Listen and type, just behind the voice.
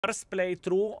First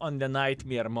playthrough on the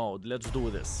nightmare mode. Let's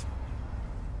do this.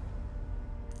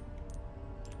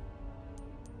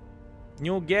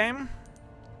 New game.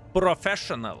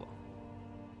 Professional.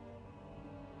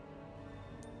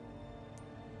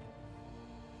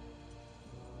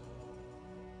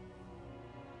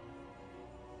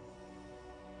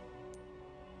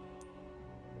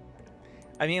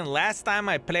 I mean, last time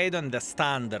I played on the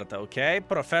standard, okay?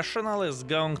 Professional is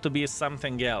going to be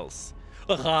something else.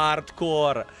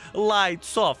 Hardcore.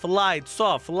 Lights off, lights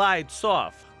off, lights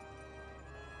off.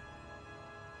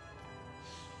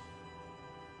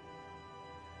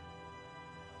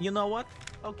 You know what?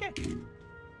 Okay.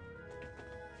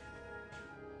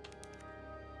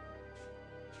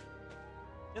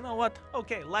 You know what?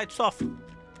 Okay, lights off.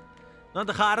 Not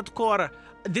hardcore.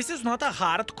 This is not a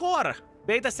hardcore.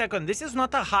 Wait a second. This is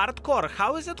not a hardcore.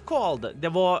 How is it called?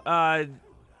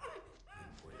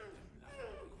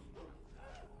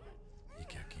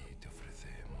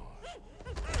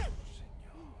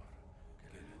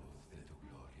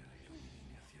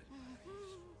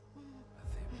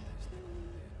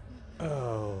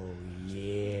 Oh,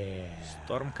 yeah.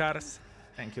 Storm cars.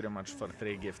 Thank you very much for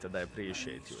 3 gifted. I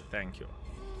appreciate you. Thank you.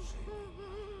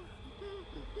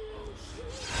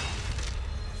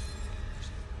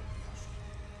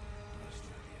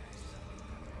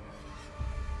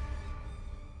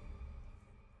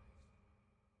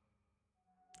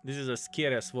 This is the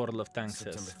scariest World of Tanks.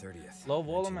 September 30th. Low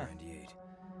volume.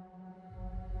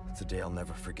 It's a day I'll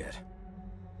never forget.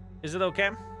 Is it okay?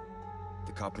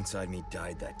 The cop inside me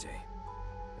died that day.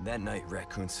 And that night,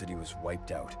 Raccoon City was wiped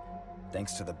out,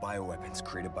 thanks to the bioweapons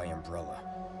created by Umbrella.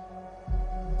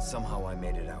 Somehow I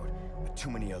made it out, but too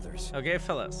many others. Okay,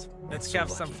 fellas, let's have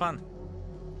some fun.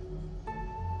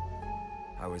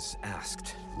 I was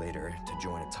asked later to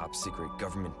join a top-secret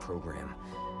government program.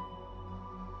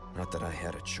 Not that I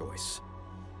had a choice.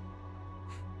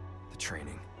 The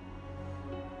training,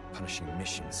 punishing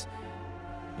missions,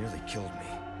 nearly killed me.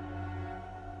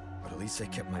 But at least I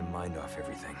kept my mind off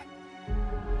everything.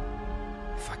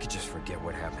 If I could just forget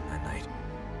what happened that night.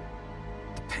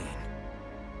 The pain.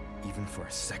 Even for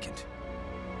a second.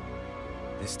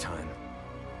 This time,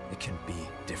 it can be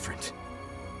different.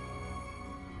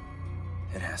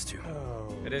 It has to.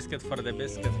 Risk it for the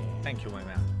biscuit. Thank you, my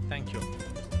man. Thank you.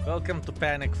 Welcome to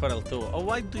Panic for L2. Oh,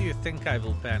 why do you think I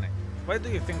will panic? Why do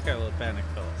you think I will panic,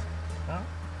 fellas? Huh?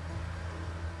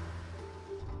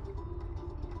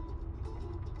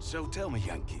 So tell me,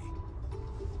 Yankee,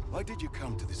 why did you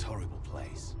come to this horrible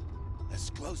place? As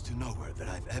close to nowhere that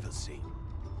I've ever seen.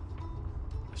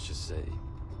 Let's just say,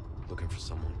 looking for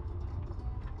someone.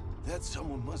 That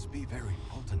someone must be very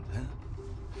important, huh?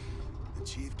 The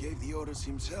chief gave the orders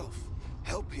himself.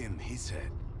 Help him, he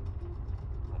said.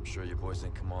 I'm sure your boys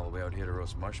didn't come all the way out here to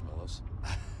roast marshmallows.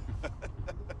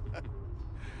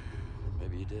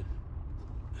 Maybe you did.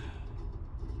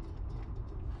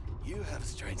 You have a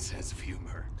strange sense of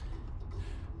humor.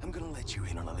 I'm gonna let you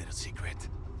in on a little secret.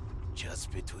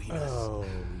 Just between us. Oh,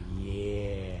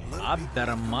 yeah.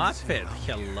 Abder Muffet.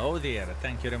 Hello there.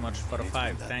 Thank you very much for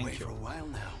 5. Thank you. For a while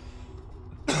now.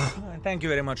 Thank you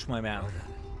very much, my man.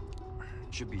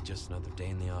 Should be just another day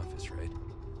in the office, right?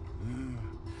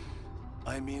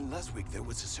 I mean, last week there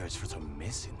was a search for some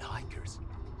missing hikers.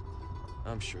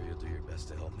 I'm sure you'll do your best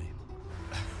to help me.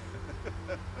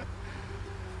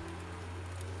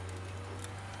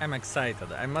 I'm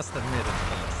excited. I must admit it,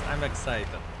 fellas. I'm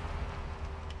excited.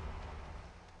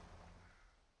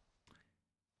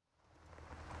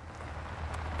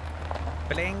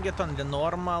 Playing it on the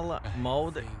normal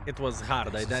mode, it was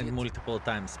hard. I died multiple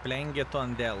times. Playing it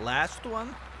on the last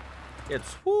one,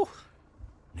 it's whew.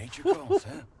 Nature calls,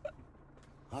 huh?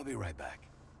 I'll be right back.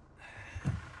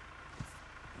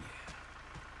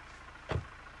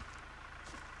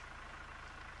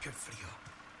 Qué frío.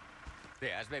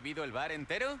 ¿Te has bebido el bar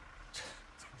entero?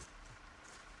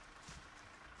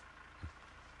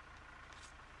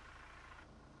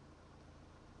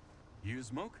 You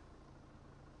smoke?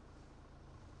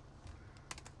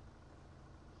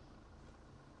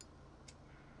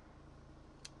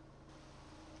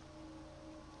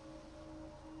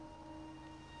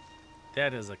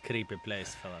 That is a creepy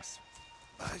place, fellas.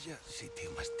 Vaya sitio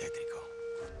más tétrico.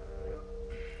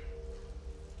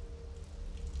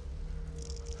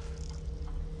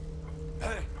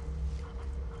 Hey,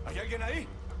 ¿hay alguien ahí?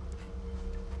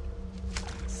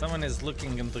 Someone is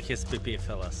looking into his PP,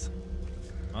 fellas.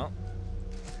 Well,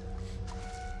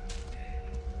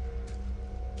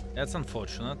 that's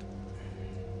unfortunate.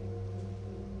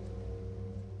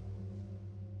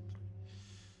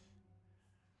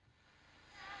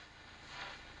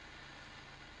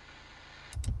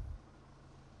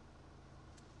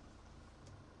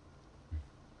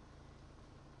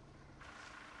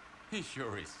 He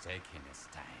sure is taking his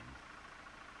time.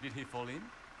 Did he fall in?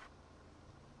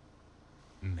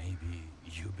 Maybe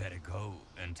you better go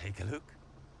and take a look.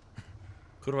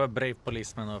 Kurva brave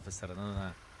policeman officer.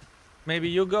 No. Maybe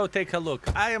you go take a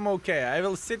look. I am okay. I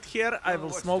will sit here. I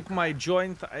will smoke my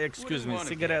joint. Excuse me,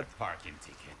 cigarette. Parking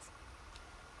ticket.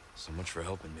 So much for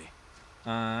helping me.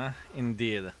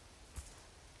 Indeed.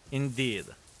 Indeed.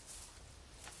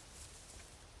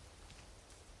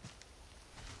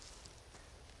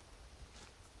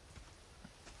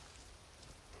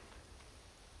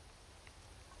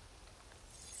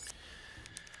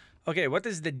 Okay, what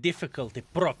is the difficulty?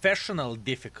 Professional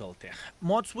difficulty.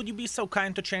 Mods, would you be so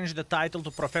kind to change the title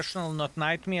to Professional, not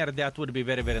Nightmare? That would be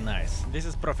very, very nice. This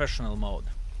is Professional mode.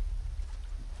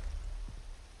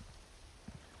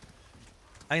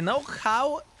 I know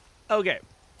how... Okay,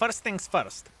 first things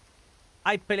first.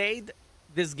 I played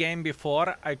this game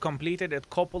before. I completed it a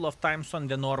couple of times on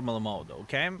the normal mode,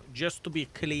 okay? Just to be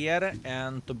clear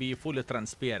and to be fully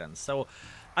transparent. So,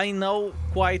 I know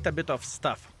quite a bit of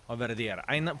stuff over there.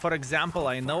 I know, for example,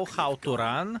 I know how to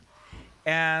run,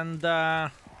 and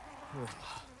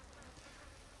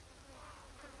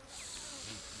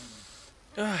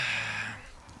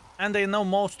and I know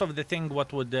most of the thing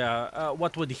what would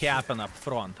happen up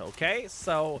front. Okay,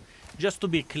 so just to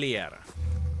be clear,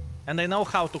 and I know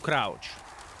how to crouch.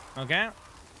 Okay.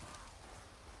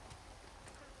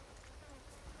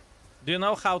 Do you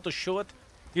know how to shoot?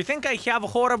 You think I have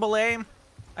horrible aim?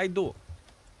 I do.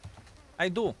 I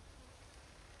do.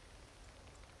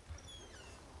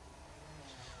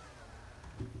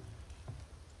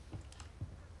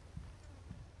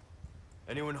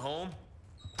 Anyone home?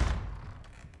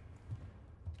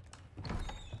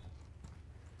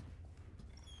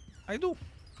 I do.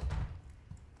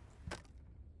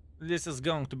 This is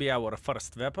going to be our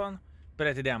first weapon.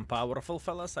 Pretty damn powerful,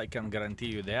 fellas. I can guarantee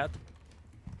you that.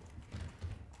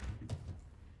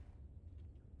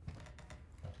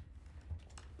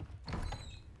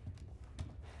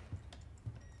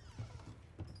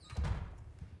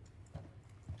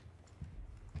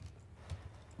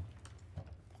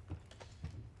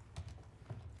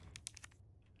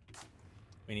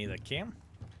 We need a key.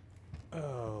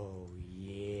 Oh,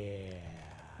 yeah.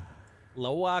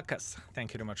 Loakas,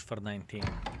 thank you very much for 19.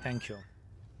 Thank you.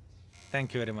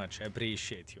 Thank you very much. I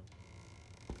appreciate you.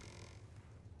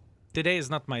 Today is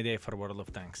not my day for World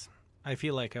of Tanks. I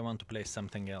feel like I want to play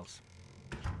something else.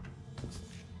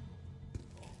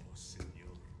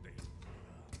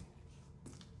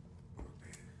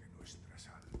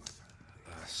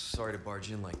 Sorry to barge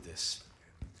in like this.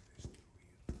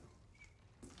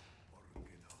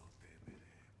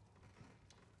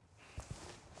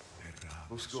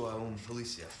 Busco a un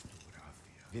policía.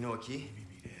 Vino aquí?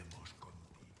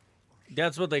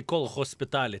 That's what they call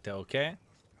hospitality, okay?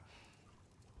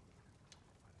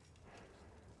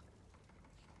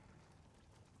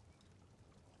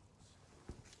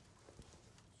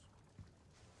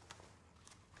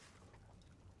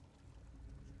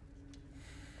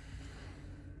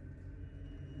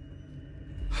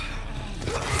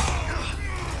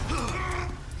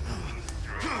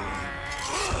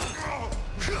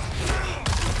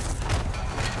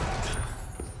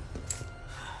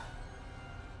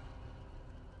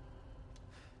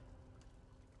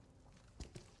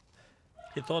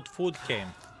 He thought food came.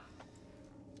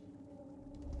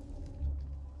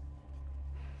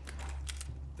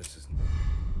 This is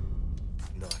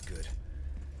not good.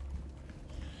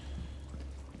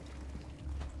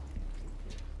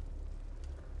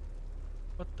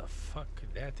 What the fuck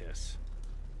that is?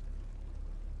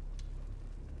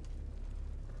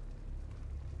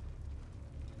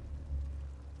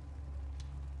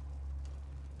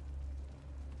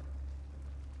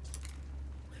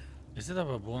 Is it a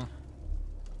baboon?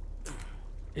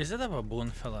 Is it a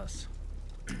baboon, fellas?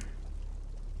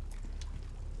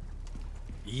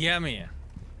 Yummy.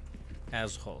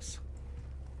 Assholes.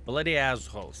 Bloody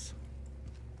assholes.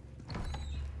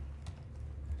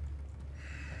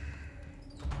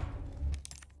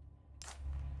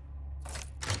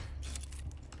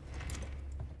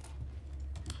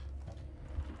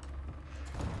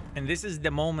 And this is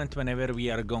the moment whenever we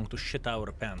are going to shit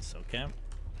our pants, okay?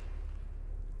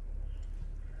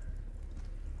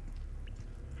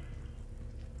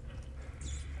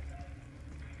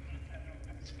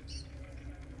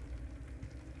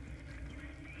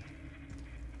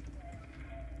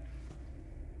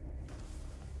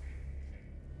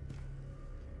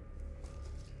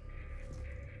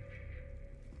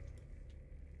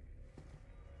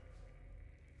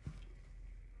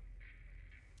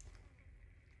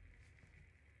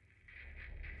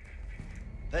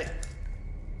 Hey.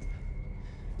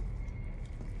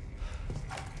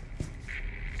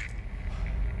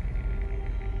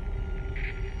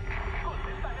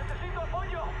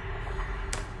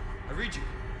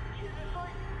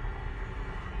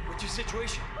 What's your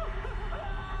situation?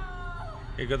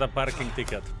 You got a parking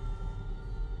ticket. What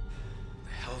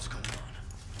the hell's going on?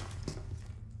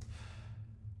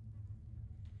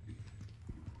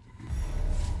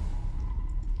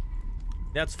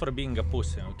 That's for being a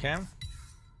pussy, okay?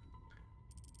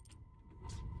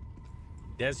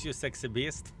 That's you sexy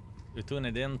beast. You tune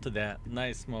it into the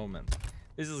nice moment.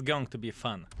 This is going to be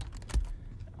fun.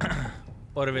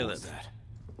 Or will it? That?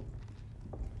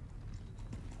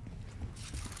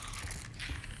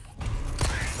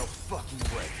 No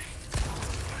fucking way.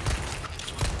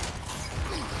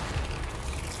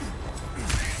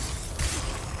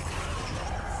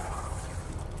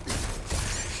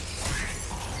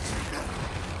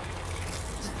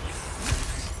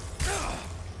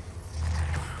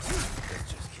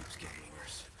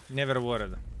 Never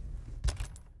worried.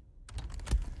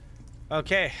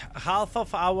 Okay, half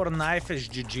of our knife is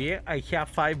GG. I have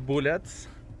 5 bullets.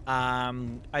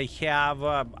 I'm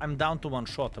down to 1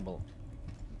 shotable.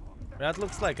 That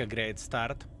looks like a great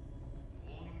start.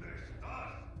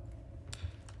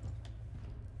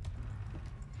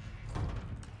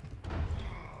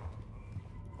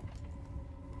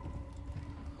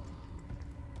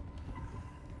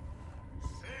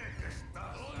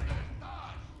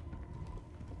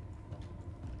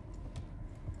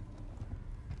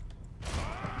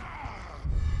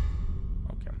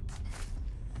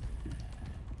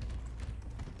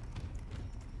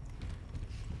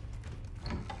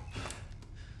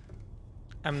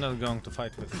 I'm not going to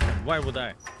fight with him. Why would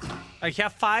I? I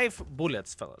have 5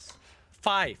 bullets, fellas.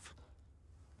 5.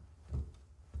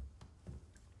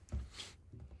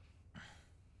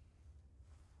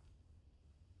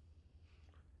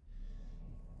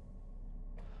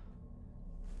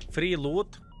 Free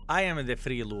loot? I am the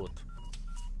free loot.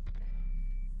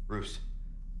 Bruce,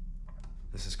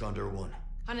 this is Gondor 1.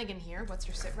 Hunnigan here. What's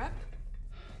your sit rep?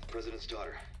 The President's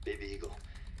daughter, Baby Eagle.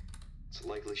 It's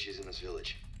likely she's in this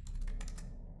village.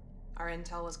 Our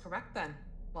intel was correct then.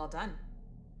 Well done.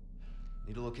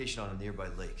 Need a location on a nearby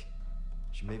lake.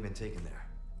 She may have been taken there.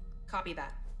 Copy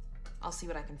that. I'll see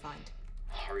what I can find.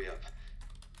 Hurry up.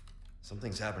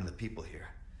 Something's happened to the people here.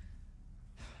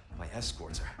 My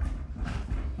escorts are...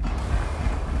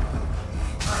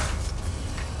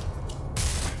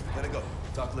 Gotta go.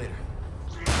 Talk later.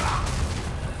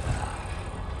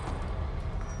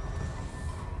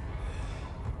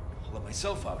 I'll let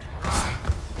myself out.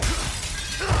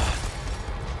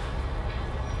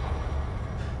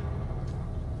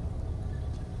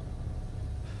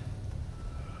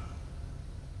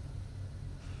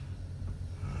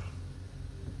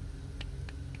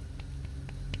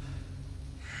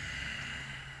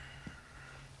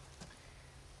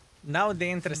 Now the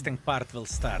interesting part will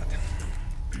start.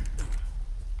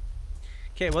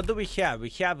 Okay, what do we have? We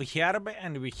have herb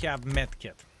and we have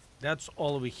medkit. That's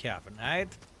all we have, right?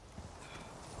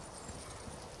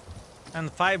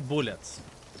 And 5 bullets.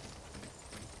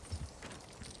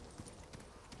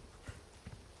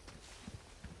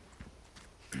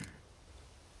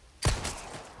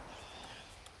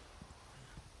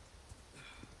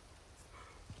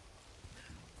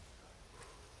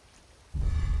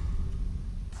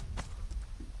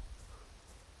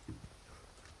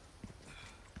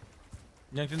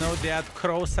 Don't you know that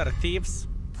crows are thieves?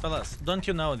 Fellas, don't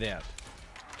you know that?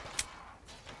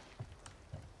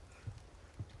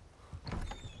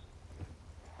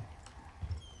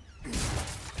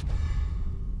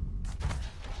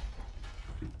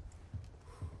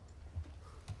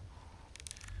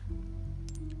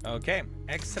 Okay,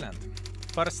 excellent.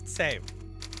 First save.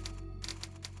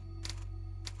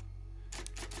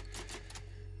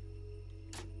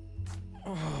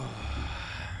 Oh.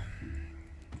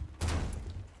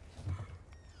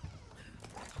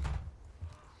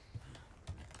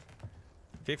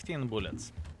 15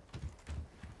 bullets.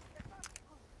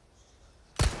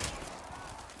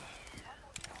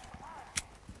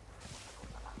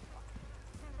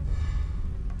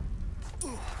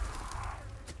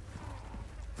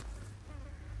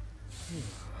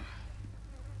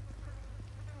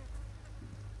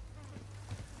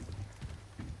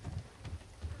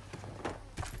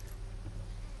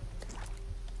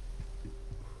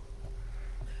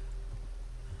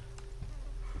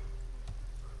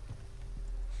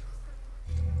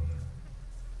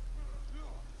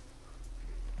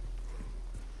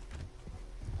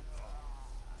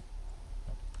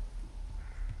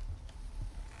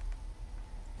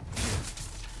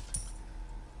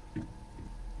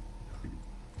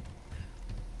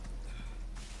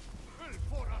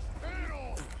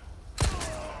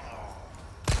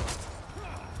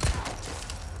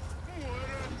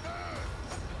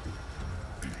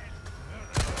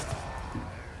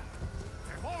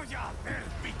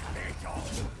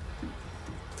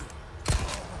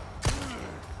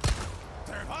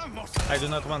 I do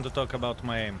not want to talk about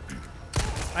my aim.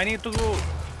 I need to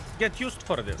get used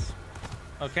for this.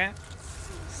 Okay?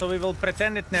 So we will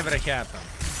pretend it never happened.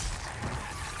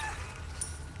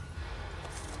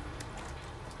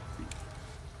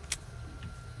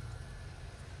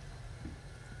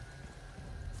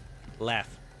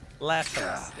 Laugh. Laugh,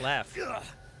 fellas. Laugh.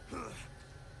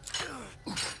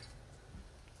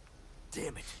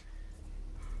 Damn it.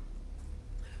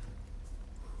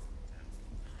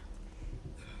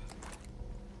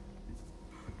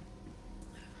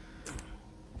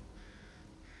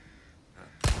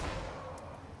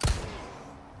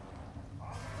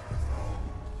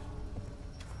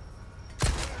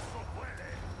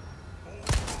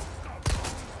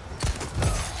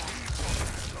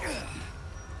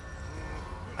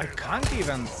 I can't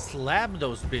even slap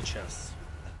those bitches.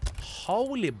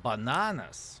 Holy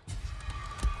bananas.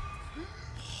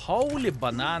 Holy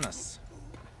bananas.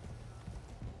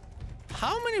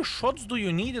 How many shots do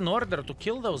you need in order to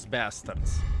kill those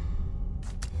bastards?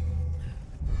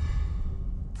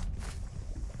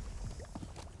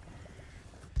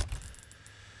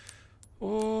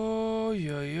 Oh,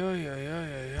 yeah, yeah, yeah, yeah,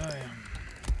 yeah, yeah.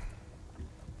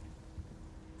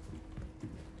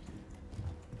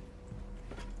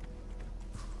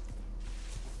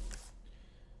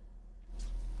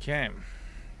 Okay.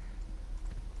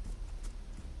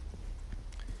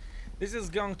 This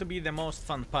is going to be the most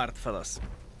fun part, fellas.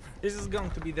 This is going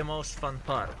to be the most fun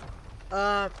part.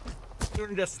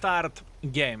 In the start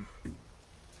game.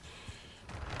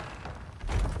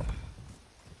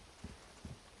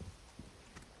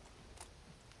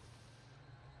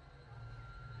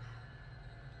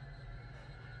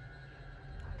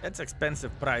 That's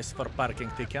expensive price for parking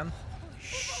ticket.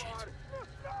 Shit.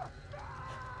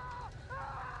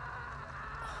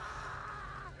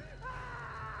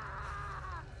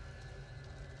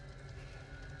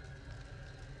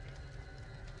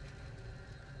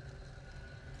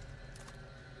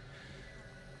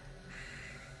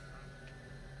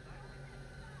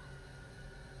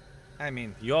 I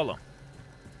mean, YOLO.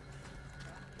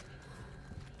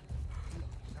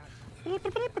 Here we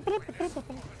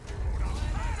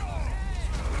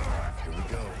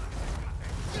go.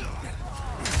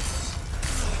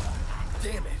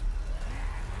 Damn it.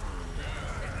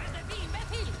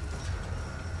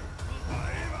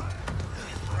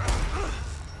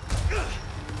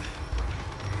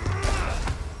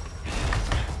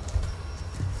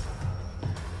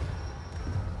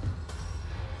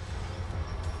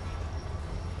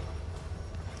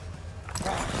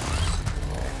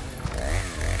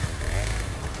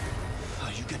 Oh,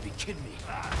 you gotta be kidding me.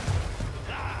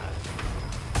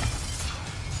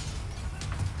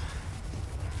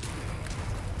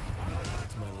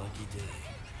 It's my lucky day.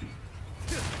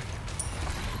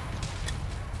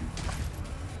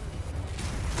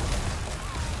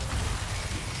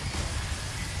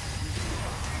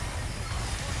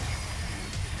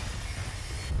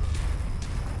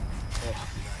 Oh,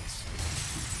 nice.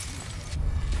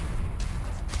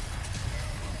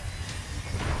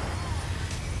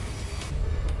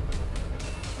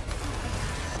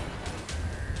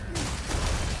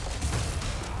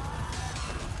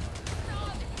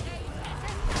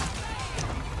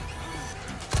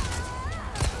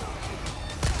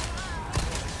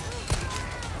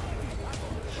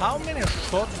 How many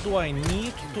shots do I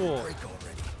need to... Break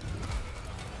already.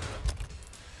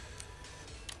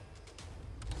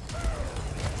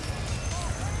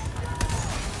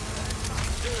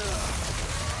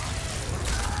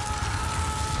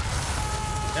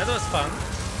 That was fun.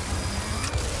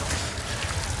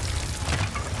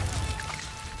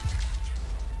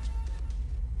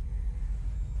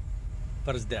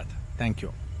 First death. Thank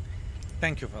you.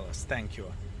 Thank you, fellas. Thank you.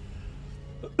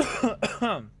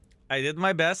 I did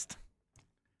my best.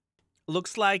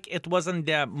 Looks like it wasn't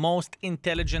the most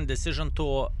intelligent decision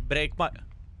to break my...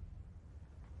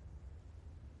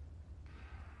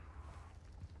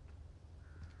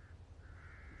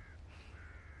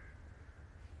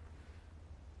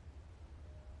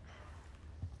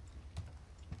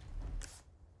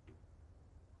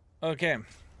 Okay,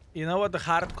 you know what the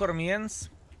hardcore means?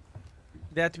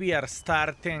 That we are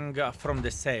starting from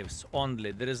the saves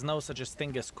only. There is no such a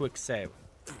thing as quick save.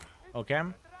 Okay?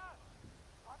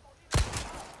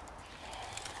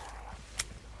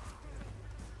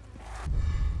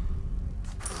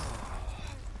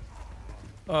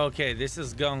 Okay, this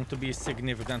is going to be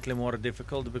significantly more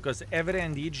difficult because every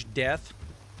and each death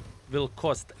will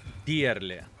cost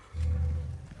dearly.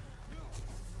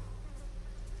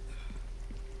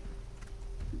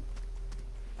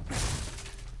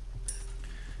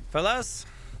 Fellas,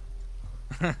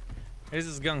 this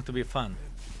is going to be fun.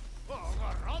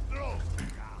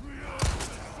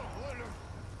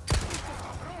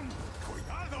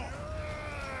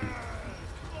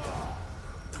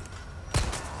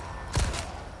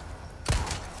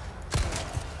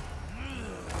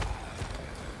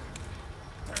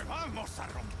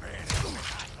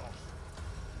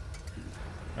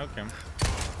 Okay.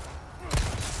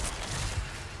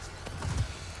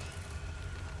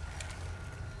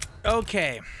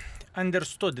 Okay,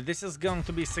 understood. This is going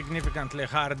to be significantly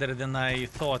harder than I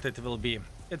thought it will be.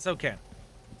 It's okay.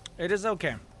 It is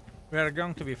okay. We are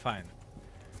going to be fine.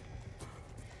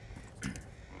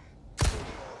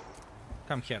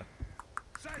 Come here.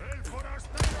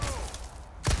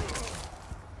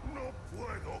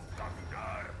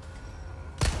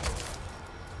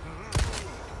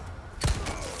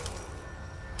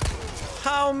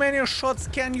 How many shots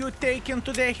can you take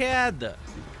into the head?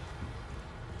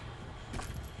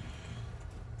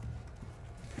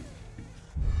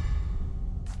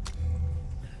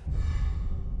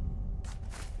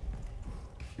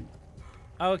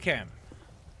 Okay.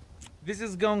 This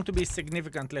is going to be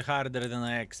significantly harder than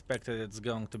I expected it's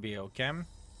going to be, okay?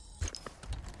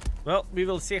 Well, we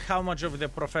will see how much of the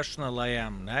professional I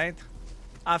am, right?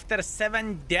 After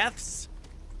 7 deaths,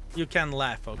 you can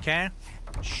laugh, okay?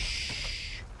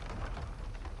 Shh.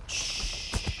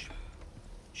 Shh.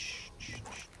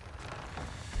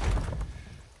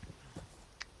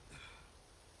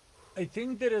 I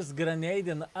think there is grenade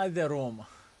in other room.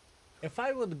 If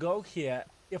I would go here,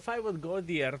 if I would go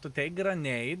there to take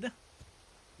grenade,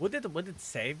 would it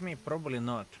save me? Probably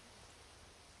not.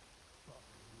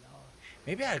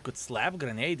 Maybe I could slap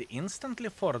grenade instantly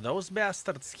for those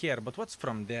bastards here, but what's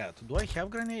from that? Do I have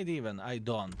grenade even? I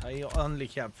don't. I only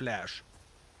have flash.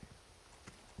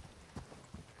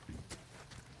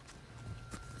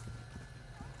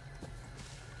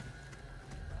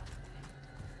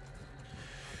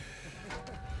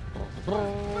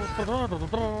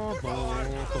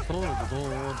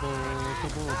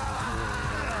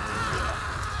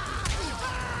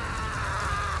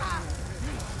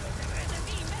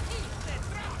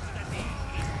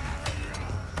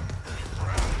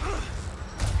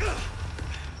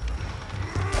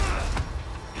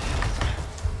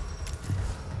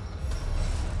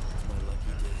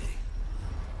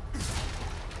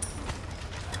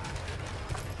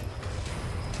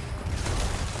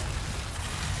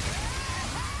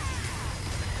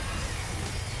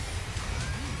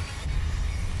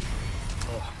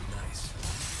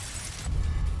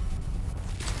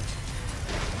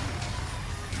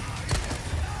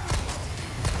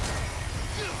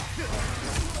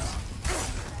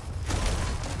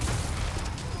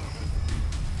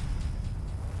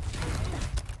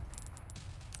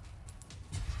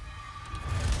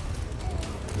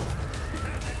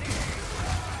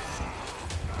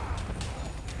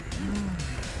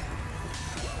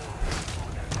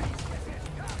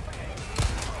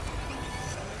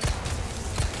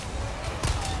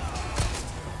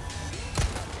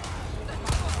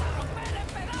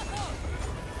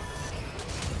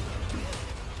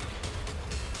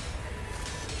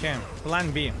 Okay,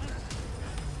 plan B.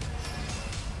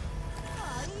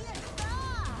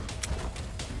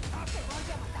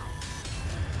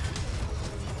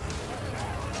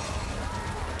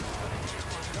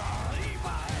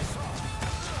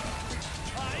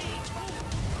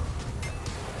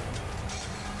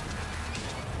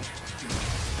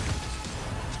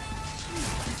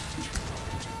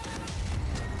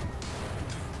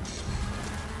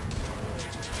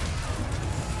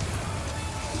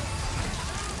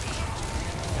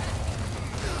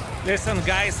 Listen,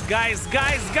 guys,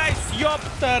 yop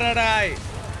tararai.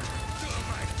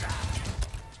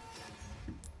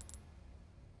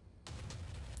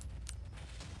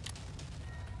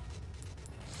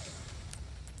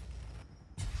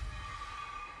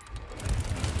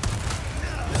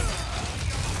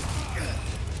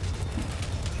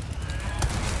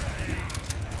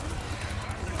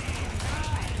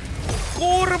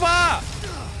 Kurwa!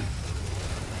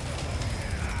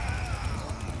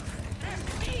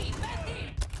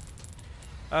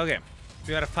 Okay,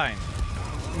 we are fine.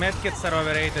 Medkits are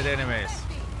overrated anyways.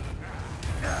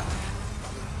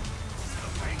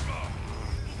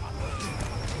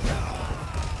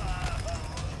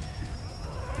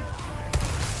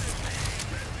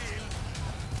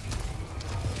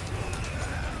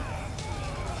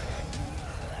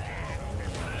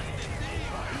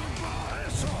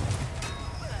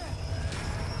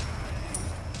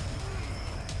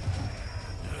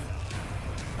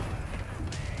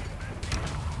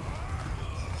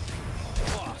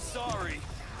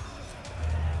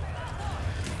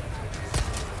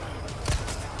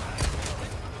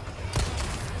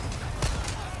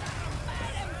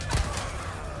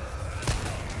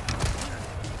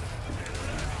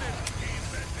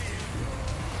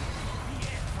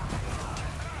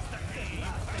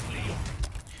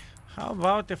 How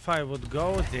about if I would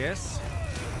go this?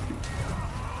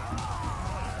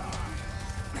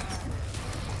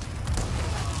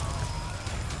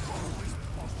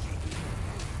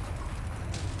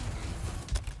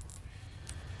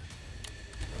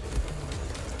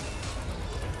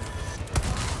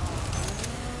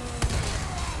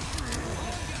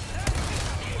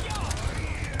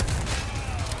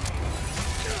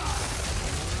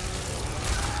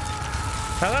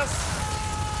 Fellas,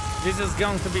 this is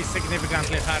going to be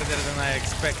significantly harder than I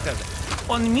expected.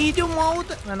 On medium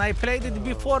mode, when I played it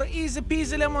before, easy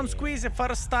peasy lemon squeezy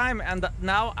first time, and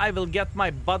now I will get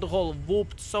my butthole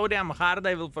whooped so damn hard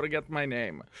I will forget my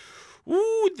name.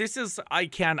 Ooh, this is, I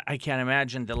can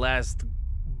imagine the last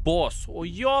boss. Oh,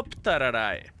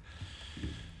 yoptararai.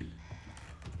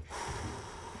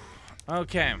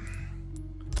 Okay.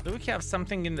 Do we have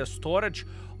something in the storage?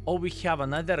 Oh, we have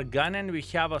another gun and we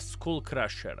have a skull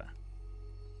crusher.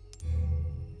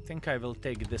 I think I will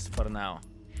take this for now.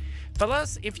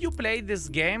 Fellas, if you play this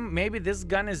game, maybe this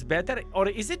gun is better. Or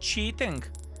is it cheating?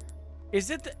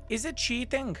 Is it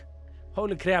cheating?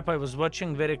 Holy crap, I was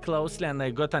watching very closely and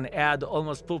I got an ad,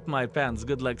 almost pooped my pants.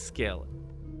 Good luck, skill.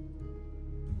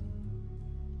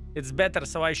 It's better,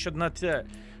 so I should not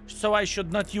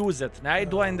use it. Right?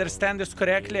 Do I understand this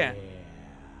correctly? Yeah.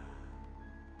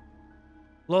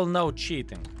 Lol, no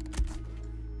cheating.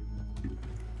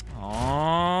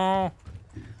 Oh,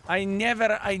 I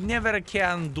never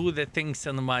can do the things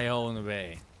in my own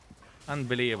way.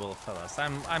 Unbelievable, fellas.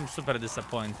 I'm super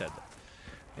disappointed.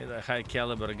 With a high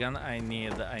caliber gun, I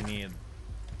need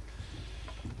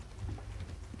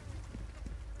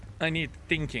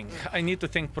thinking. I need to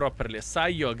think properly.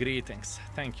 Sayo, greetings.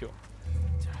 Thank you.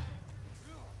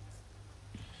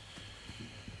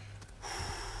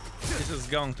 This is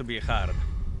going to be hard.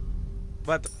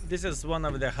 But this is one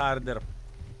of the harder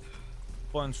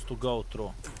points to go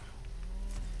through.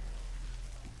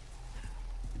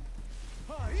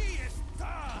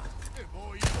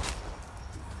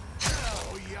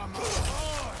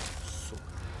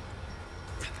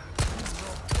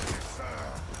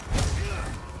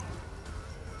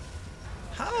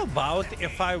 How about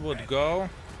if I would go...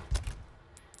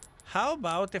 How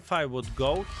about if I would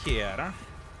go here?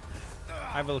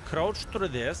 I will crouch through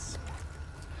this.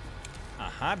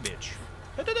 Aha, bitch.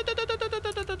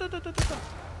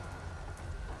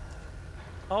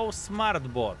 Oh,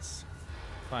 smart bots.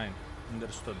 Fine.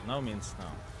 Understood. No means no.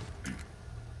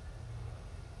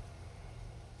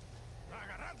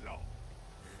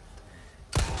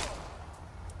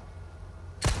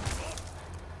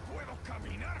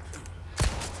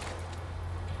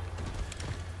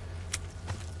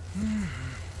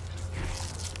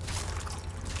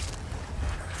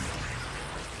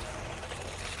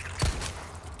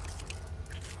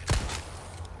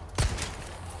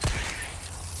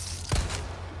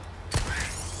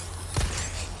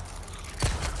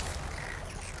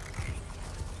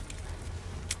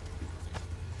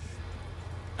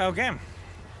 Okay.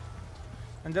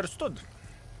 Understood.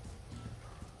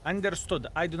 Understood.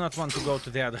 I do not want to go to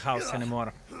the other house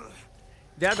anymore.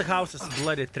 The other house is a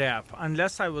bloody trap.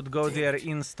 Unless I would go there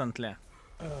instantly.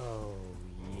 Oh,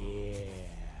 yeah.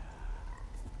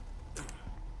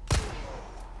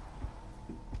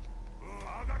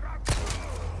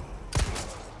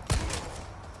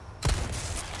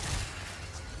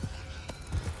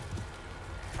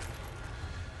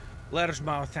 Large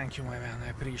mouth, thank you, my man.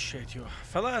 I appreciate you.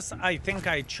 Fellas, I think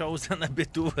I chosen a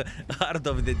bit too hard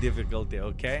of the difficulty,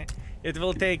 okay? It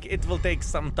will take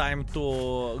some time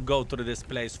to go through this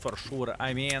place for sure.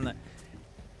 I mean,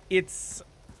 it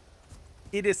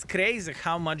is crazy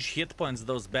how much hit points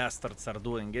those bastards are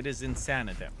doing. It is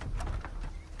insanity.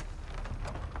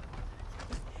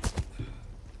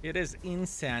 It is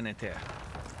insanity.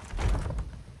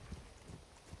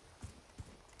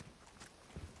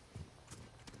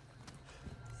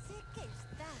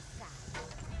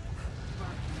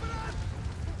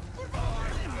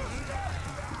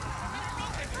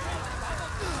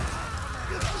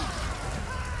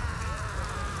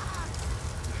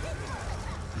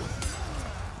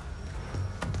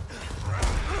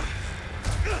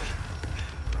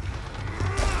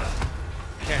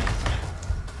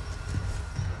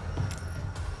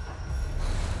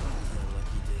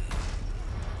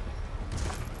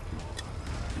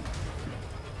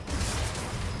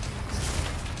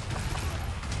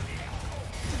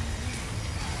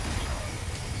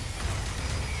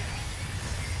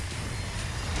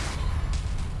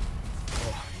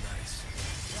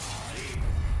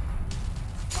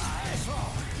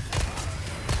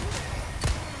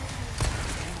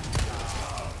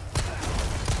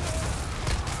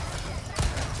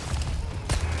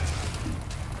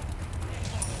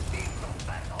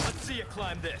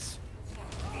 climb this.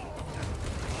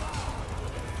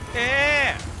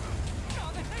 Eh!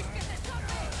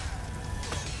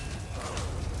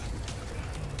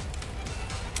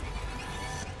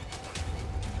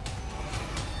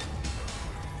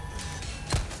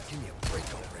 Give me a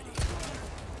break already.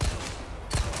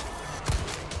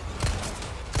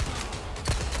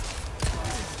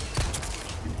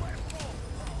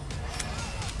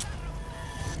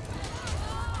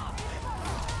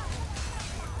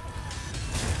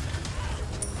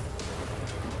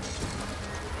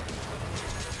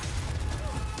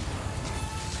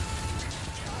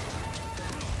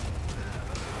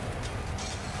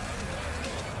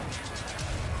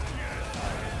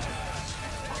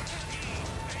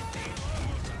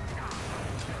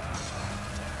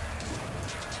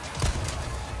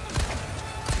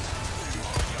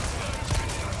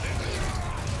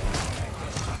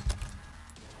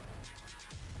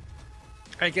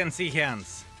 I can see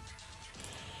hands.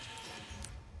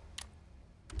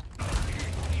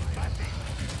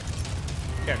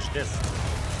 Catch this.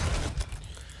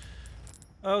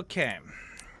 Okay.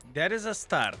 That is a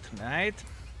start, right?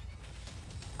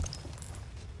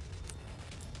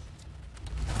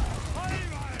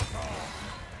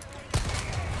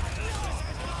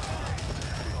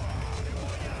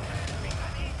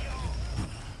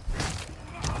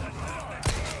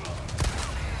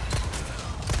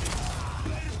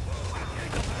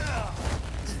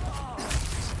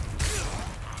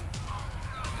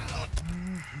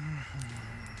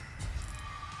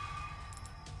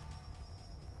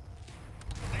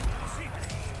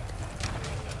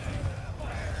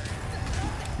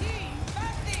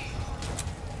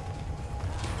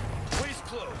 Waist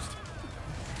closed.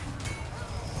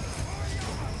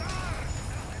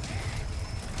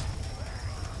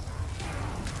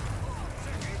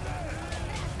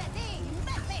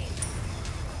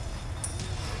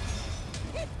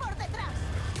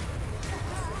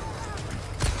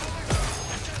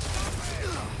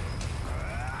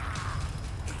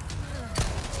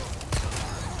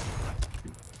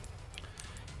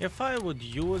 If I would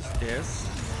use this,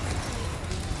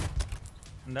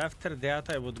 and after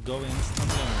that I would go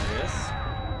instantly on this.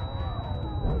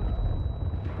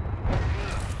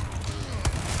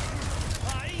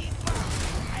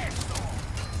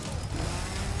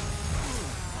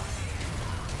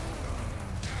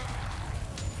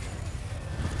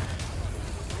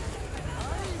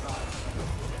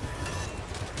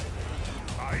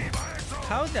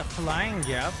 How the flying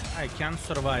gap I can't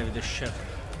survive this shit.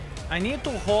 I need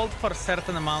to hold for a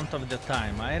certain amount of the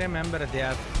time. I remember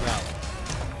that well.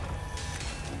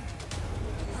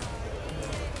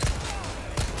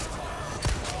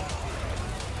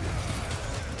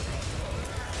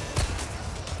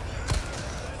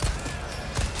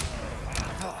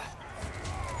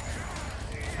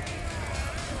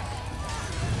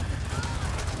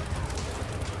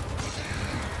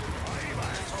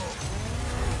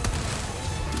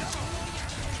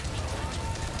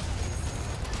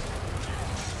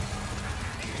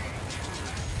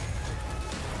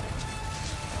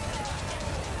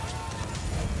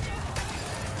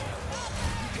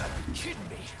 Kidding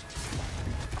me.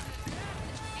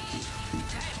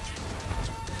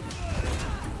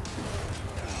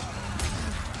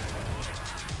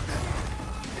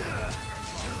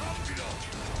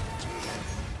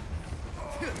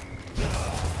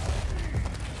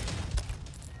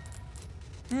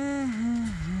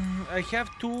 I have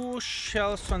 2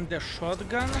 shells on the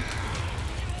shotgun.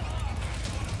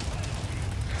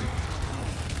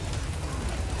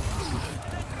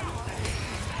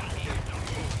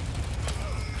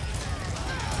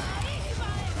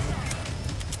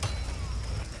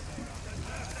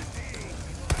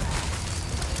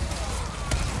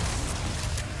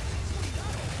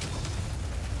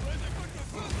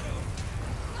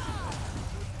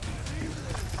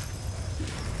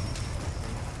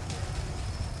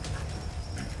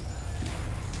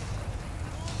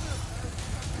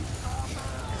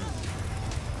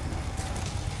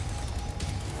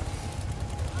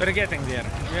 We're getting there.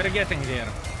 We're getting there.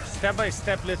 Step by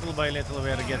step, little by little,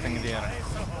 we're getting there.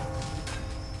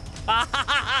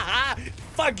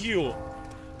 Fuck you!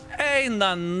 Hey,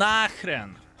 na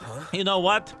nachren. You know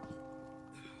what?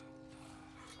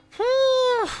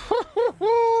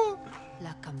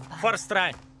 First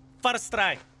try. First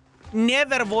try.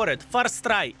 Never worried. First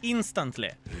try.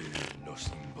 Instantly.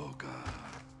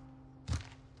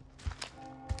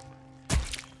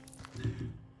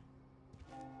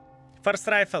 First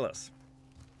try, fellas.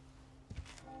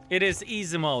 It is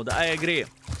easy mode, I agree.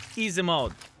 Easy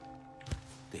mode.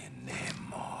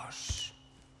 Tenemos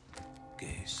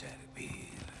que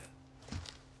servir.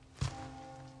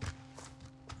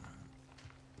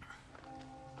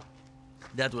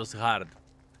 That was hard.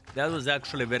 That was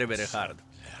actually very, very hard.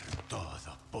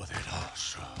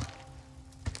 Todopoderoso.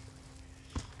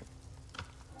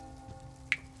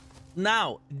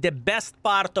 Now, the best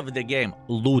part of the game,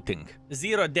 looting.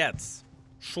 0 deaths.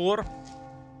 Sure.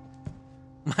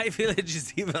 My village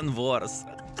is even worse.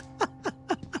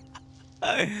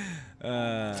 I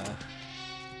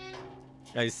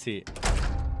see.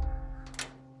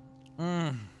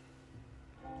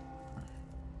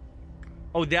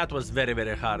 Oh, that was very,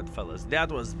 very hard, fellas.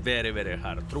 That was very, very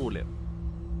hard, truly.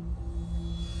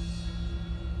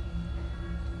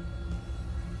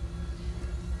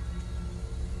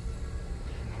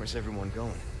 Where's everyone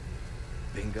going?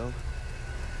 Bingo?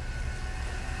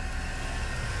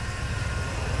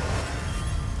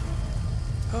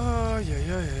 Oh, yeah.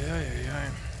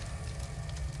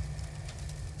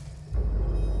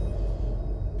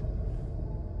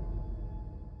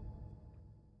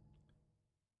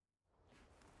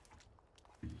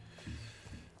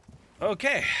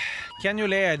 Okay, can you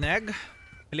lay an egg,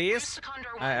 please?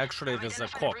 Actually, it is a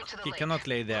cock. He cannot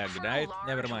lay the egg, right?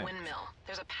 Never mind. Windmill.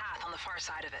 There's a path on the far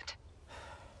side of it.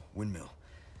 Windmill.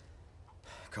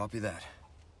 Copy that.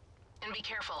 And be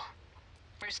careful.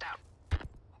 Roost out.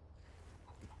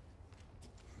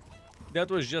 That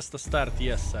was just a start,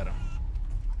 yes, sir.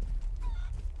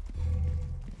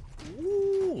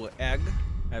 Ooh, egg.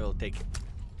 I will take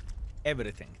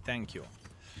everything, thank you.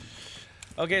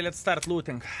 Okay, let's start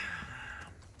looting.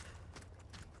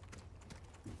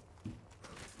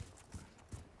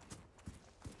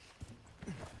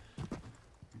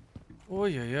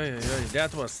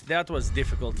 That was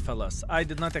difficult, fellas. I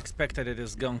did not expect that it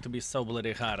is going to be so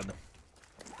bloody hard.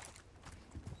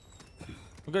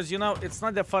 Because, you know, it's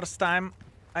not the first time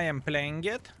I am playing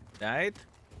it, right?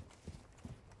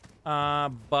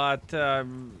 But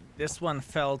this one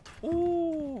felt...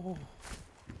 Ooh.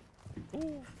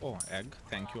 Oh, egg.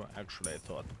 Thank you. Actually, I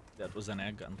thought that was an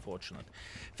egg. Unfortunate.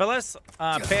 Fellas,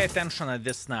 pay attention at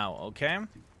this now, okay?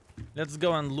 Let's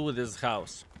go and loot this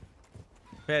house.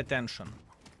 Pay attention.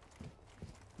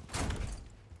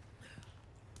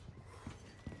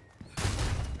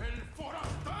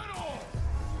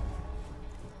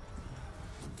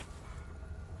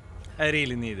 I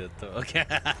really need it to, okay?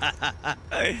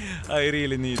 I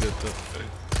really need it to.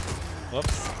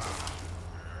 Whoops.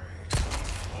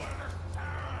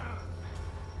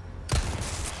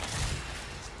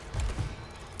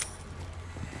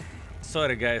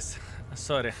 Sorry, guys.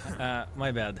 Sorry.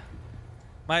 My bad.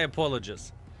 My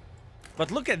apologies. But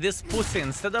look at this pussy.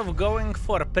 Instead of going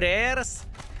for prayers,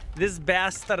 this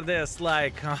bastard is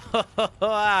like,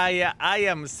 I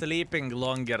am sleeping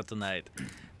longer tonight.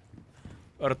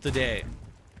 Or today.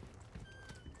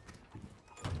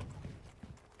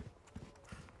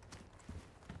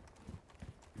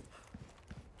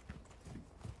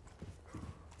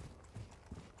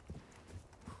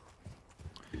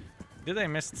 Did I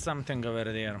miss something over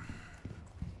there?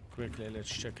 Quickly, let's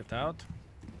check it out.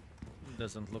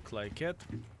 Doesn't look like it.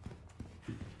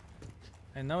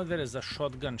 I know there is a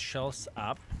shotgun shells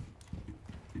up.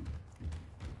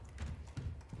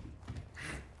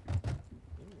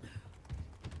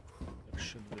 There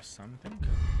should be something.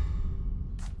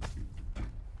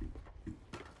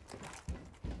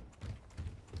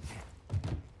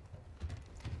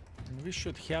 And we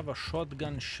should have a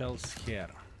shotgun shells here.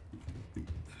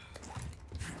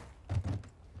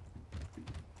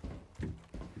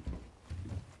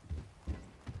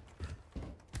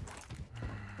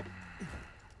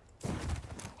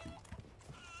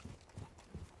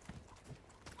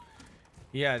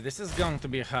 Yeah, this is going to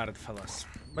be hard, fellas.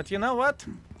 But you know what?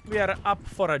 We are up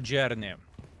for a journey.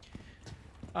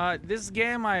 This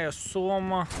game, I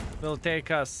assume, will take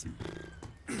us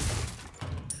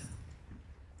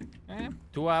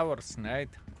 2 hours, right?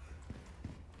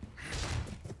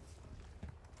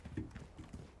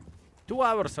 2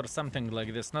 hours or something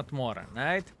like this, not more,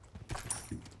 right?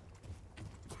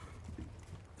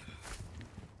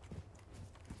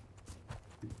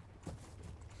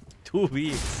 Two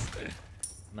weeks.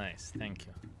 Nice, thank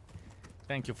you.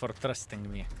 Thank you for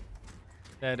trusting me.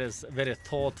 That is very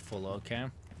thoughtful, okay?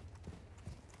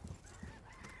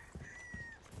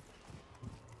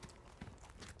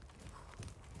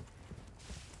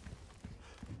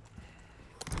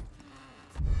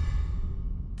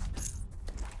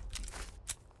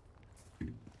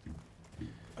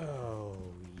 Oh,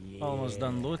 yeah. Almost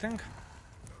done looting.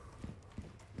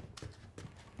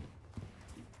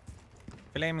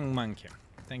 Flaming Monkey.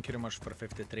 Thank you very much for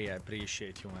 53. I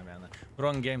appreciate you, my man.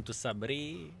 Wrong game to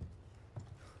Sabri.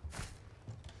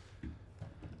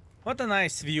 What a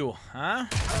nice view, huh?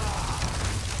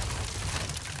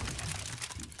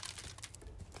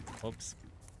 Oops.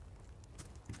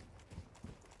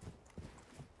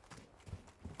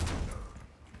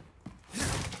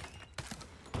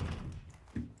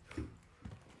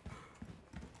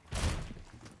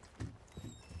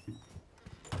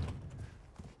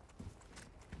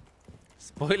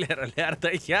 Spoiler alert,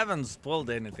 I haven't spoiled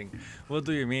anything. What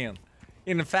do you mean?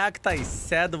 In fact, I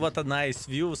said what a nice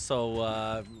view,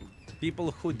 so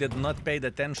people who did not pay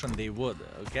attention, they would,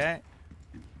 okay?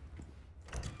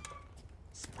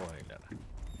 Spoiler.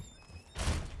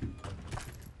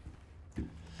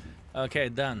 Okay,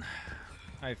 done.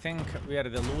 I think where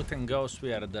the looting goes,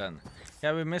 we are done.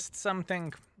 Have we missed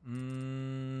something?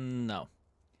 No.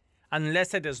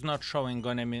 Unless it is not showing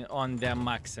on the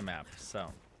maxi map,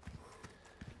 so...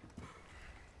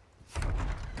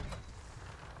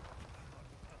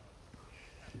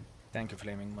 Thank you,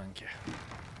 Flaming Monkey.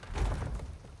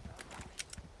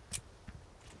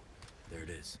 There it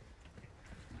is.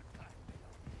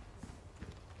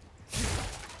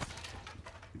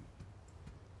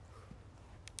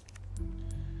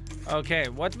 Okay,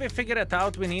 what we figured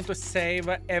out, we need to save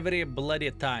every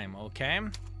bloody time, okay?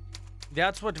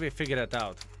 That's what we figured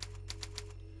out.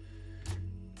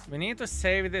 We need to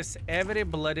save this every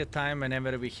bloody time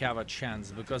whenever we have a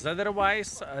chance, because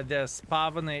otherwise the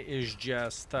spawn is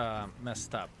just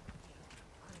messed up.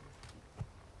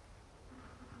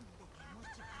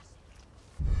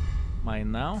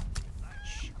 Mine now?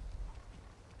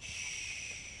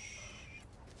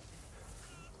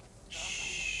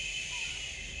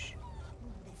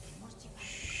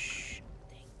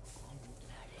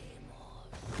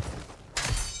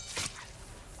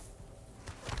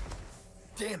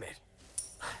 Damn it!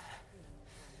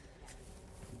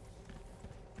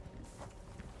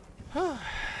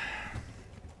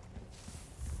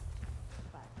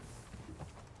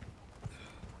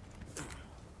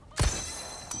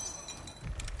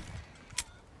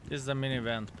 This is a mini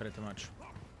event, pretty much.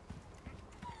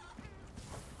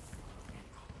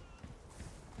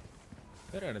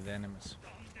 Where are the enemies?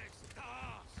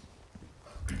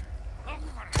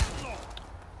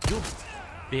 You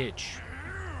bitch.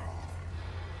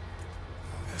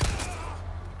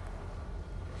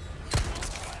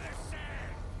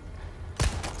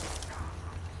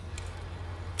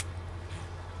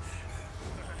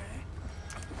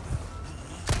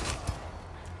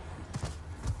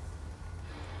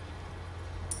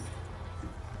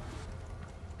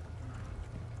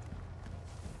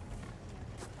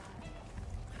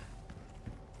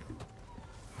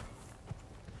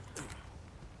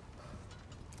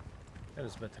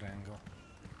 There's better angle.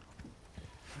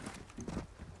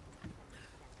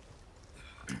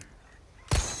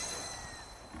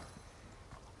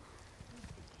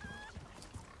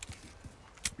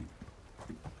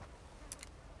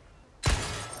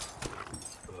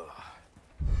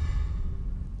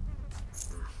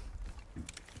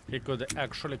 He could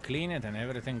actually clean it and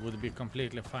everything would be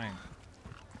completely fine.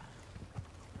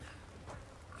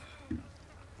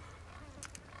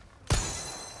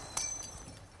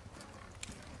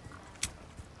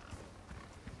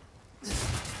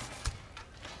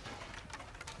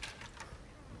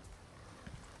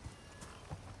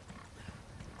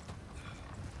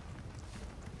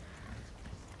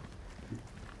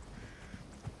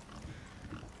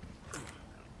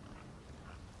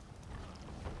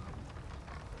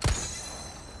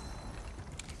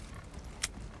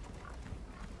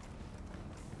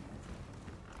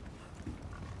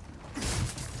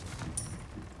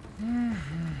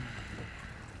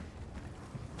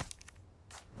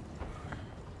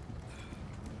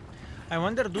 I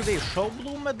wonder, do they show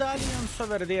blue medallions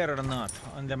over there or not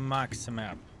on the max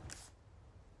map?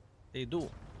 They do.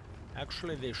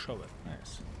 Actually, they show it.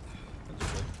 Nice.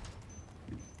 That's good.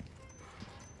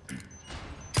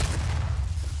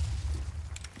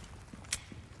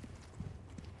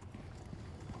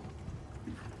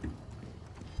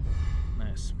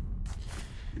 Nice.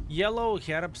 Yellow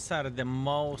herbs are the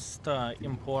most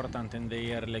important in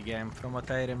the early game, from what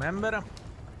I remember,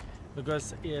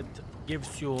 because it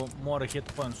gives you more hit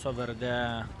points over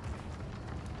the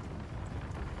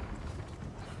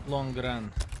long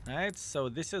run, right? So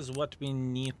this is what we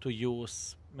need to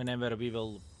use whenever we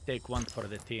will take one for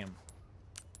the team.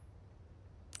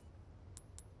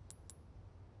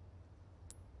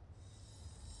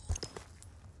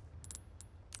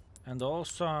 And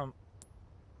also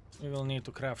we will need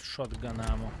to craft shotgun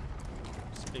ammo.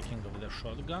 Speaking of the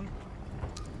shotgun,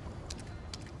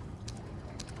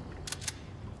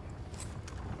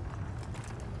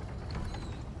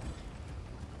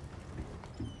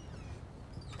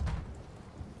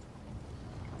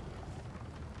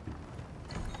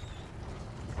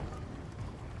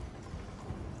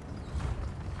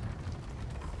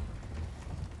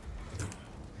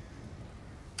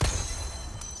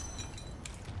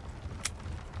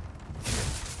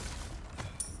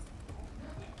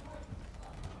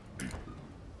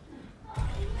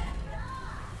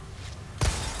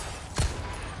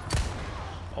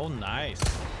 Oh, nice.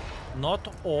 Not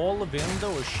all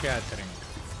windows shattering.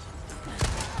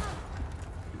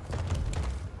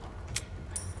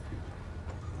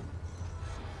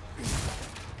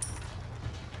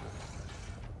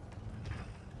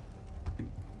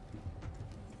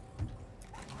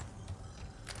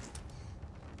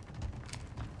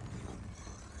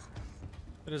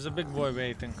 There is a big boy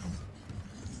waiting.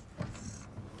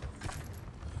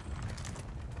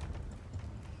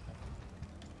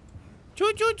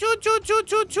 Choo choo choo choo choo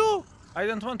choo choo. I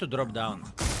don't want to drop down.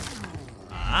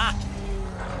 Ah.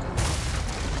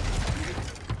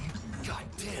 God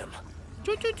damn.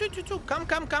 Choo choo choo choo choo. Come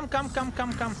come come come come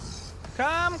come come.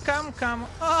 Come come come.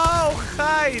 Oh,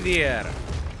 hi there.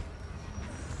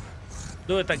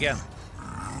 Do it again.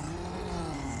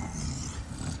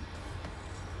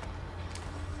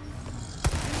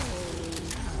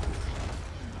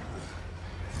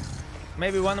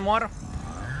 Maybe one more.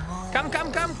 Come,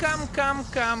 come, come, come, come,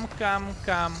 come, come,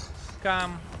 come,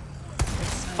 come.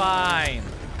 It's fine.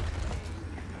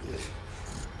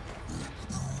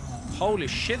 Holy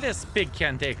shit, this pig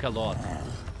can take a lot.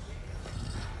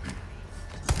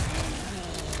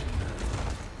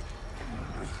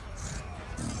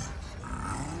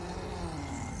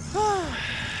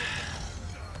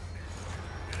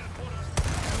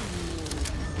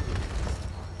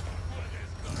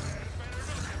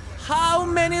 How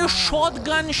many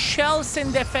shotgun shells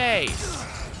in the face?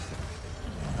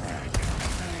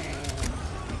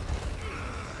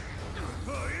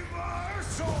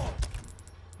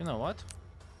 You know what?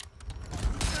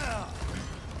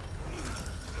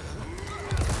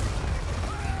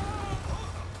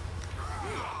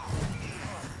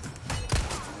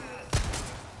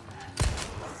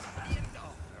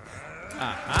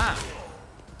 Aha.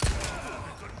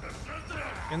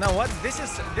 You know what?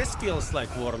 This feels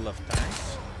like World of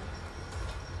Tanks.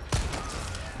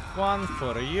 One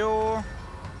for you.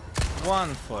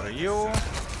 One for you.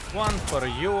 One for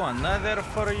you. Another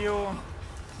for you.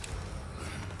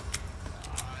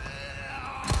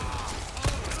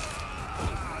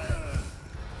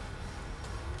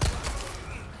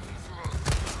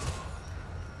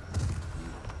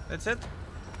 That's it.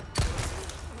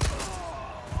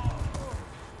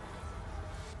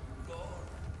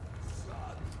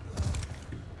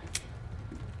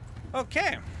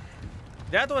 Okay,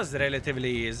 that was relatively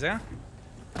easy.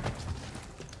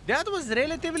 That was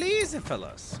relatively easy,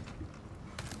 fellas.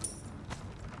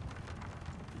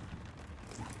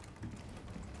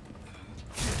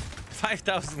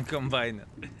 $5,000 combined.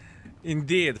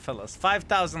 Indeed, fellas.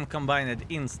 5,000 combined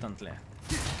instantly.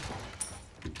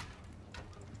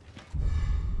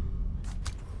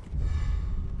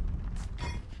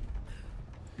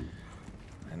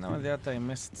 I know that I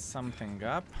messed something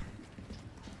up.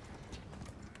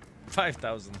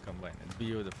 5,000 combined.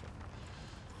 Beautiful.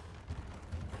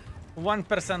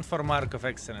 1% for mark of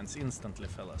excellence instantly,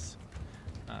 fellas.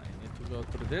 I need to go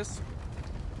through this.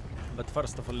 But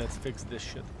first of all, let's fix this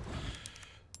shit.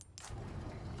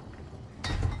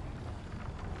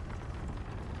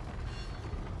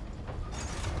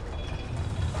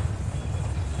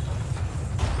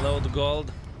 Load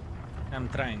gold. I'm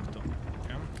trying to.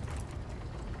 Okay.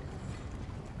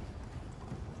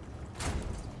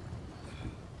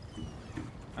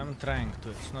 I'm trying to.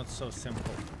 It's not so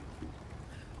simple.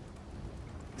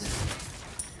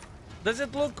 Does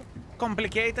it look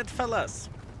complicated, fellas?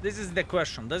 This is the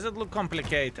question. Does it look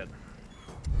complicated?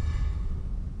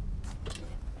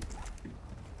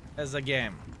 As a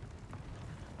game.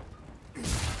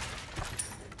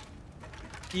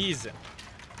 Easy.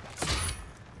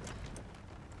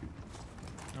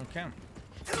 Okay.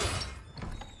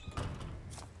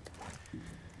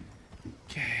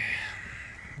 Okay.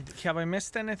 Have I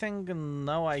missed anything?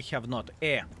 No, I have not.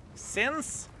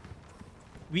 Since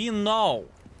we know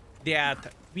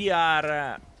that we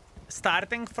are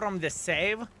starting from the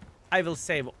save, I will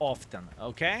save often,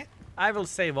 okay? I will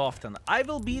save often. I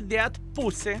will be that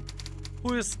pussy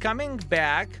who is coming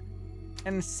back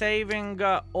and saving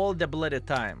all the bloody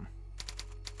time.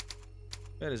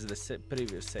 Where is the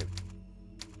previous save?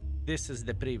 This is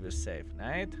the previous save,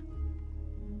 right?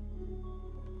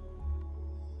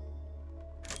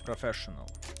 Professional.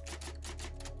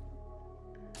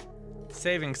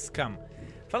 Saving scum.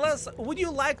 Fellas, would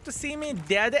you like to see me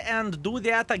dead and do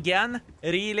that again?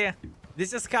 Really?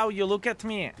 This is how you look at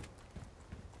me.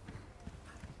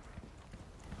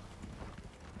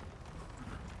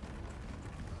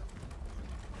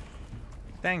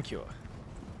 Thank you.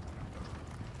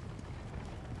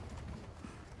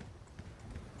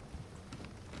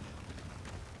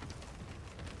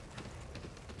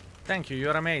 Thank you,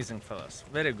 you're amazing, fellas.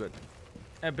 Very good.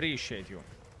 Appreciate you.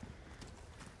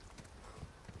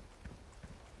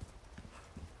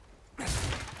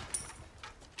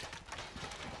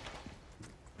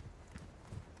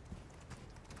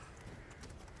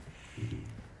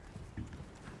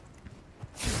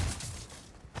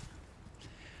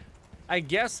 I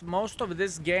guess most of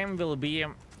this game will be...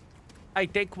 I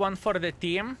take one for the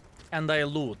team and I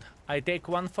loot. I take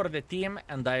one for the team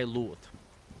and I loot.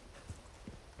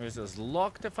 This is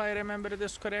locked if I remember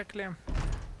this correctly.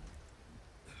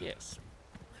 Yes.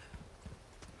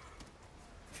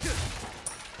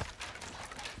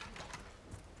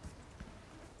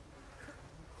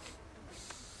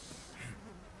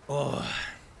 Oh.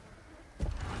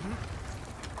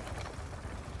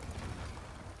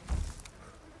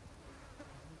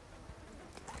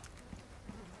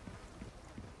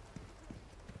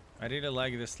 I really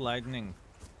like this lightning.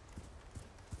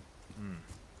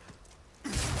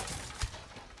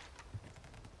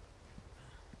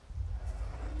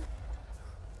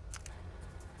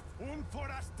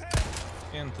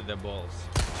 Into the balls.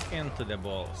 Into the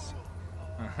balls.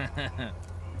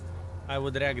 I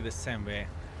would react the same way.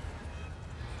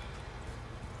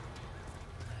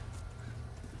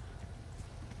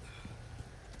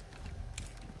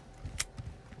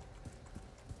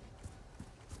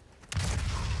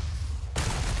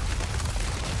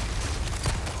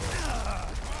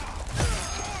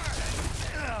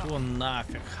 Oh,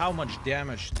 nothing. How much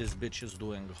damage this bitch is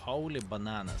doing? Holy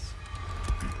bananas.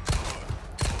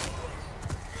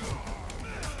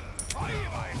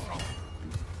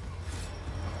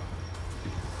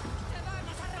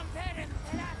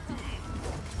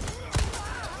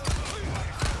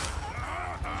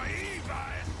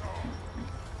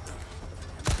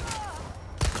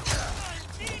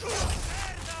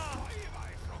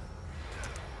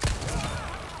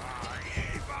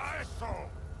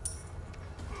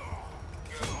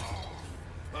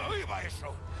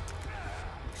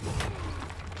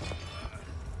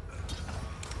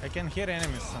 I can hear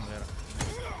enemies somewhere.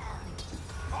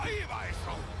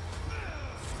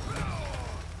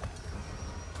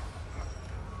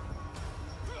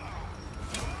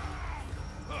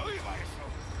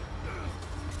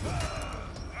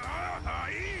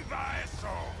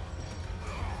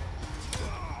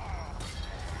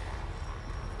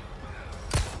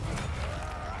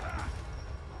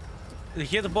 The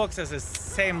hitboxes is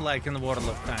same like in World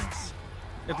of Tanks.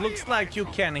 It looks like you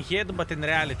can hit, but in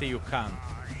reality you can't.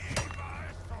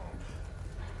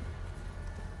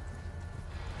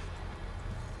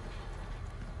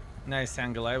 Nice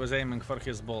angle. I was aiming for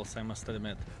his balls, I must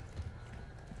admit.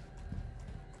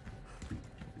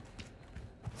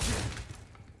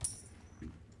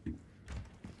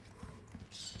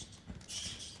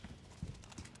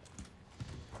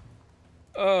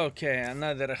 Okay,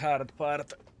 another hard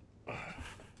part.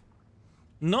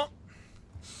 No.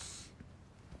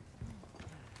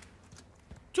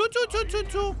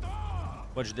 Choo.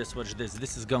 Watch this, watch this.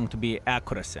 This is going to be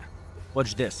accuracy.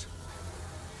 Watch this.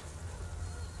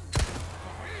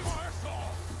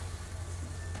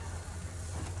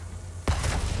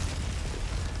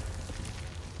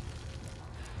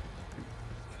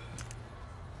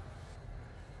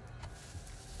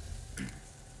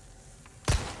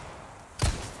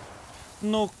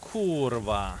 No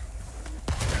kurwa.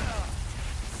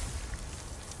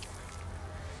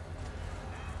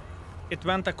 It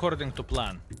went according to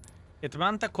plan. It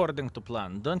went according to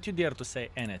plan. Don't you dare to say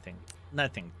anything.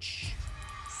 Nothing. Shh.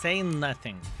 Say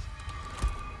nothing.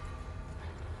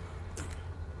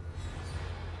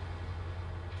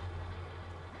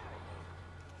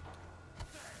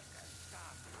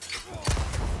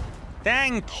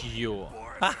 Thank you.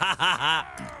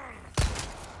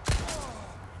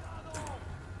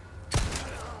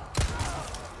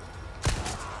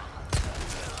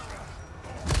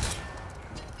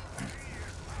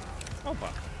 Opa.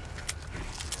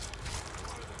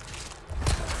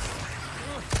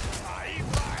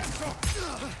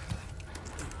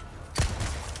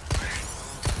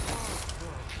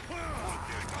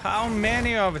 How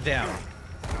many of them?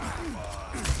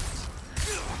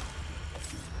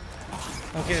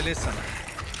 Okay, listen.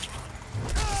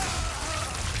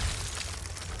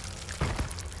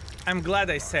 I'm glad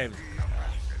I saved.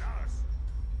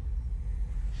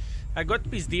 I got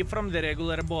PSD from the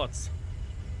regular bots.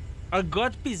 I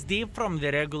got PSD from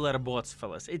the regular bots,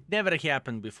 fellas. It never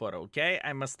happened before, okay?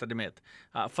 I must admit.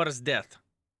 First death.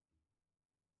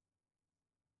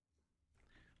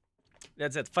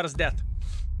 That's it, first death.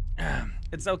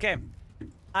 It's okay.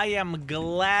 I am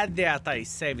glad that I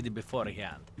saved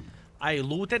beforehand. I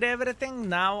looted everything,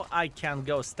 now I can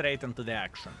go straight into the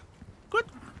action. Good.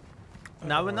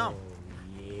 Now we know.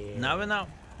 Yeah. Now we know.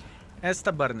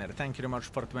 Esta Burner, thank you very much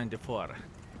for 24.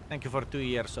 Thank you for 2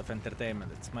 years of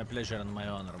entertainment. It's my pleasure and my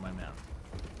honor, my man.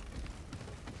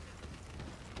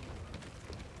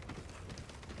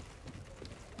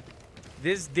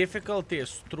 This difficulty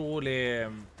is truly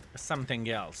something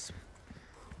else.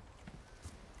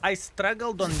 I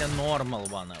struggled on the normal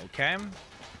one, okay?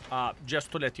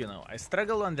 Just to let you know, I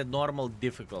struggled on the normal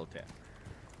difficulty.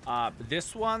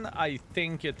 This one, I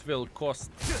think it will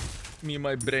cost me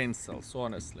my brain cells,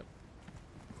 honestly.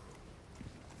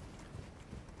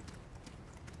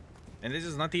 And this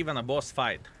is not even a boss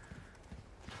fight.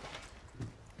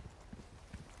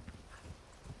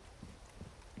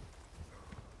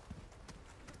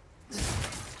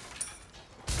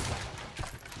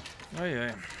 Oh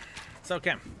yeah, it's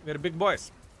okay. We're big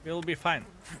boys. We'll be fine.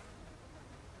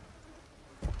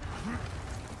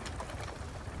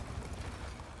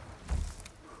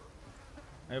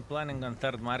 Are you planning on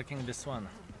third marking this one?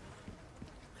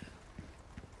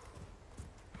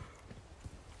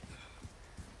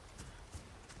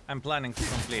 I'm planning to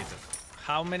complete it.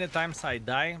 How many times I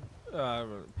die?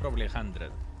 Probably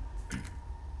 100.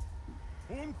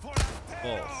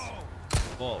 Balls.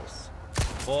 Balls.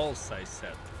 Balls, I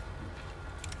said.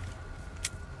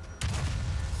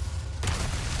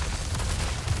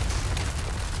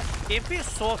 If we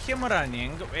saw him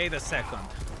running, wait a second.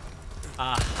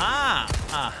 Aha!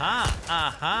 Aha!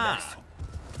 Aha!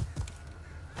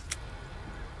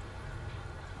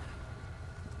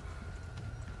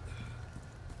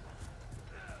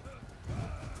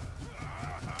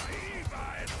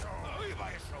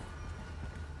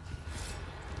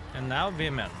 And now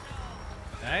women,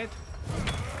 right?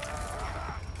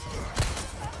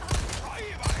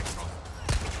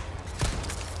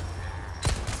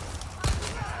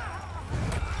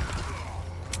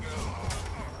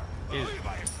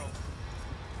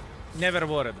 Never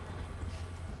worried.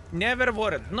 Never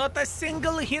worried. Not a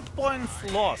single hit point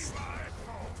lost.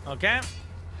 Okay?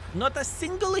 Not a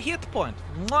single hit point.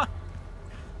 Mwah!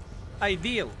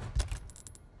 Ideal.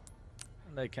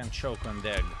 And I can choke on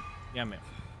the egg. Yummy.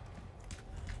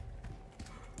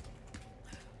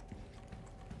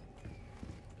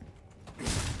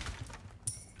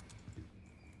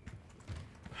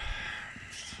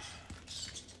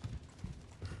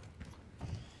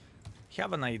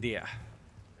 Have an idea.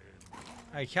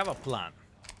 I have a plan.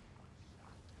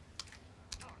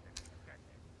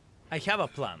 I have a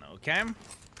plan, okay?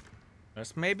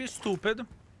 This may be stupid.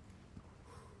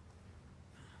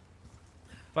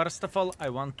 First of all, I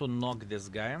want to knock this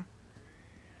guy.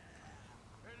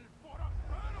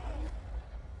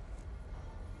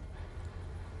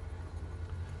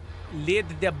 Lead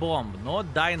the bomb, no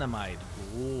dynamite.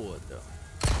 Good.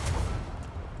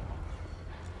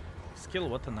 Skill,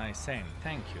 what a nice aim.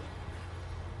 Thank you.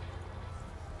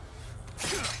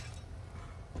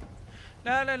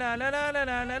 La la la la la la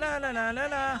la la la la la la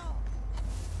la.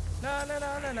 La la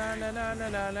la la la la la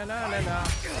la la la la la.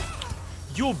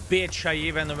 You bitch, I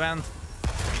even went.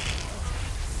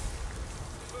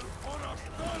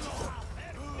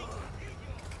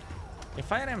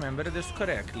 If I remember this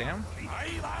correctly.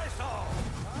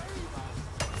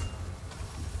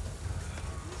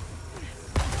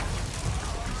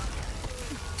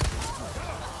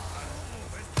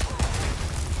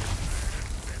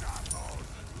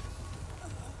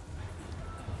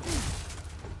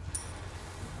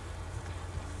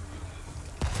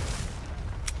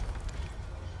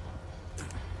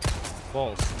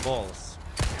 Balls, balls,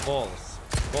 balls,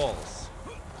 balls.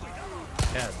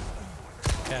 Head,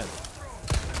 head.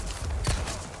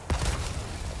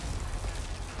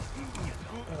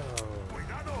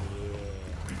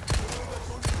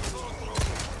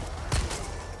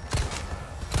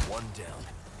 One down.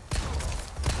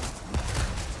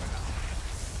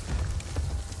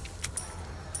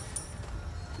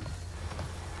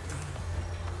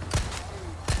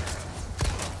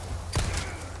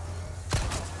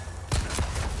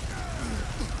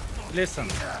 Listen.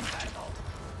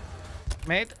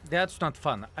 Mate, that's not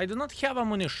fun. I do not have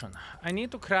ammunition. I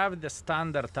need to craft the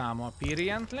standard ammo,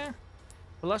 apparently.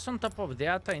 Plus, on top of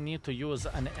that, I need to use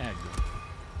an egg.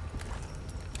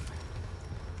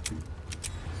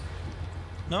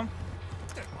 No?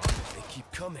 They keep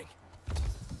coming.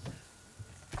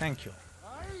 Thank you.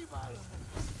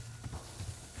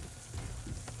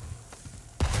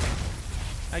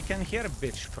 I can hear a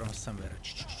bitch from somewhere.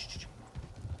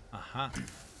 Aha.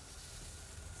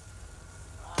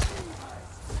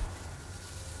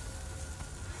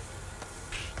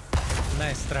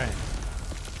 Nice try.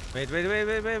 Wait, wait, wait,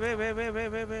 wait, wait, wait, wait, wait, wait,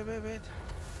 wait, wait, wait, wait.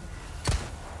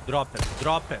 Drop it,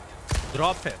 drop it,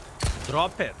 drop it,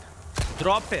 drop it,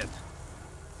 drop it.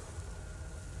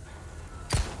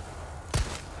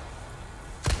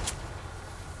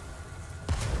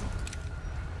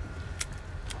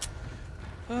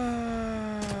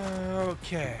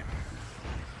 Okay.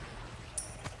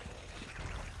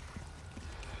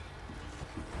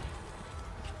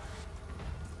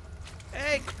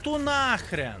 Hey, tu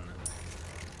нахрен?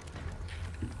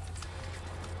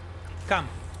 Come.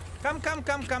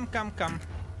 Come.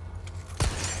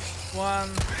 1,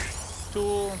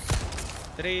 2,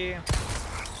 3,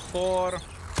 4,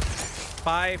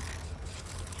 5.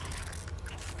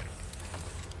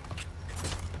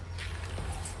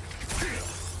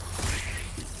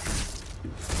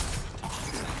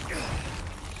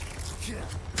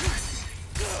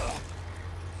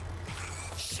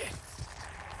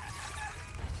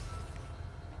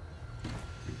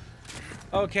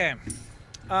 Okay.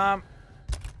 I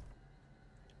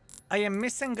am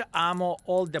missing ammo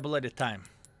all the bloody time.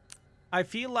 I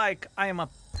feel like I am a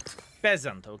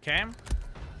peasant, okay?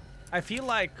 I feel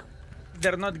like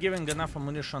they're not giving enough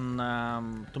ammunition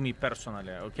to me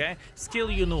personally, okay?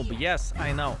 Skill you noob, yes,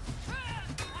 I know.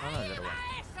 Another one.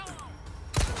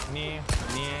 Me.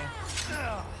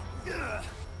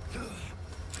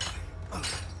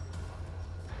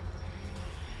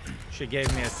 She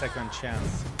gave me a second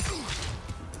chance.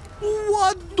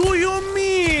 What do you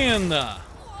mean?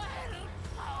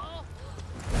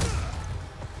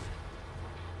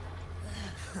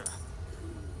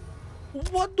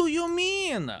 What do you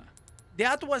mean?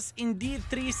 That was indeed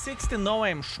 360 no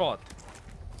aim shot.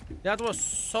 That was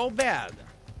so bad.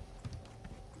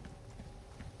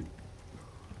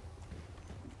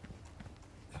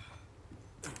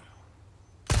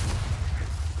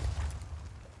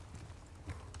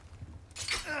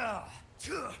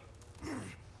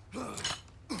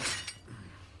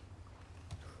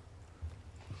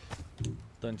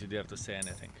 Don't you dare to say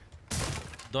anything.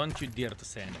 Don't you dare to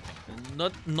say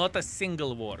anything. Not a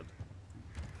single word.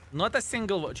 Not a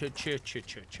single word. Ch.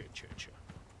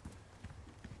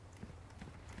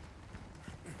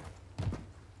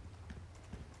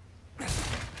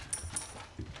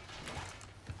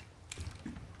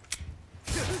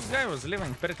 This guy was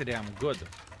living pretty damn good.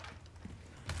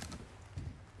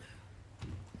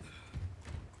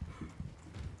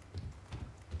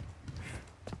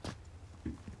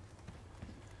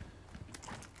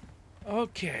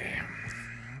 Okay.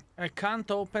 I can't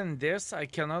open this. I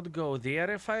cannot go there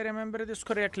if I remember this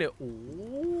correctly.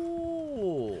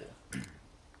 Ooh.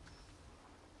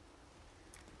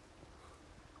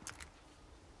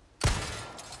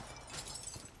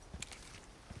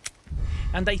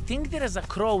 And I think there is a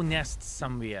crow nest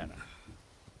somewhere.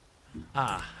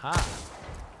 Aha.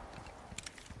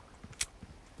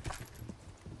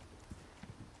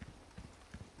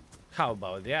 How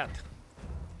about that?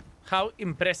 How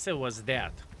impressive was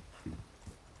that?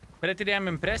 Pretty damn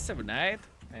impressive, right?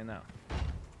 I know.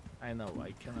 I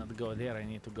cannot go there. I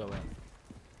need to go in.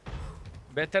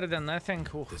 Better than nothing.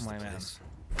 Oh, my man.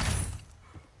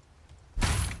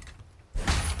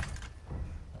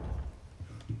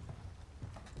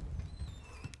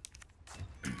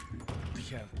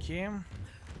 Okay.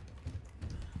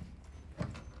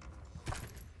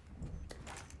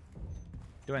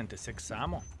 26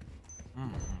 ammo.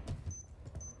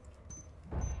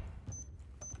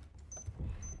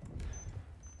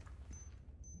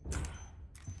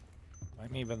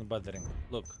 I'm even bothering.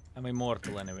 Look, I'm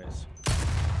immortal anyways.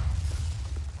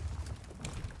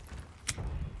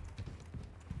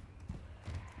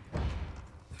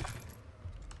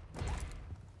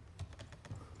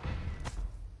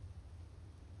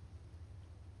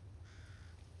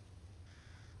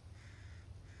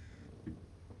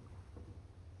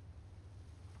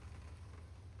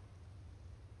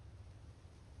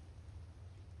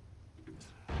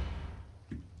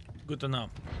 Good to know.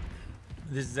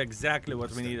 This is exactly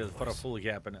what we needed for a full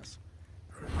happiness.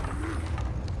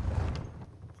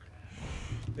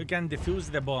 You can defuse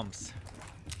the bombs.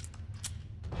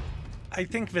 I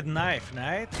think with knife,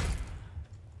 right?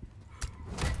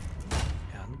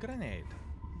 And grenade.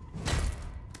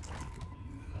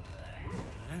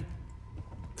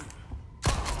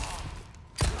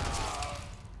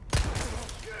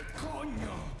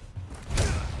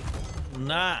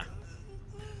 Nah.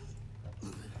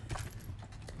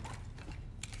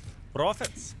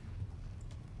 Profits.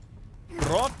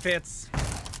 Profits.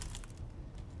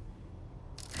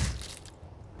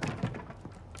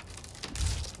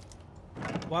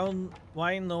 Well,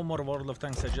 why no more World of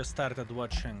Tanks? I just started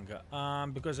watching.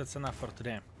 Because it's enough for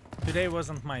today. Today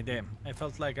wasn't my day. I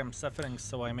felt like I'm suffering,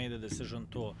 so I made a decision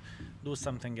to do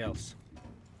something else.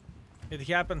 It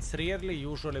happens rarely.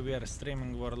 Usually we are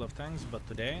streaming World of Tanks, but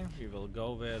today we will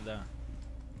go with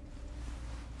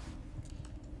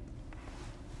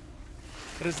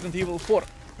Resident Evil 4.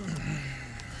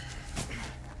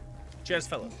 Cheers,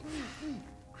 fellas.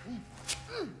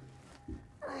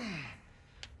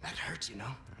 That hurts, you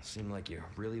know? Seemed like you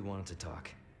really wanted to talk.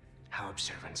 How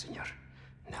observant, senor.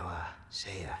 Now,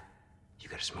 say, You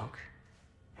got a smoke?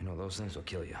 You know, those things will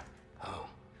kill you. Oh,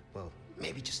 well,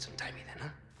 maybe just untie me then,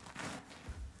 huh?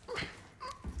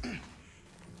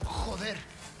 Joder,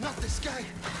 not this guy!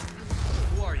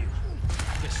 Who are you?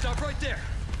 Yeah, stop right there!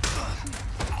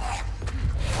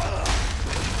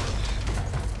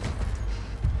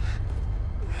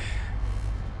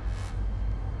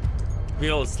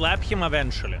 We'll slap him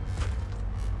eventually.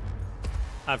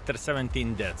 After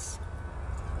 17 deaths.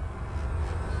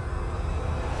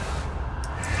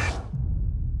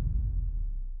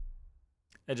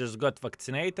 I just got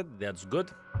vaccinated. That's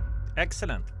good.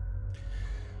 Excellent.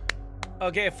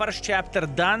 Okay, first chapter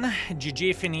done.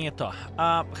 GG finito.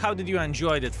 How did you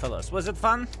enjoy it, fellas? Was it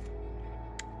fun?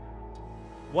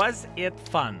 Was it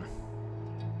fun?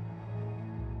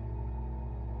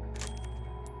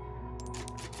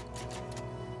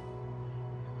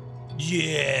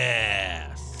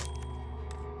 Yes.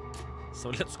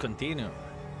 So let's continue.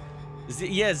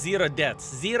 Yeah, 0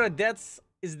 deaths. 0 deaths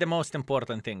is the most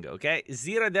important thing, okay?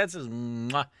 0 deaths is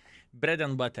mwah, bread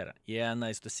and butter. Yeah,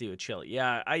 nice to see you, chill.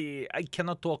 Yeah, I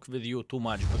cannot talk with you too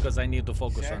much because I need to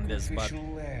focus on this, but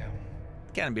Sacrificial lamb,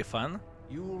 it can be fun.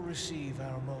 you will receive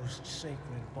our most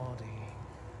sacred body.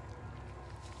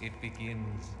 It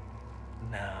begins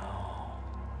now.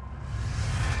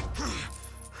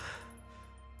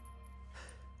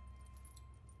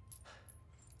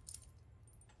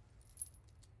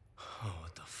 Oh,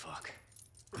 what the fuck?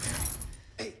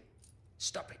 Hey,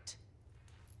 stop it.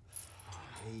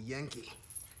 Hey, Yankee.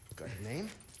 Got a name?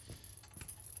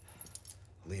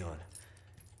 Leon.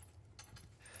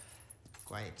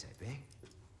 Quiet type, eh?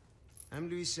 I'm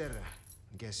Luis Serra.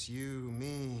 Guess you,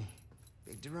 me,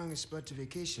 picked the wrongest spot to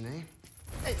vacation, eh?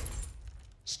 Hey,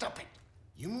 stop it.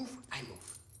 You move, I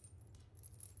move.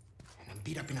 And I'm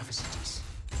beat up enough as it is.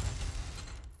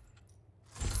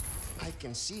 I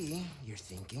can see you're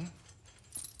thinking.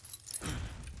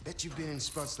 Bet you've been in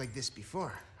spots like this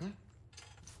before, huh?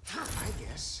 I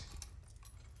guess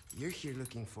you're here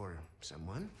looking for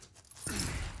someone.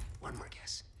 One more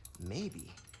guess.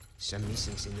 Maybe some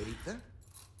missing señorita?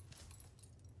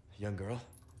 Young girl?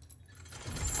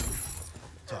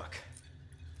 Talk.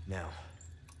 Now.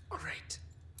 All right.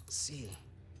 See,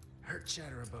 heard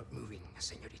chatter about moving a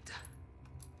señorita.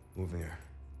 Moving her.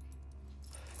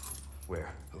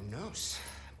 Where? Who knows?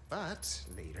 But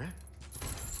later,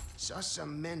 saw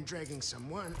some men dragging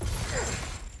someone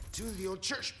to the old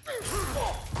church.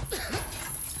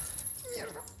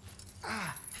 Mierda.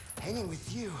 Ah, hanging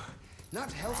with you,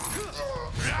 not healthy.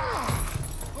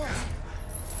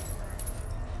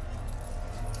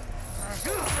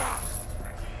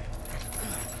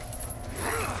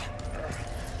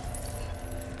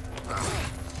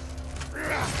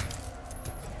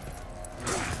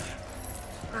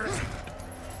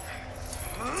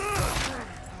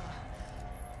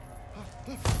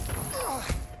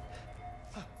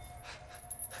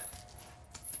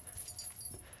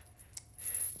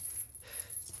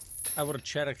 Our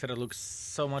character looks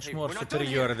so much Hey, more we're not done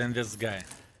superior here. than this guy.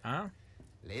 Huh?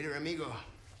 Later, amigo.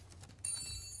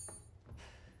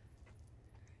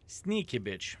 Sneaky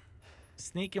bitch.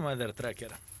 Sneaky mother tracker.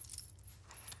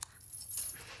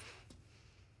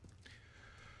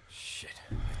 Shit,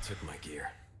 I took my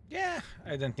gear. Yeah,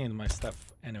 I don't need my stuff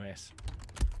anyways.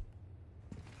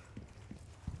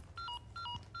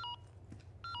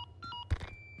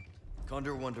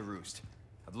 Condor 1 to Roost.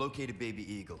 I've located Baby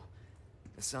Eagle.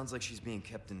 It sounds like she's being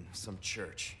kept in some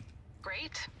church.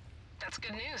 Great. That's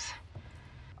good news.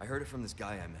 I heard it from this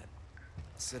guy I met.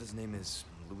 Said his name is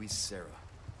Luis Serra.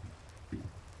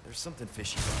 There's something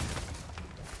fishy about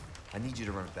him. I need you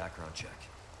to run a background check.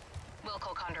 We'll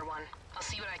call Condor 1. I'll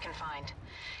see what I can find.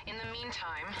 In the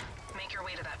meantime, make your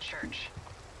way to that church.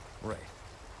 Right.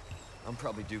 I'm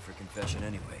probably due for confession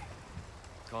anyway.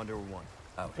 Condor 1,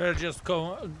 out.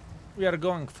 We are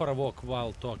going for a walk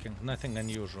while talking. Nothing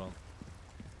unusual.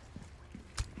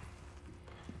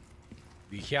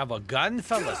 We have a gun,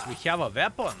 fellas. We have a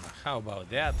weapon. How about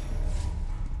that?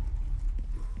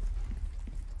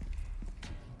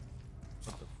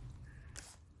 What the...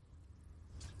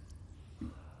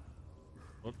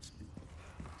 Oops.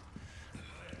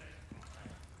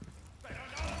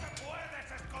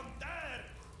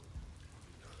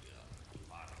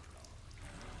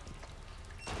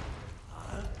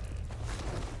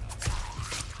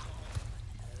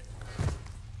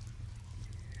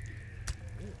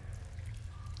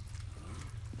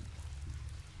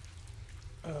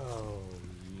 Oh,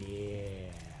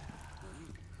 yeah.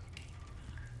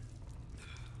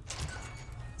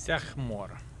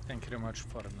 Zachmore. Thank you very much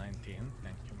for 19.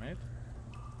 Thank you, mate.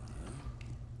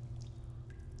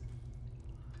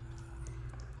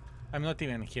 I'm not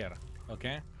even here,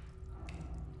 okay?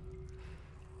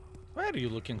 Why are you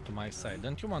looking to my side?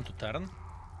 Don't you want to turn?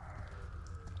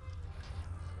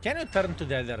 Can you turn to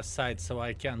the other side so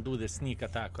I can do the sneak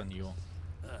attack on you?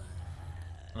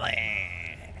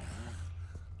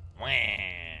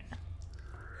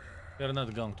 You're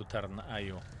not going to turn, are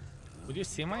you? Would you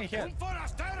see my head?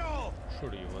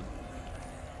 Sure you would.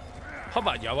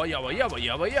 Haba, yawa, yawa, yawa,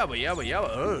 yawa, yawa, yawa,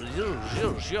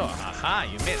 yawa. Aha,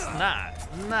 you missed.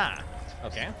 Nah.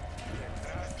 Okay.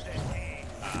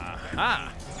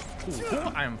 Aha.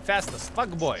 I'm fast as fuck,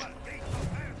 boy.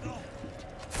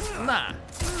 Nah.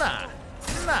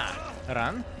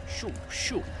 Run.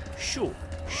 Shoo.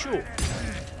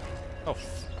 Oh.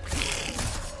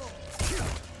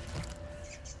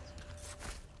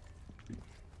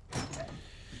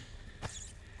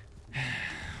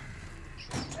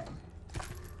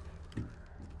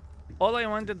 All I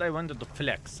wanted to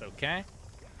flex, okay?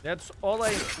 That's all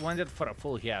I wanted for a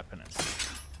full happiness.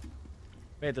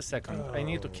 Wait a second, I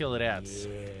need to kill rats.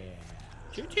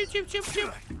 Yeah.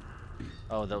 Chip.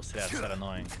 Oh, those rats are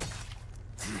annoying.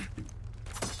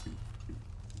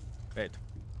 Wait.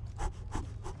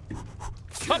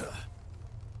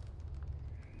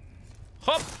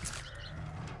 Hop!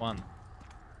 One.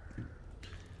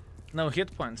 No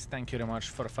hit points, thank you very much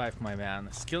for 5, my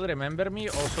man. Skill, remember me?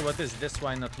 Also, what is this?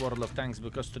 Why not World of Tanks?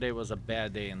 Because today was a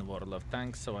bad day in World of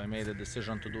Tanks, so I made a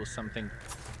decision to do something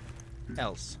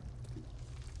else.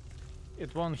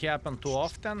 It won't happen too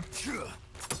often,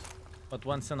 but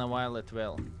once in a while it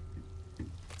will.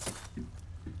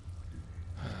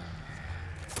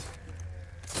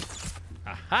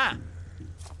 Aha!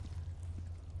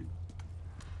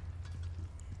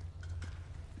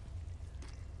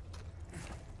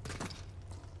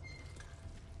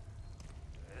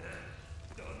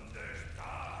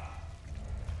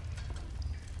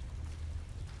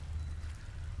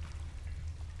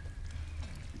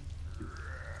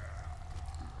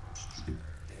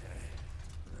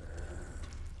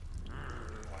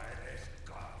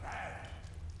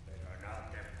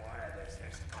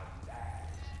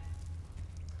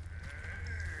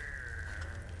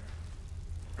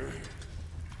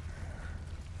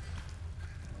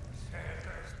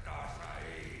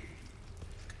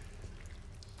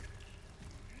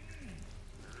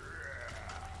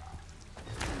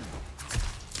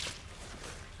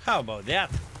 How about that?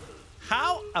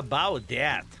 How about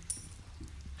that?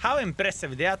 How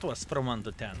impressive that was from 1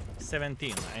 to 10.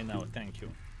 17, I know, thank you.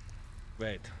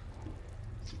 Wait.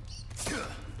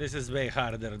 This is way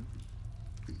harder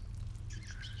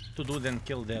to do than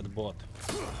kill that bot.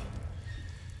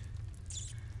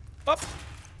 Up!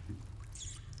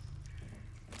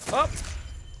 Up!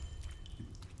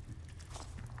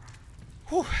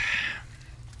 Whew.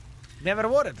 Never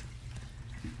worried.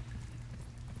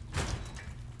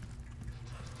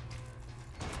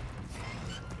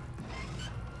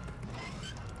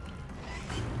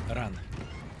 Run.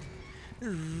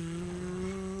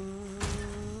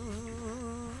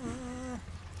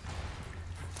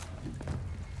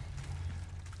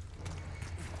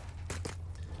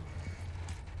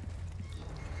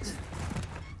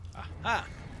 Aha.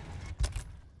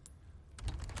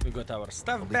 We got our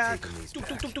stuff back.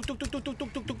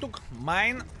 Tuk.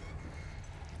 Mine.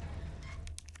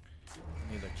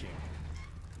 Need a key.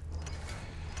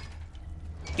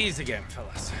 Easy game,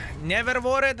 fellas. Never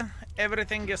worried.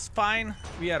 Everything is fine.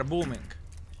 We are booming.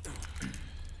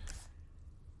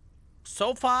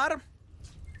 So far,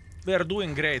 we are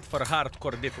doing great for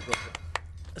hardcore difficulty.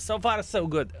 So far, so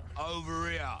good. Over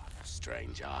here,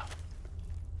 stranger.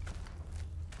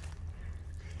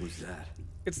 Who's that?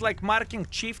 It's like marking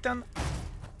chieftain,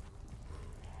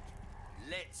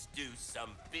 Let's do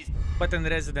some business, but in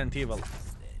Resident Evil. eh?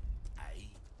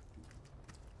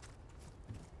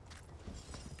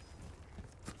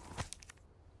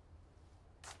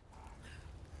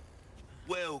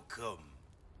 Welcome.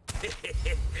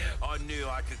 I knew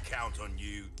I could count on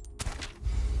you.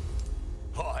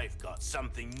 I've got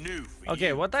something new for you.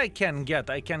 Okay, what I can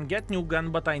get new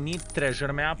gun, but I need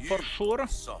treasure map for sure.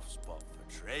 Soft spot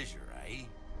for treasure, eh?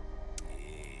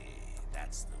 Yeah,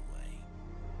 that's the way.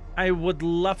 I would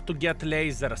love to get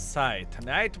laser sight,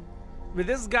 right? With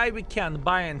this guy we can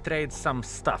buy and trade some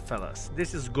stuff, fellas.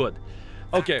 This is good.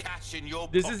 Okay, Cash in your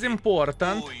this is pocket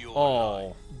important. all your Oh,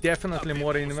 life. definitely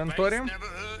more Space inventory. never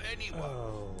hurt anyone.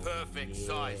 Perfect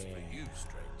size for you,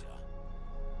 stranger.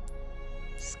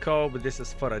 Scope, this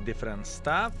is for a different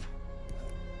stuff.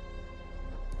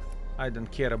 I don't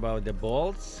care about the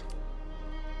bolts.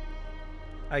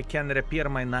 I can repair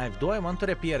my knife. Do I want to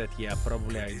repair it? Yeah,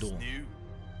 probably I do. New?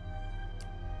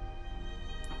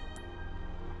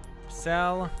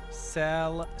 Sell.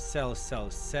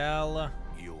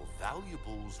 You'll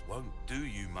Valuables won't do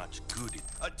you much good.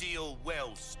 A deal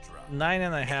well struck.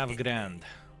 9.5 grand.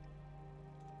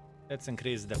 Let's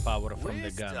increase the power from We're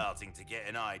the gun. starting to get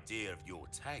an idea of your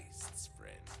tastes,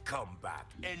 friend. Come back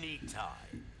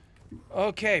anytime.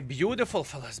 Okay, beautiful,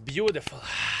 fellas, beautiful.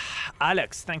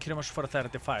 Alex, thank you very much for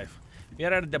 35.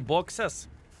 Here are the boxes.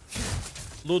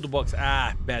 Loot box.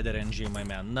 Ah, bad RNG, my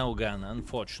man. No gun,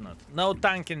 unfortunate. No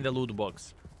tank in the loot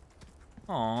box.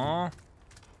 Aww.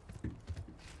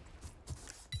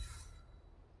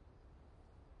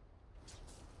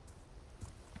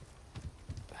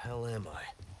 The hell am I?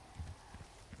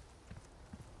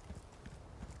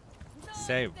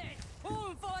 Save.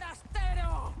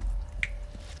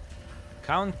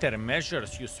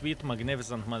 Countermeasures, you sweet,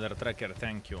 magnificent mother trucker.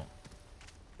 Thank you.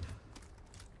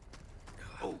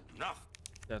 Oh, no.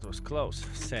 That was close.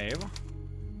 Save.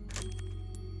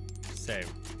 Save.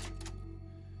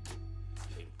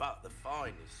 But the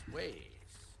finest ways.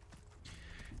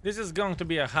 This is going to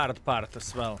be a hard part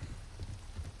as well.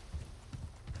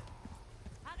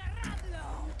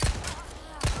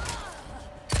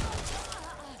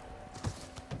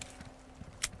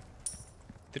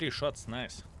 Three shots,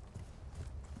 nice.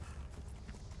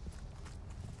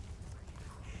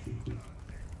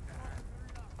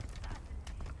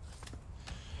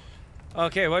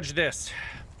 Okay, watch this.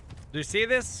 Do you see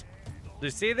this? Do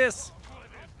you see this?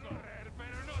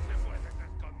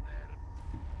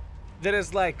 There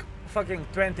is like fucking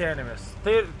 20 enemies.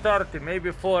 30,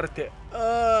 maybe 40.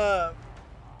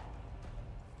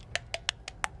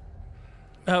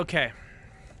 Okay.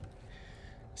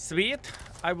 Sweet?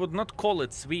 I would not call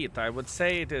it sweet. I would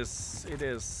say it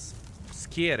is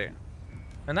scary.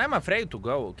 And I'm afraid to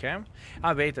go, okay?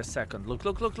 Ah, wait a second. Look.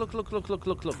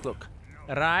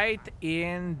 Right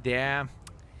in there.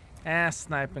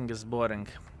 Sniping is boring.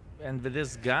 And with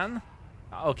this gun?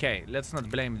 Okay, let's not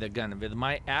blame the gun. With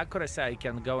my accuracy, I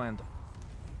can go and...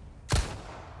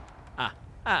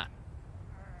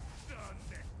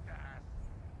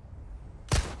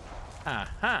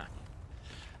 Aha.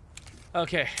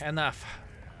 Okay, enough.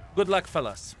 Good luck,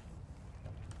 fellas.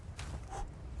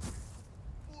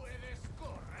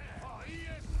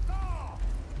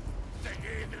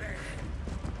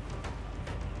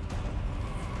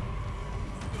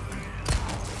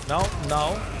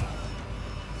 No.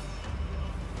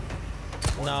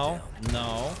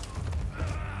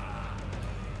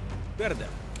 Verde.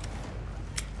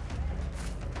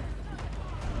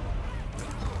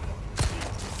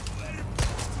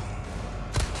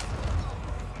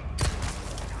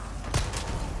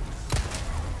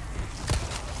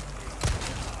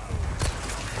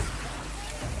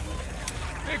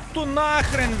 To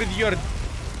nachren with your...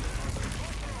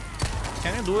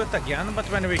 Can you do it again, but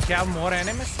when we have more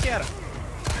enemies here?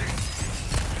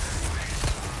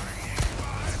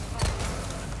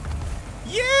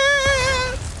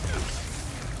 Yes!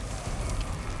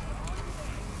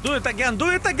 Do it again, do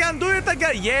it again, do it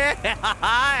again! Yeah,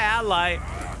 ally!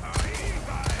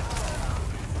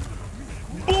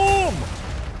 Boom!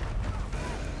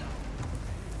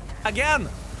 Again!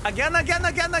 Again!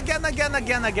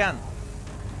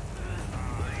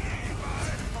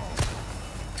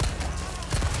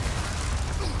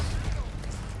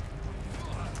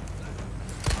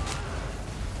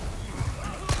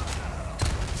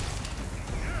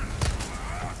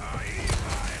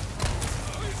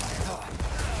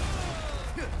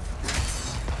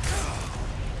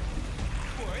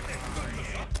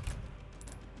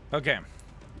 Okay.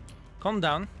 Calm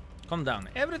down.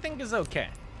 Everything is okay.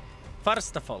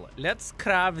 First of all, let's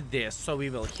craft this so we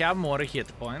will have more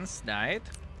hit points, right?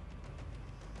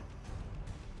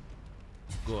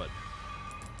 Good.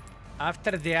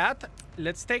 After that,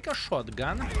 let's take a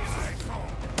shotgun.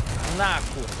 Na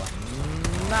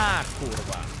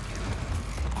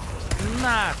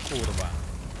kurva.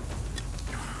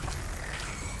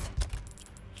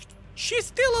 She's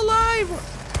still alive!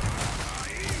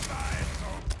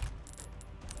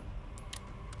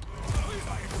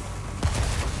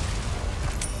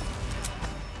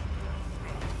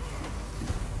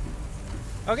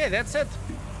 Okay, that's it.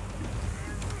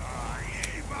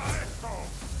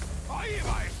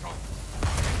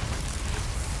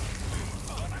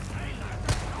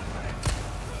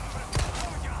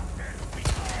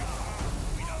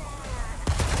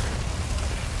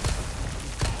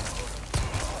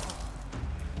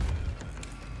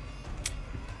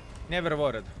 Never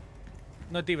worried.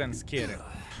 Not even scary.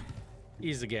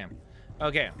 Easy game.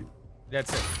 Okay,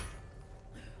 that's it.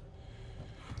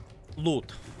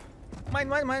 Loot. Mine.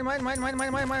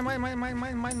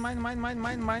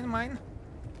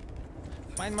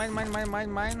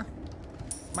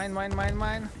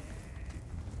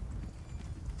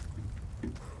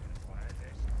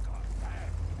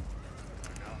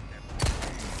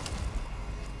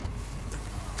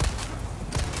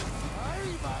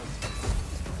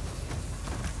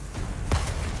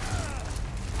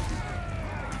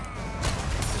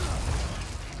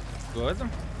 Good.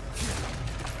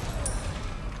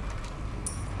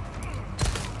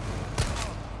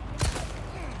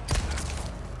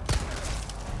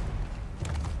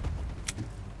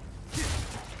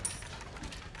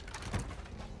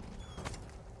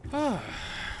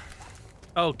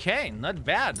 Okay, not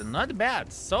bad, not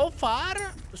bad. So far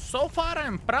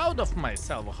I'm proud of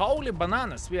myself. Holy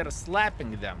bananas, we are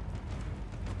slapping them.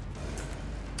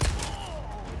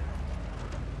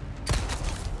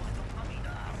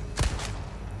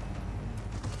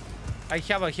 I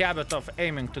have a habit of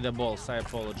aiming to the balls, I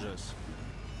apologize.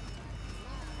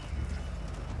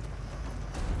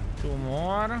 2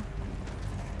 more.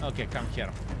 Okay, come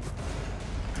here.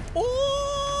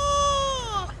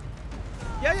 Oh!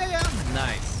 Yeah.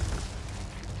 Nice.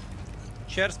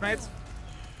 Cheers, mates.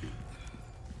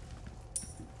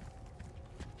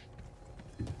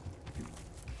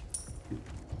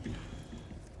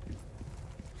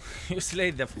 You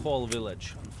slayed the whole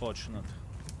village, unfortunate.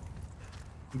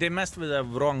 They messed with the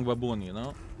wrong baboon, you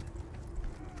know?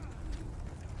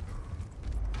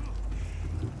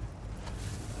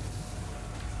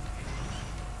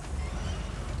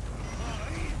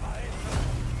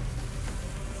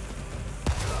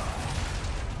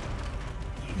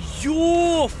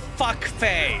 You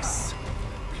fuckface!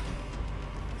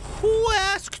 Who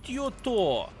asked you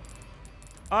to?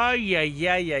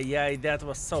 Ay, that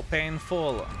was so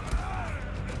painful.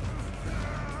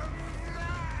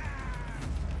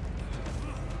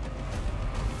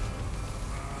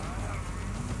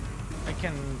 I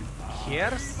can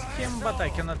hear him, but I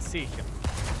cannot see him.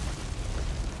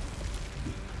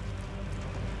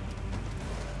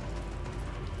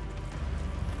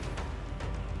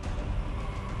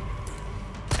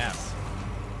 S.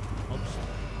 Oops.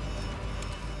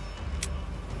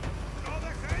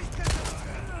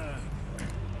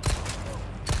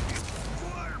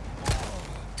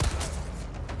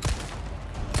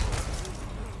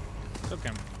 It's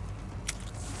okay.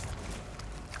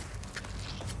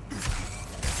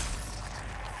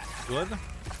 Good.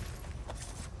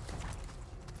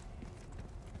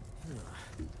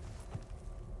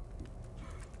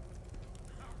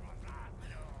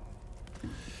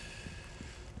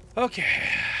 Okay.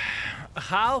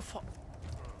 Half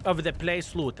of the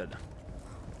place looted.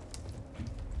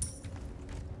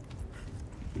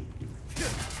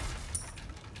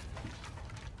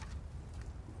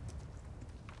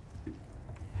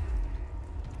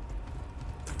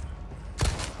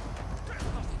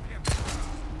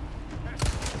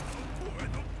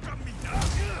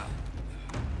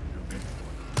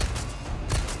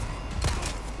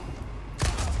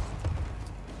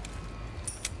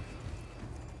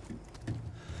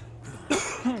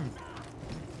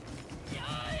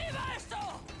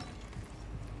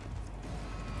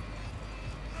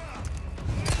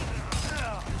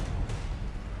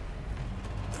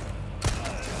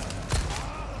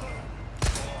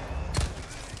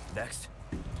 Next.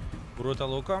 Brutal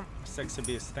Luca, Sexy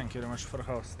Beast, thank you very much for the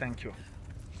house, thank you.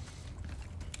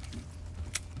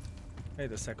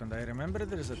 Wait a second, I remember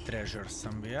there is a treasure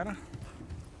somewhere.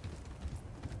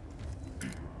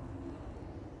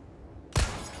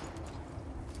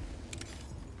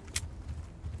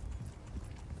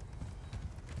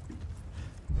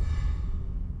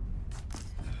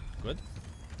 Good.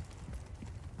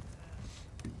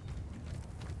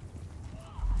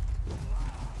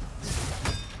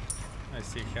 I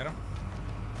see here.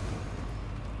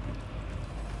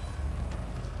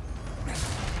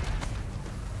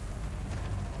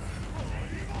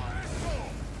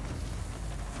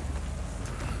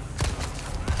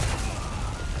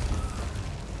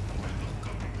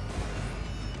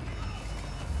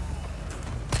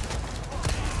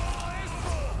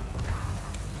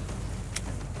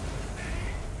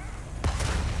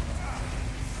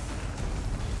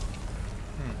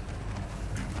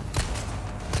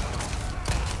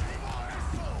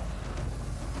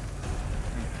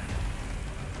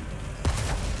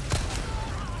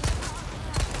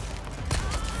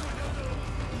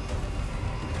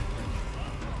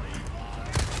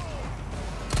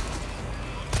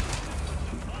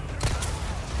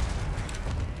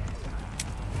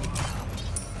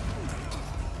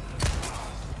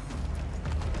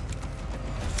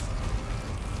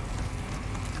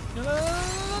 No.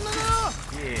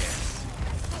 Yes.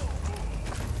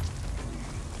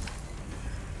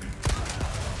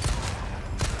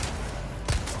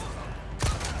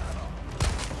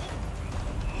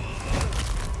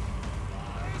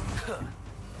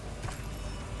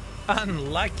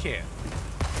 Unlucky.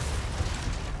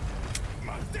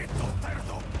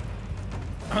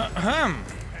 Ahem.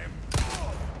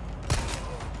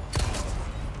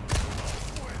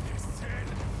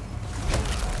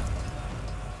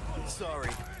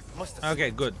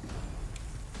 Okay, good.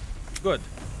 Good.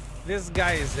 This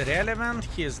guy is irrelevant.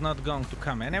 He is not going to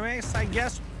come anyways, I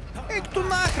guess. Hey, to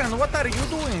nahran, what are you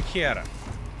doing here?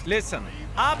 Listen,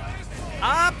 up,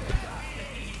 up.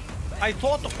 I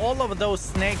thought all of those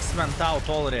snakes went out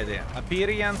already.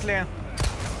 Apparently. 1,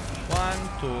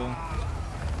 2.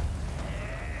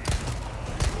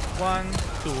 1,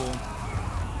 2.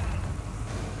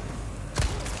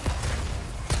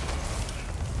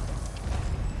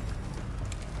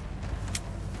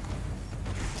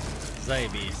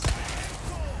 Заебись.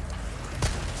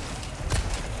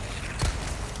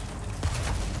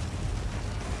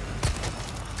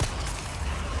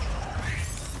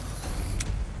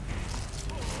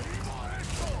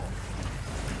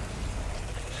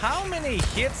 How many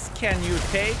hits can you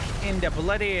take in the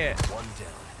bloody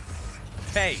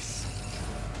face?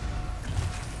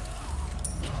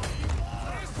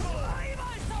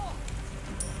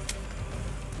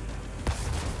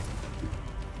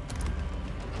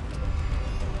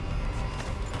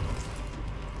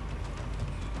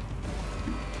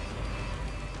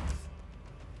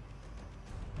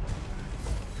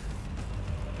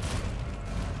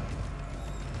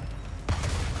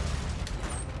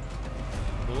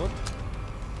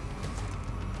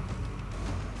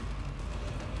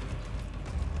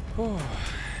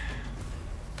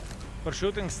 For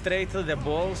shooting straight to the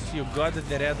balls, you got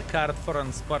the red card for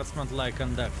unsportsmanlike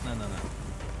conduct. No, no, no.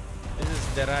 This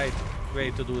is the right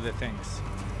way to do the things.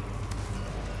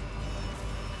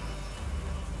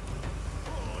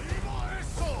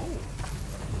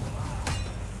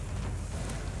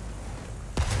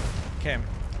 Okay,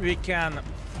 we can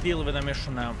deal with the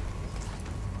mission now.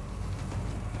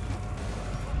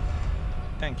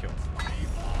 Thank you.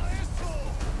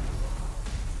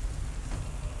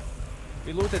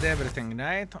 We looted everything,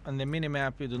 right? On the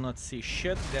minimap we do not see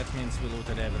shit. That means we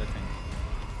looted everything.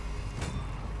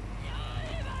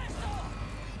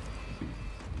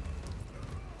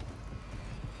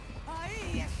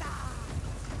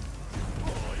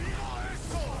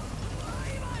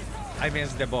 I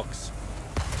missed the box.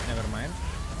 Never mind.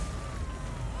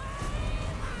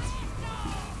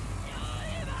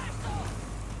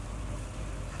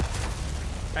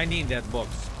 I need that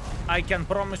box. I can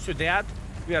promise you that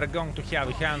we are going to have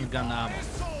handgun ammo.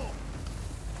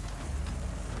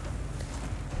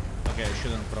 Okay, I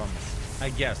shouldn't promise. I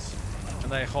guess.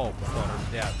 And I hope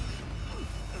for that.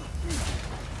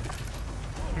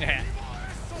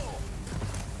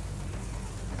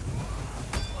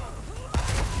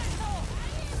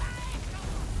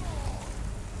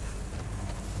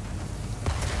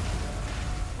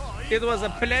 It was a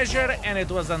pleasure and it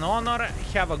was an honor.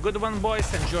 Have a good one,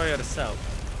 boys. Enjoy yourself.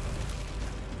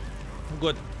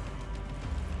 Good.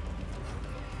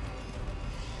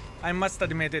 I must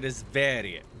admit it is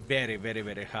very, very, very,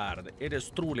 very hard. It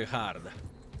is truly hard.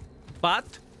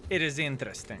 But it is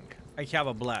interesting. I have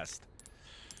a blast.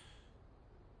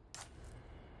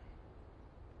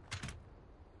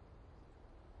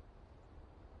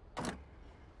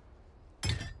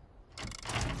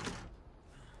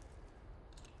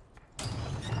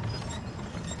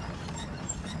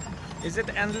 Is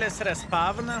it endless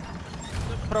respawn?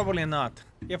 Probably not.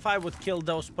 If I would kill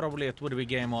those, probably it would be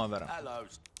game over. Hello.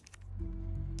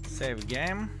 Save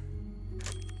game.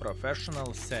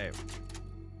 Professional save.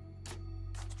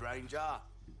 Stranger.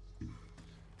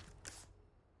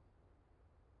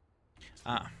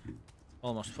 Ah,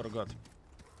 almost forgot.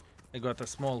 I got a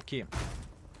small key.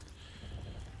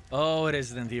 Oh,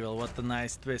 Resident Evil, what a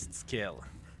nice twist scale.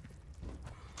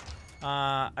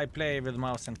 I play with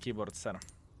mouse and keyboard, sir.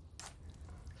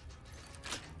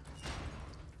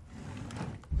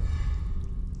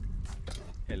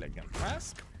 Elegant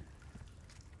mask.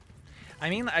 I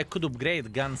mean, I could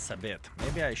upgrade guns a bit.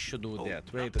 Maybe I should do that.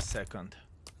 Wait a second.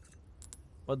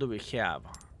 What do we have?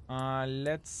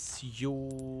 Let's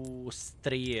use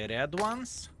 3 red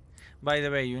ones. By the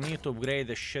way, you need to upgrade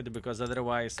the shit because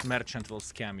otherwise merchant will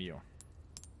scam you.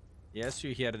 Yes,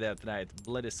 you hear that right.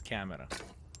 Bloody scammer.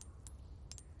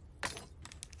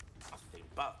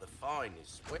 But the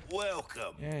finest.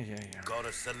 Welcome. Yeah. Got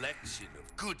a selection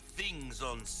of good things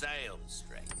on sale,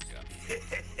 stranger.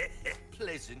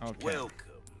 Pleasant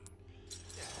welcome.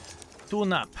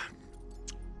 Tune up.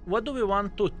 What do we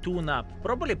want to tune up?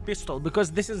 Probably pistol,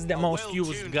 because this is the most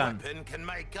used gun. Weapon can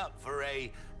make up for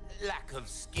a lack of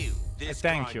skill. This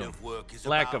Thank kind you. of work is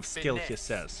Lack about of skill, he finesse,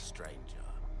 says. stranger.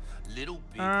 Little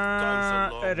bit goes a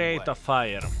long Rate way. of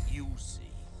fire. You see.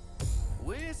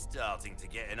 We're starting to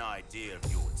get an idea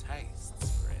of your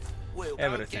tastes, Fred. Well,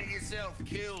 Everything. don't get yourself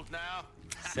killed now.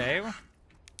 Save.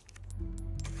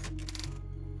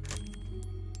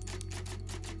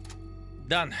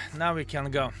 Done. Now we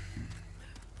can go.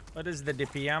 What is the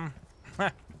DPM?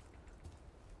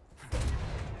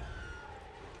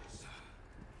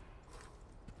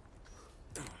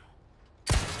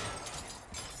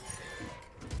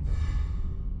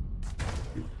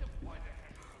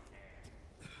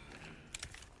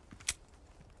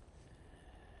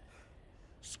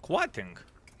 Squatting?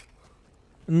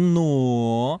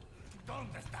 No.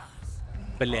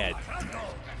 Блядь.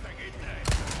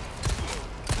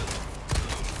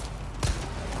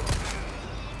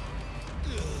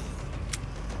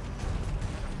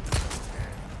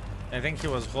 I think he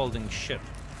was holding shit.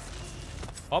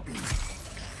 Up.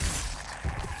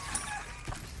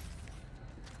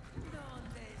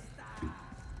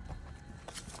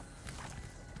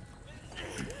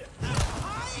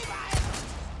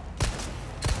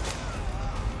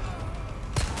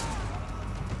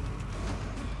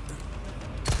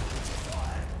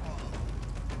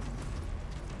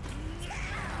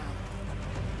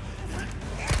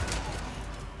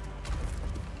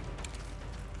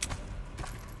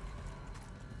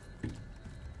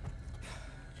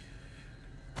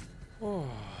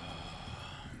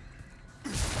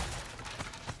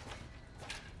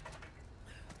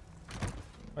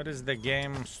 What is the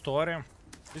game story?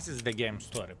 This is the game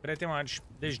story. Pretty much,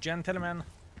 this gentleman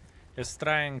is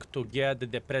trying to get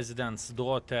the president's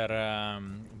daughter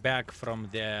back from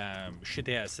the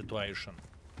shitty situation.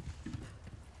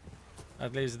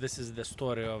 At least this is the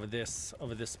story of this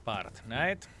part,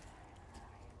 right?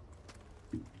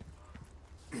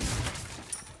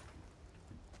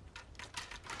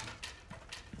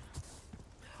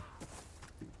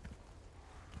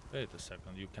 Wait a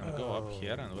second, you can go up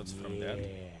here, and what's from there?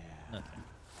 Nothing.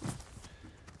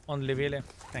 Only Willy,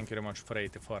 thank you very much for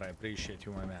 84, I appreciate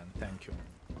you, my man, thank you.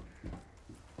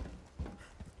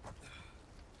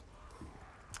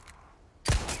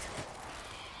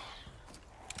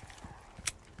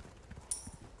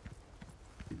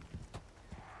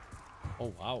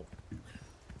 Oh wow.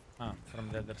 Ah, from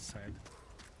the other side.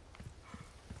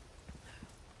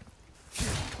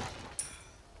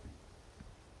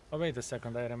 Oh, wait a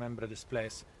second, I remember this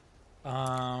place.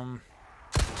 Oh,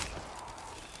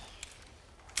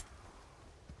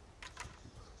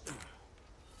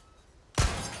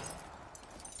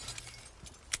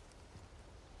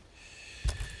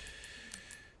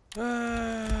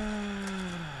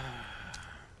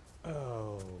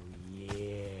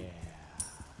 yeah.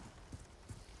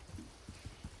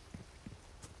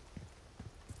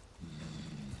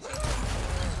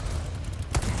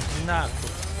 Naku.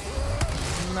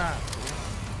 Naku.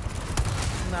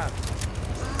 Naku.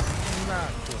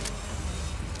 Naku.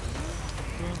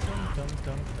 Tum, tum, tum,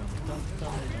 tum, tum,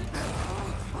 tum,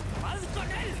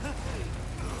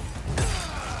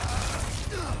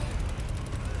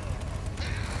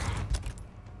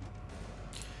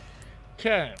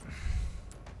 okay.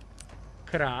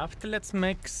 Craft. Let's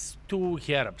mix 2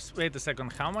 herbs. Wait a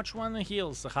second. How much one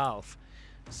heals? Half.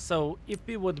 So if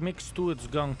we would mix 2, it's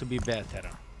going to be better.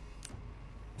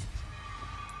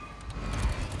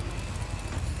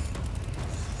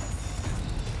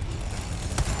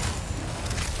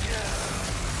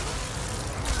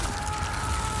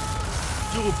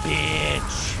 You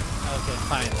bitch! Okay,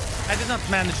 fine. I did not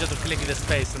manage to click the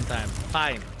space in time.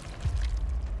 Fine.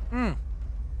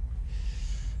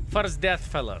 First death,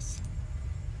 fellas.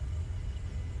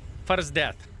 First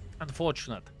death.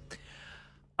 Unfortunate.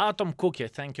 Atom Cookie,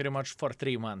 thank you very much for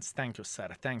 3 months. Thank you,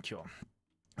 sir. Thank you.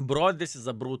 Bro, this is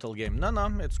a brutal game.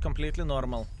 No, it's completely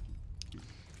normal.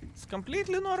 It's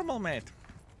completely normal, mate.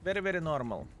 Very, very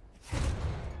normal.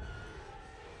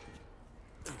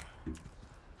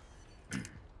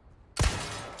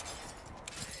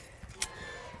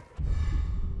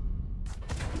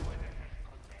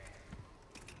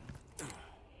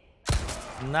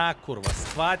 Na kurwa,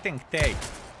 squatting, take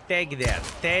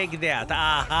that,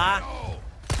 aha.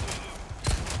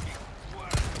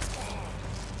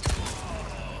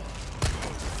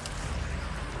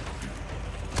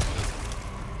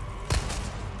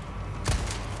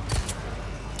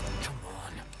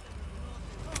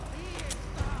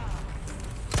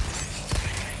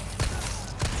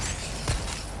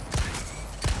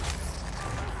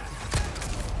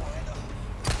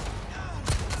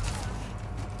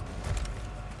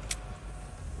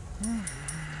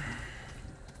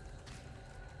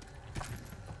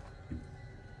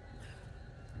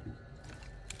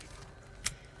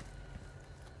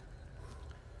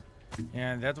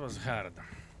 Yeah, that was hard.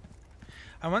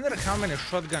 I wonder how many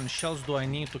shotgun shells do I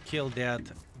need to kill that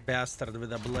bastard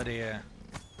with a bloody...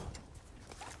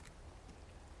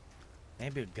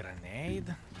 Maybe a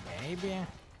grenade? Maybe?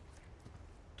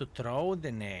 To throw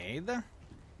the nade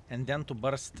and then to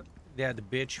burst that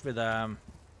bitch with a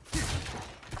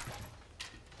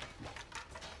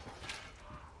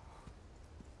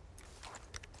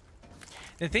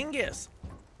The thing is,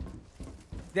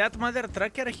 that mother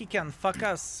trucker, he can fuck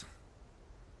us.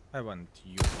 I want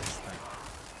you this time.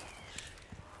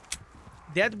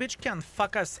 That bitch can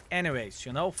fuck us anyways,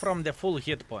 you know, from the full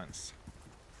hit points.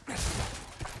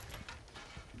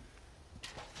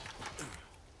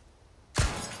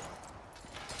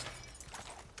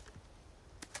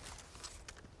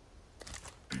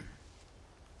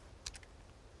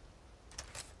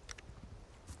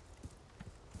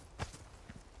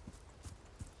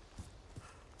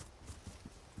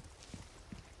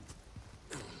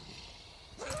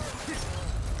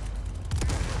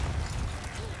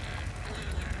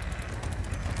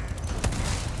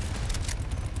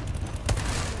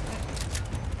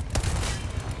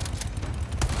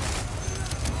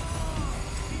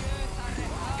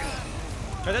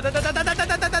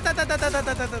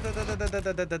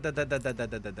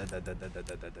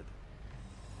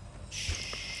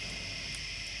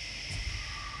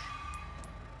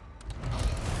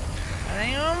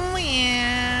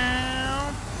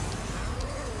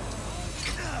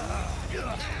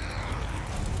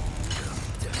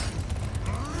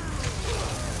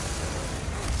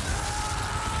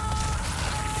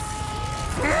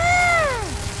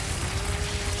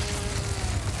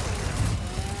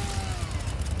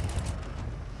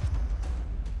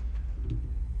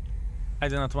 I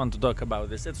do not want to talk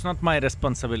about this. It's not my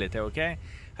responsibility, okay?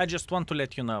 I just want to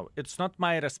let you know. It's not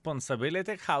my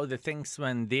responsibility how the things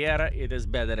went there. It is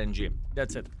bad RNG.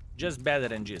 That's it. Just bad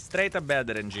RNG. Straight up bad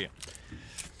RNG.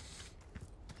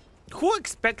 Who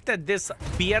expected this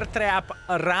bear trap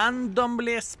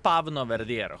randomly spawn over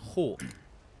there? Who?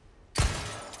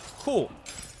 Who?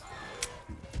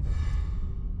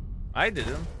 I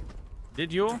didn't.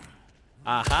 Did you?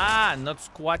 Aha! Not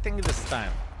squatting this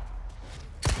time.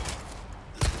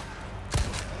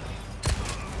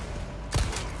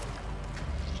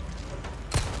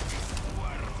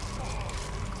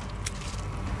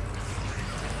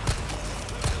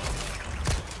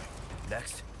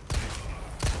 Next.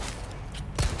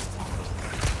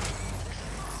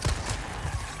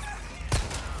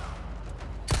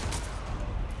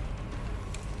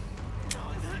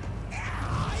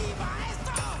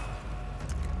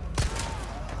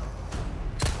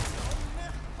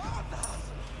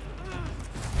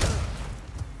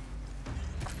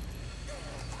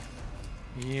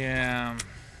 Yeah.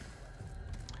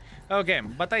 Okay,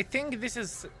 but I think this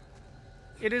is...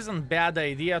 It isn't bad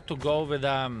idea to go with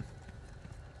the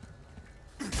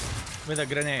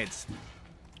grenades.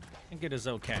 I think it is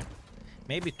okay.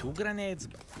 Maybe 2 grenades,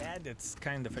 but that it's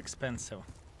kind of expensive.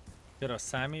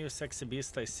 Pirosami, you sexy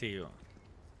beast, I see you.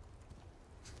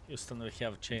 Houston, we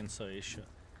have chainsaw issue.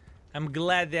 I'm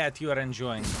glad that you are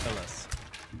enjoying, fellas.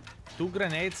 2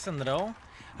 grenades in a row.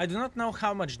 I do not know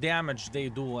how much damage they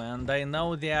do, and I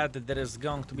know that there is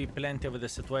going to be plenty of the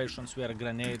situations where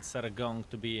grenades are going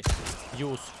to be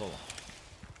useful.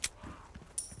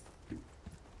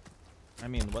 I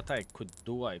mean, what I could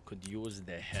do, I could use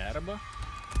the herb.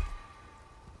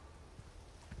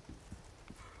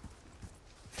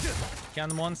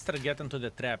 Can monster get into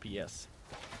the trap? Yes.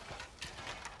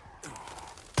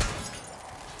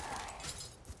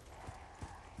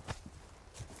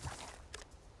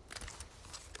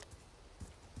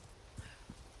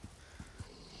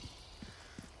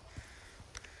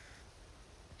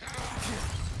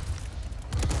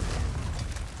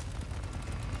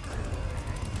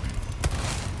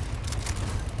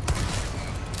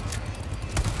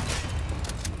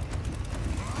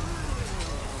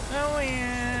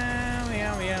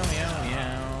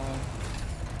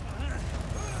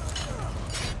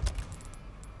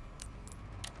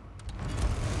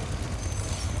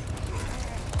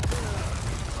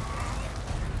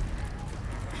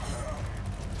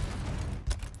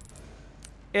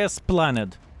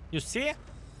 Planet. You see?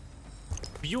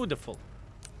 Beautiful.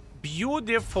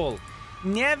 Beautiful.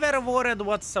 Never worried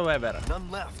whatsoever. None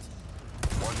left.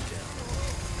 One down.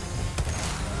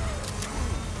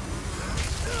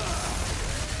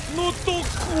 No to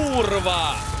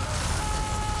kurwa!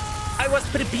 I was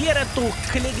prepared to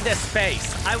click the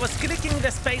space. I was clicking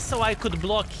the space so I could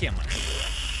block him.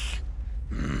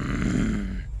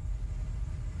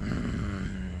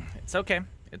 It's okay.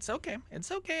 It's okay.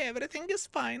 It's okay. Everything is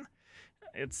fine.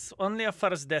 It's only a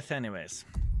first death anyways.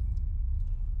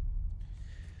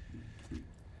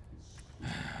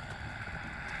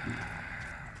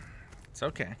 It's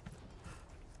okay.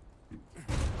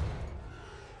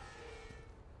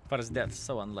 First death,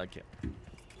 so unlucky.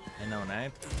 I know,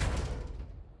 right?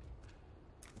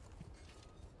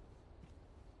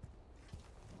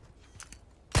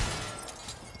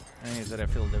 I need to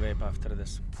refill the vape after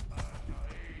this.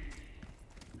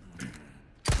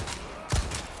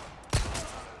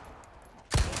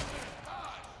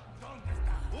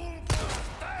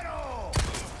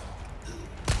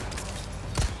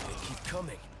 They keep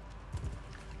coming.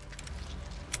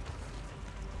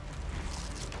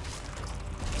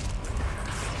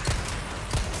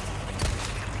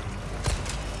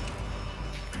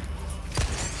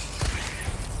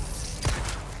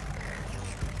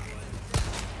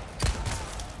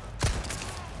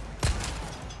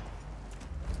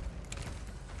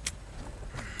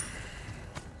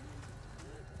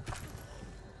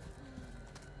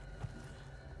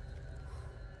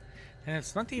 And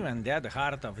it's not even that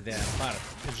hard of their part,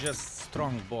 it's just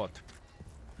strong bot.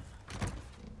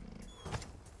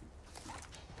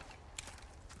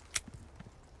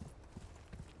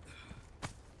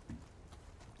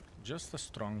 Just a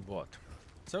strong bot.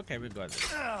 It's okay, we got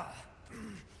it.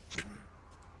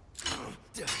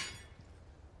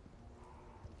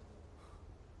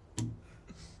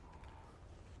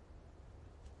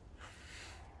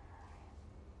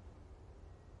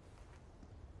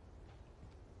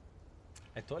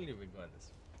 I told you we got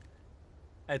this.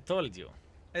 I told you.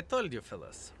 I told you,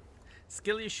 fellas.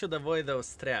 Skill, you should avoid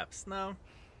those traps. No.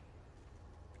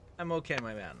 I'm okay,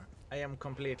 my man. I am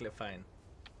completely fine.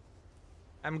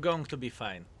 I'm going to be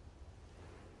fine.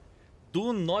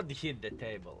 Do not hit the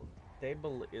table.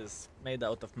 Table is made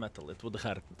out of metal. It would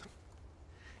hurt.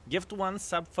 Gift 1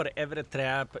 sub for every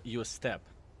trap you step.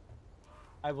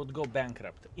 I would go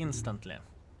bankrupt. Instantly.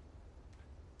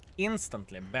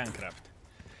 Instantly bankrupt.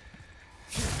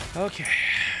 Okay.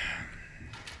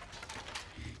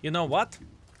 You know what?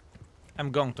 I'm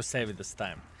going to save it this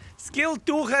time. Skill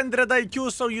 200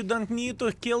 IQ so you don't need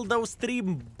to kill those 3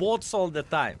 bots all the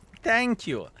time. Thank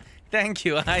you. Thank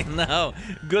you. I know.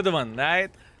 Good one,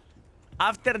 right?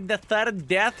 After the 3rd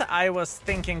death, I was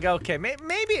thinking, okay,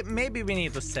 maybe we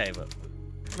need to save it.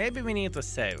 Maybe we need to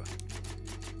save.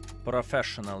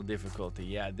 Professional difficulty.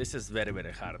 Yeah, this is very,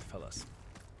 very hard, fellas.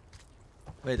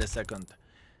 Wait a second.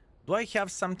 Do I have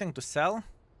something to sell?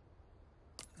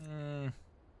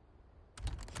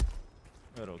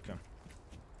 We're okay.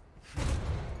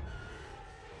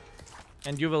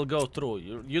 And you will go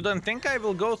through. You don't think I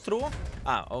will go through?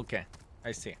 Ah, okay.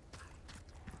 I see.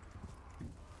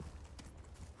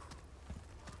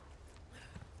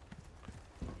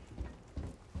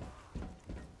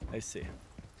 I see.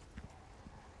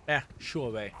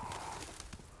 Sure way.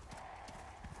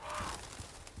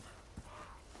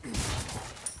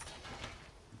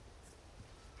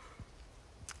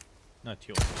 Not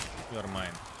you. You're mine.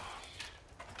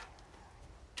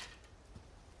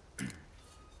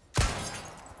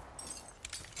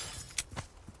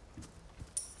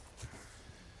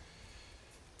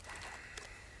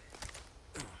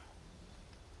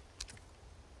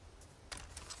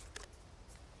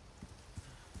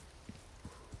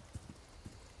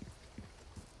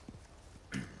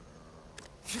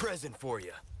 Present for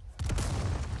you.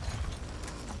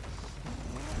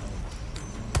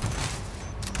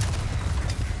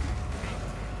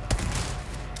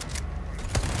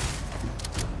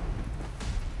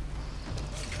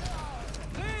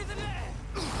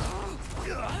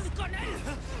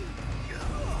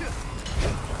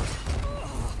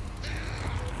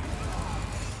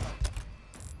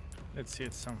 Let's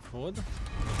eat some food.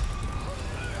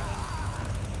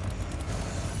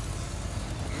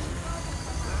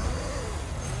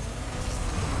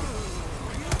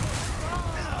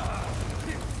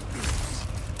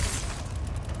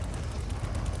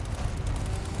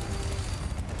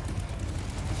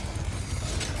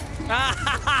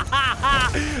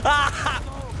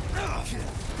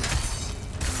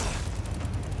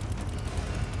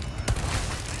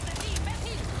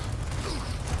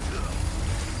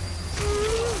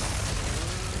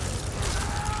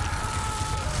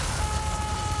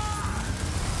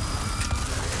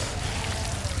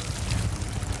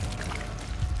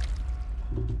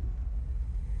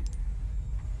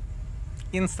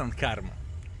 Instant karma.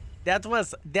 That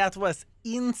was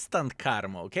instant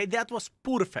karma, okay? That was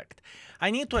perfect.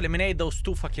 I need to eliminate those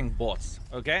 2 fucking bots,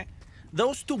 okay?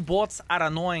 Those 2 bots are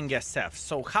annoying SF.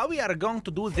 So how we are going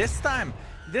to do this time?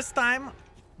 This time,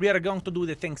 we are going to do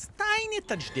the things tiny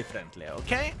touch differently,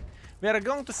 okay? We are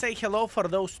going to say hello for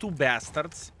those 2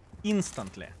 bastards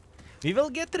instantly. We will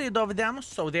get rid of them,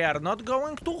 so they are not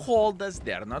going to hold us,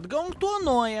 they are not going to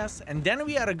annoy us, and then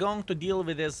we are going to deal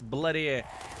with this bloody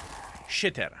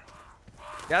shitter.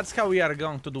 That's how we are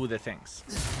going to do the things.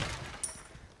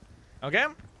 Okay?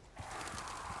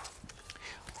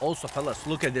 Also, fellas,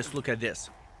 look at this, look at this.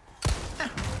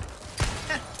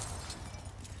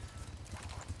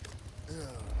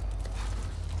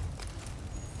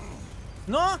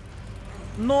 No!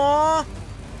 No!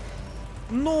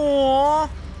 No!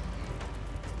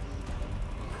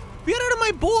 Where are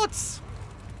my bots?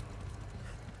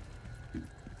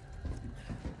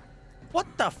 What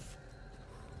the f...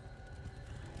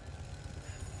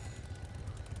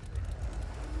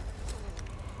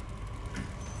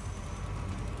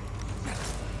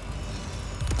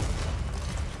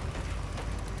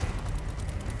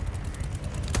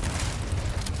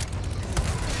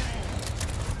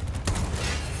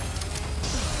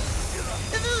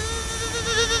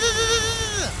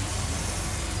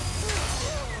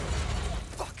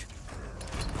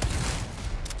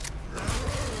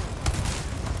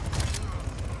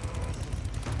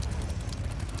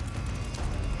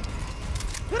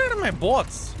 Where are my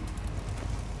bots?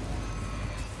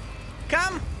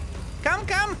 Come! Come,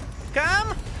 come!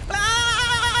 Come!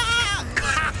 Ah!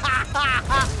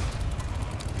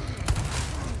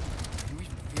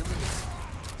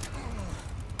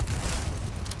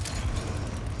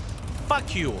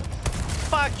 Fuck you!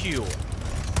 Fuck you!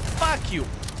 Fuck you!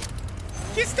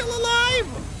 He's still alive!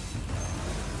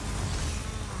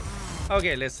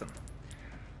 Okay, listen.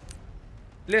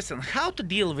 Listen, how to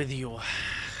deal with you?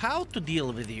 How to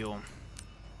deal with you?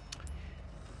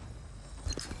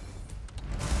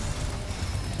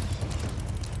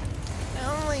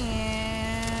 Oh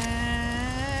yeah.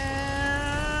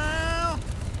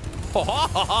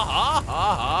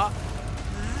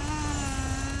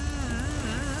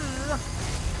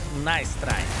 Nice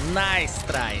try. Nice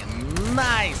try.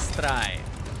 Nice try.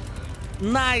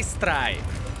 Nice try.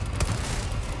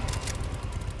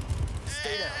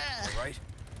 Stay down, all right?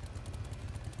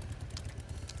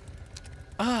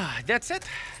 Ah, that's it.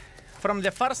 From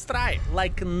the first try,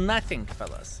 like nothing,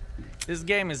 fellas. This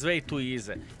game is way too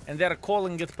easy, and they're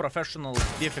calling it professional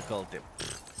difficulty.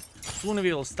 Soon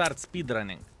we will start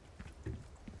speedrunning.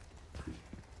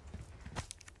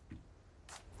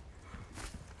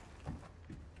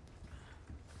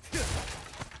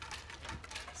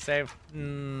 Save?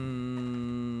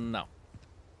 No.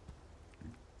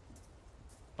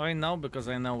 I know because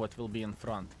I know what will be in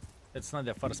front. It's not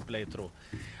the first playthrough.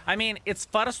 I mean, it's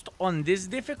first on this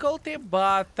difficulty,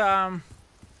 but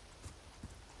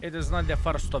it is not the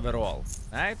first overall,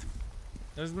 right?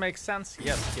 Does it make sense?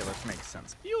 Yes, here it makes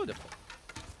sense. Beautiful.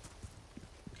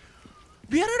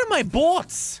 Where are my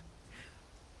bots?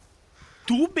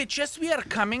 Two bitches we are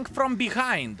coming from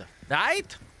behind,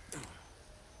 right?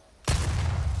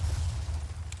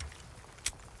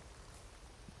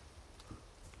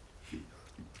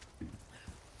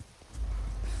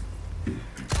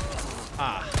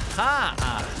 Aha,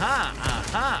 aha,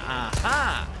 aha,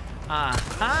 aha,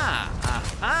 aha,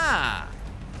 aha,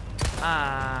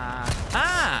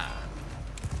 aha.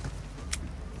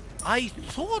 I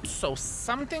thought so.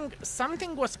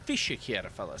 Something was fishy here,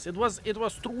 fellas. It was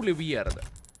truly weird.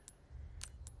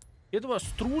 It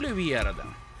was truly weird.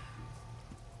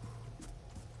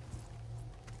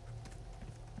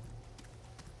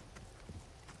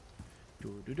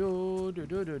 Do do do do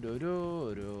do do do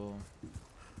do do.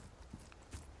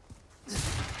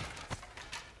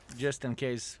 Just in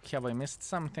case, have I missed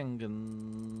something?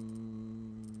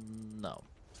 No.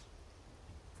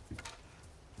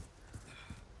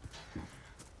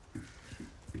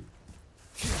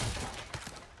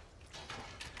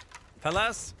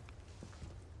 Fellas,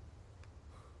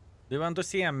 do you want to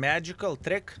see a magical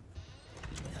trick?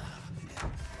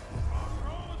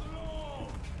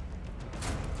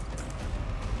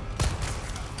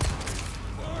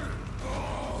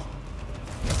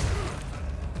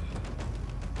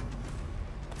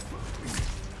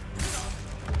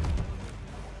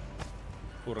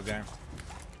 Poor guy.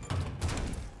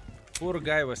 Poor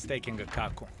guy was taking a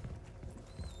kaku.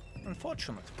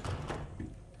 Unfortunate.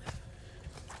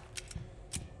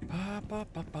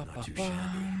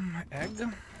 Egg.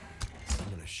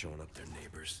 Someone is showing up their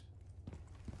neighbors.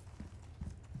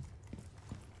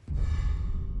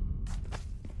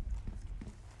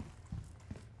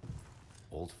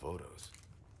 Old photos.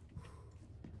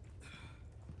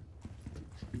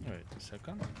 Wait a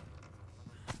second.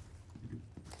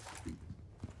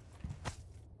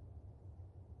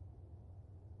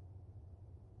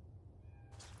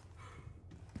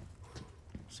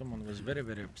 Someone was very,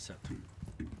 very upset.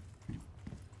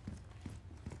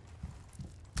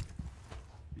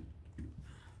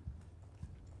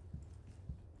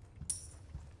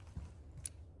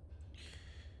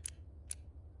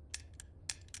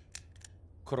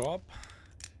 Crop,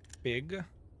 pig,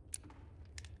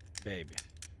 baby.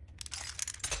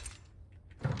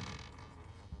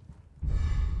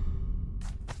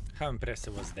 How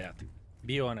impressive was that?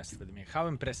 Be honest with me. How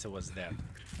impressive was that?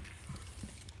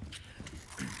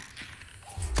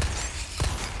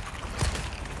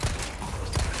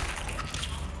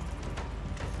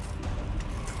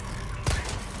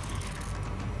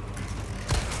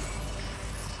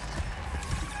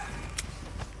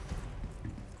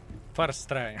 first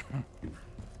try.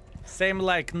 Same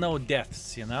like no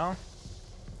deaths, you know?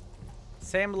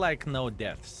 Same like no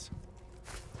deaths.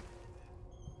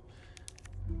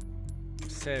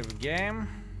 Save game.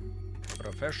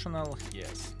 Professional,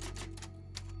 yes.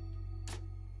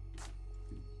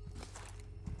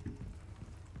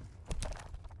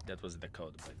 That was the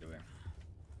code, by the way.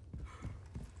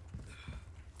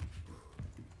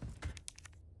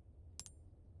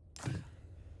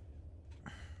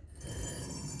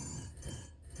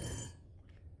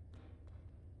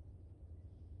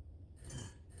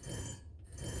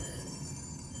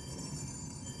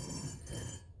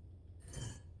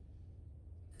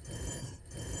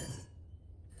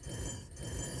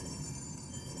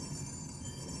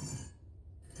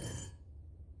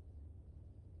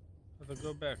 Let's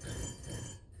go back.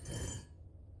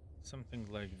 Something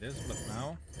like this, but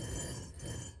now.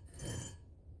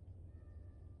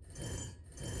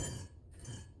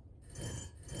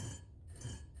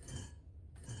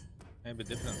 Maybe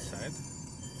different side.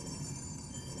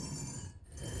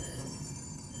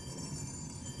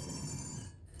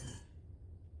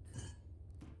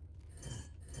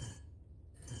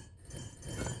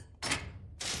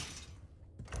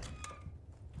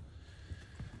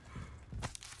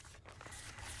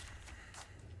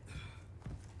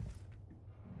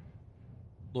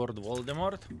 Lord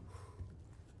Voldemort.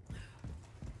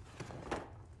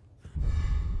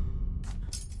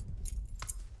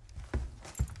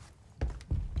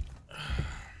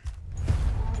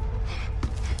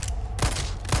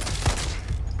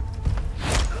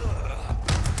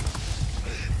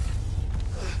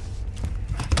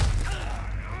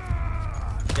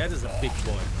 That is a big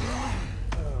boy.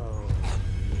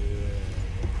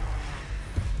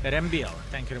 RMBL,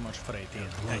 thank you very much for 18.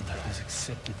 Thank you. Has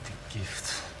accepted the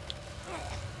gift.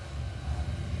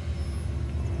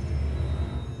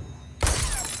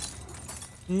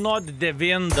 Not the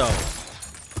window.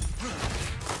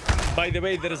 By the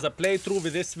way, there is a playthrough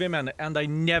with this woman and I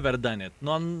never done it.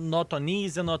 Not on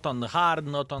easy, not on hard,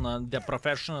 not on the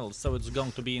professional, so it's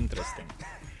going to be interesting.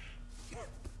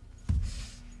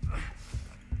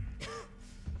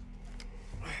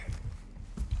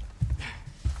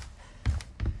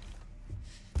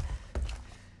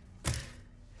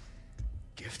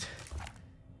 Gift?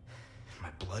 My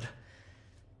blood?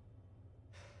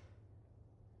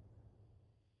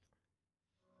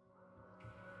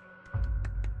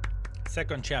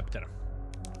 Second chapter.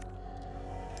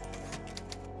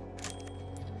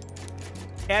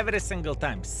 Every single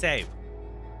time, save.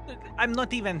 I'm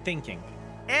not even thinking.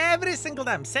 Every single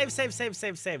time, save, save, save,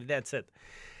 save, save. That's it.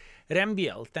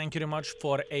 Rembiel, thank you very much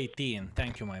for 18.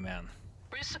 Thank you, my man.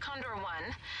 Bruce Condor 1,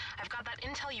 I've got that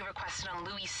intel you requested on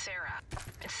Louis Serra.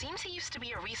 It seems he used to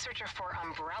be a researcher for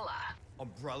Umbrella.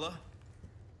 Umbrella?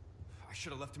 I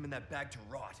should have left him in that bag to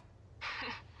rot.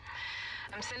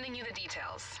 I'm sending you the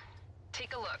details.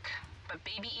 Take a look, but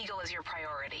Baby Eagle is your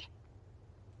priority.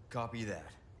 Copy that.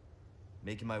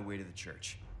 Making my way to the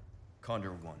church.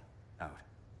 Condor 1, out.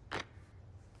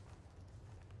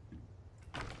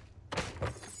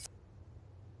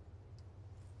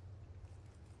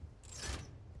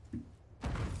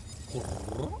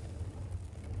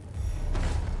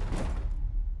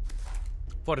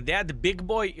 For that big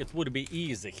boy, it would be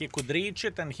easy. He could reach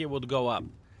it and he would go up.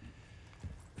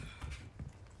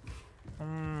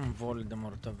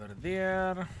 Voldemort over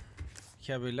there.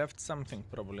 Have we left something?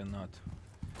 Probably not.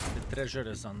 The treasure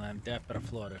is on the upper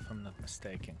floor, if I'm not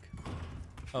mistaken.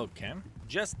 Okay.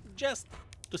 Just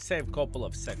to save a couple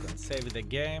of seconds. Save the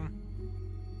game.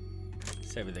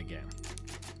 Save the game.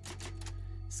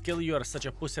 Skill, you are such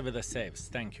a pussy with the saves.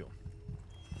 Thank you.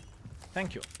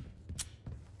 Thank you.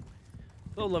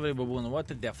 So, lovely baboon, what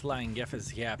the flying F is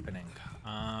happening?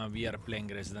 We are playing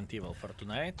Resident Evil for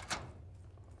tonight.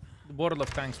 The World of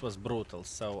Tanks was brutal,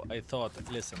 so I thought,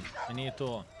 listen, we need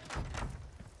to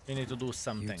do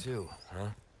something. You too, huh?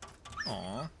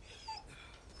 Aww.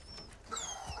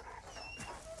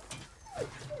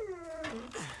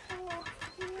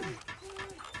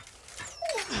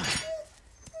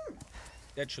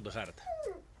 That should hurt.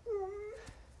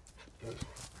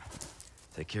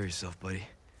 Take care of yourself, buddy.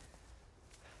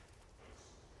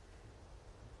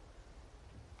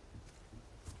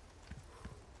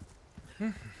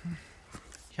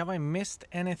 Have I missed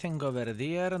anything over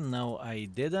there? No, I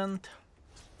didn't.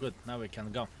 Good, now we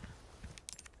can go.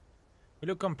 Will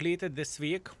you complete it this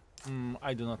week?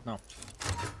 I do not know.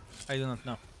 I do not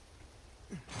know.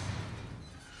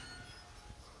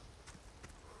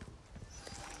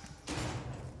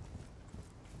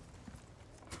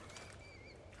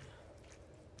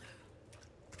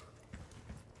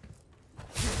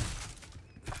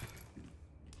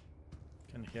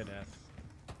 Can hear that?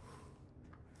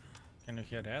 Can you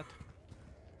hear that?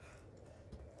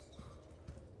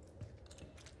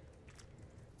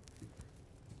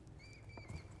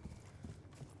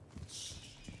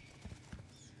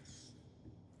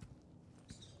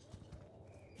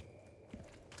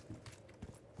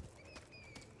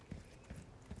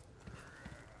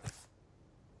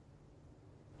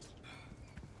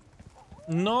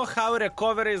 Know how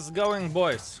recovery is going,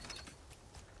 boys.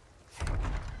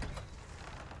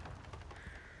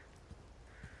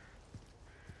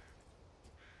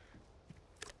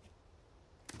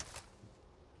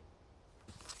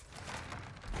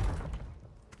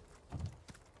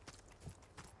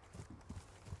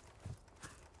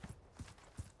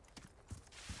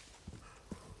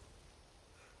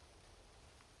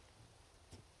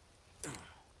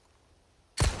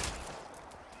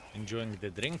 Enjoying the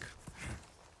drink.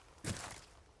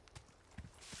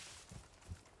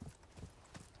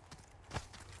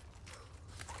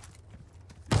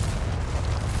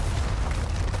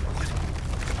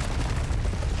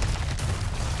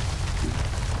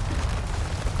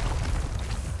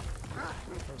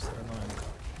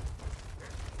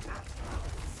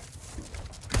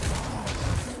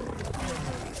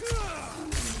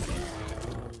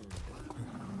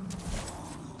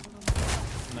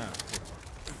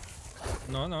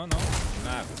 No, no, no.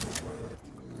 Nah.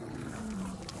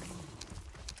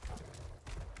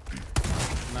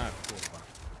 Nah, kurwa.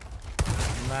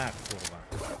 Nah, kurwa.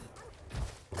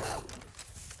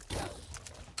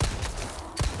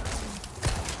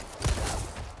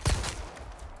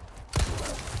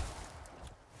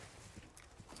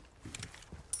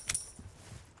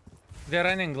 They're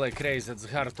running like crazy. It's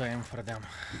hard to aim for them.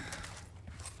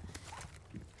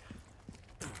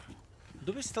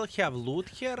 Do we still have loot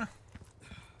here?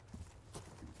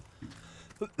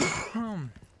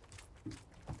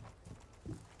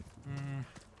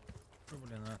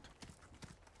 Probably not.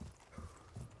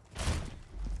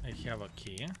 I have a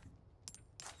key.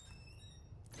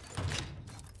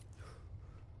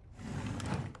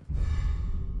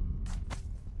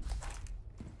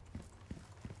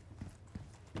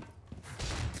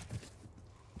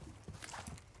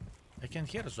 I can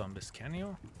hear zombies, can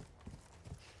you?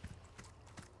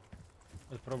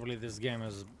 But probably this game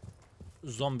is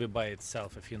zombie by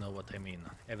itself, if you know what I mean.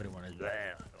 Everyone is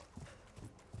there.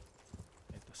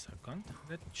 Wait a second.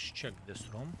 Let's check this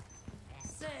room.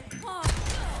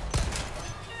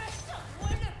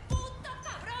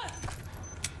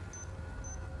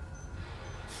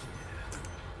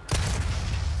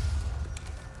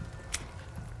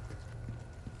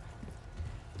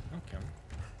 Okay.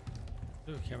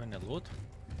 Do we have any loot?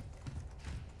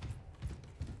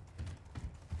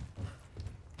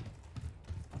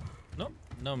 No,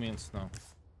 no means no.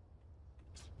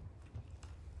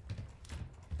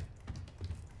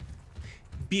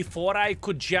 Before I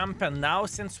could jump, and now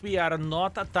since we are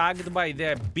not attacked by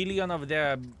the billion of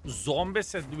the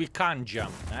zombies, we can't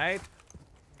jump, right?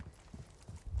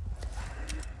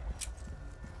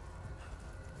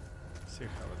 See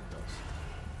how it goes.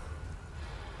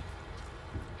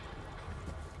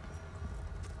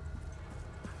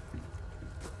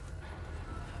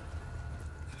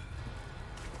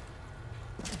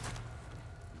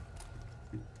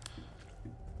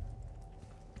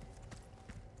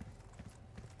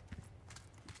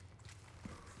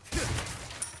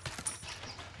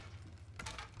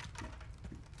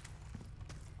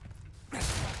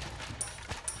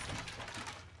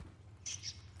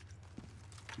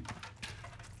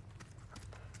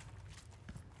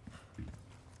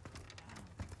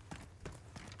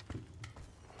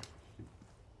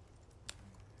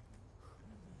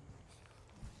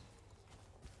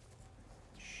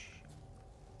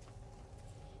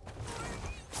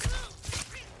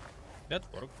 That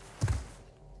worked.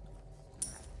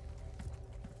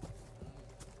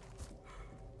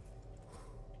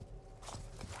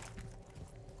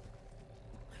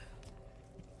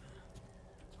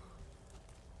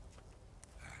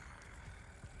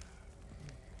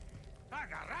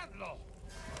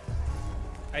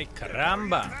 Ay,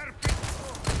 caramba.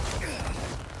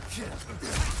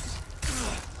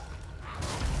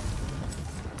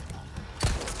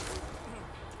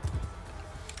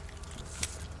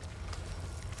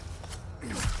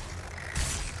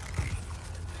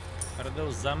 Are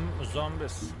those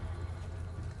zombies?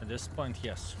 At this point,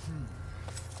 yes.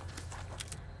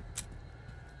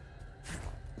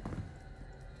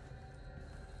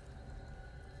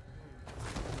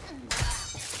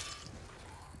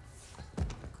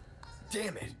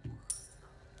 Damn it!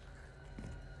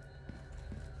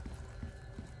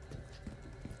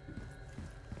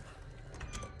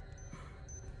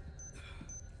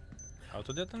 How to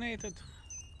to detonate it?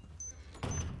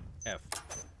 F.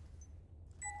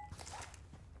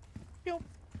 Pew.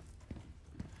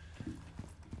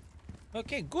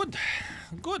 Okay, good.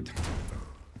 Good.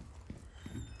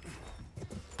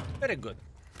 Very good.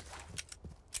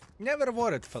 Never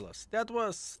worried, fellas. That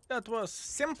was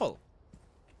simple.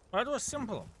 That was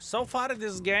simple. So far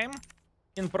this game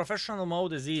in professional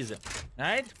mode is easy,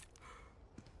 right?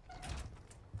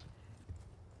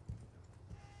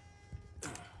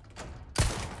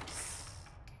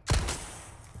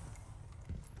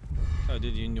 How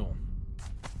did you know?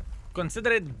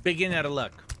 Consider it beginner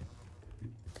luck.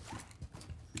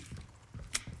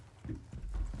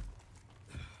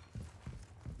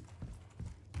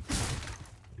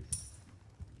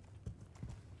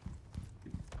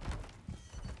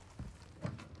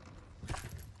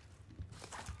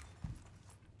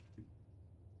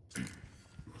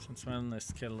 Since when is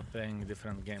skill playing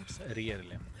different games?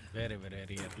 Rarely. Very, very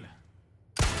rarely.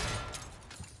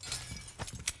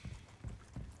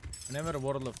 Whenever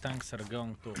World of Tanks are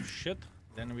going to shit,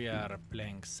 then we are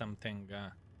playing something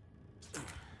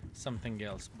something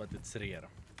else, but it's rare.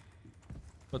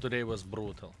 But today was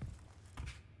brutal.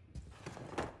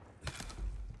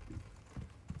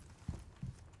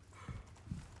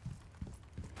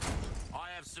 I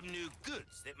have some new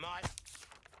goods that might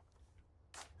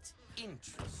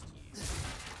interest you.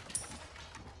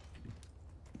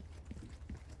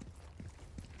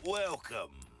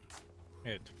 Welcome.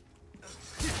 Wait.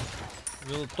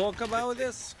 We'll talk about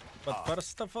this, but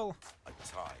first of all... At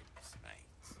times, mate.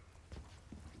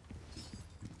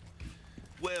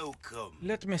 Welcome.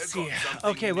 Let me I've see. got something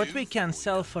Okay, what new we can for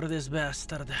sell you. for this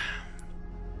bastard?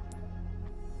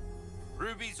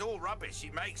 Ruby's all rubbish.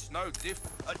 It makes no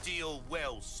difference. A deal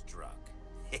well struck.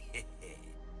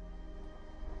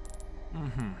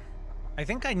 I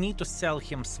think I need to sell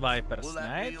him swipers, Will that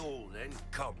right? be all then?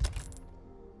 Come.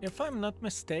 If I'm not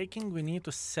mistaken, we need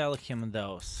to sell him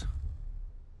those.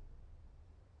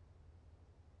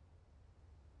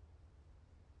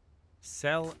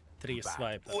 Sell 3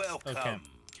 swipers. Welcome. Okay.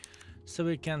 So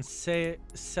we can say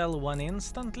sell one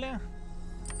instantly.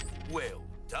 Well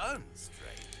done,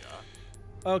 stranger.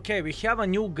 Okay, we have a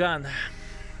new gun.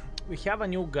 We have a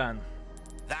new gun.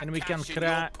 That And we can cash in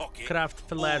your pocket craft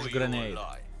flash or your grenade.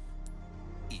 life.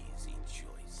 Easy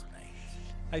choice, mate.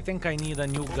 I think I need a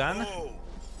new gun. Oh,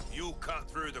 you cut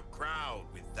through the crowd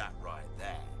with that right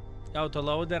there.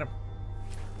 Autoloader.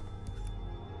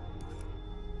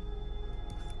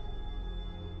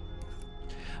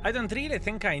 I don't really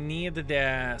think I need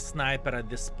the sniper at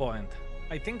this point.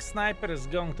 I think sniper is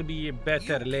going to be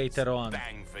better You later get on.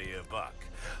 Bang for your buck.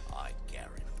 I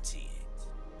guarantee it.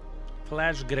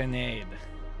 Flash grenade.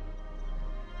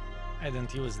 I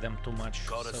don't use them too much,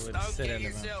 Gotta so it's stoke it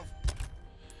irrelevant. yourself.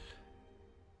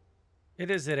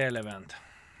 It is irrelevant.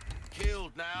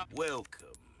 Killed now. Welcome.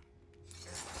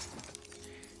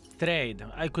 Trade.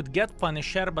 I could get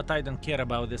Punisher, but I don't care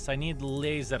about this. I need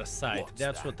laser sight. What's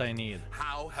That's that? what I need.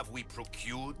 How have we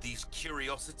procured these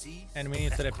curiosities? And we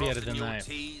need to repair the Crossing your knife.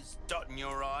 T's, dotting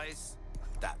your I's.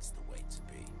 That's the way to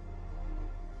be.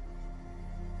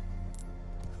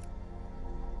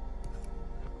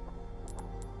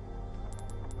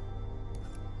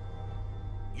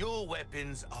 Your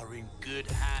weapons are in good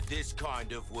hands. This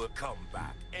kind of work come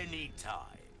back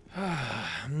anytime.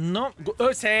 No.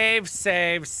 Oh, save,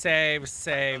 save, save,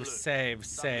 save, look. save,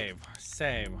 save,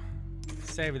 save.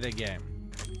 Save the game.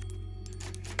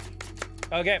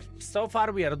 Okay, so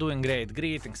far we are doing great.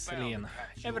 Greetings, Lean.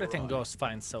 Everything goes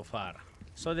fine so far.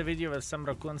 Saw the video with some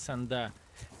raccoons and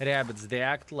rabbits. They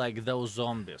act like those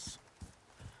zombies.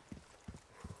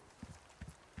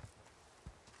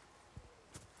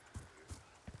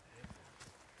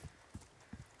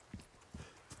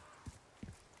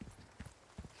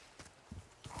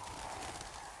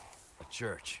 A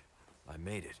church. I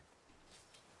made it.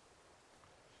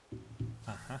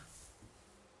 Uh-huh.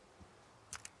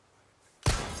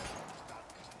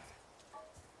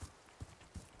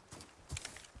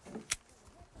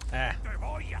 Ah.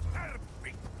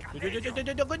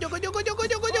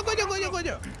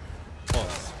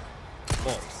 Balls.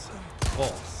 Balls.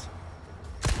 Balls.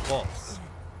 Balls.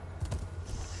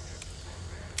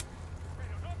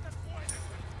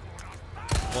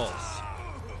 Balls.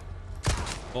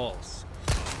 Balls.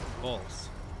 Balls.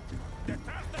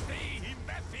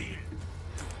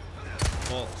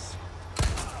 Balls.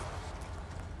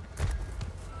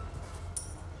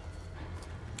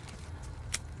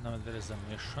 Now there is a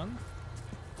mission.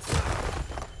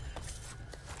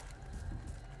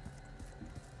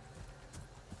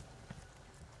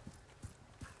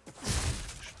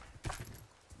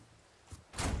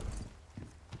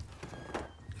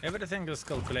 Everything is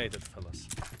calculated, fellas.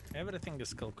 Everything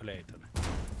is calculated.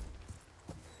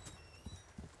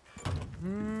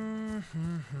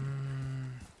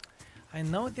 I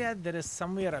know that there is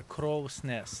somewhere a crow's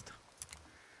nest.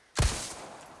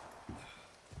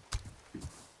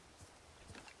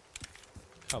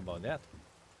 How about that?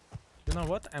 You know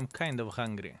what? I'm kind of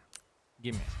hungry.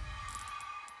 Gimme.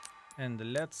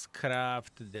 And let's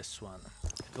craft this one.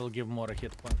 It will give more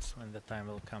hit points when the time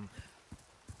will come.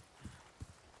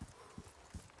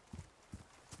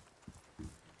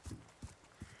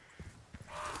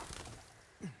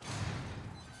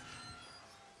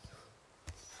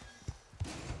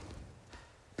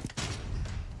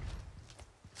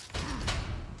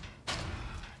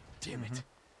 Damn it.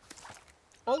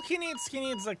 All he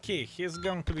needs a key. He's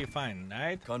going to be fine,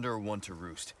 right? Condor 1 to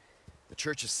Roost. The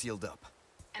church is sealed up.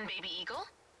 And Baby Eagle?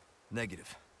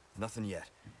 Negative. Nothing yet.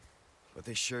 But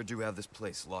they sure do have this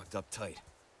place locked up tight.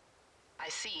 I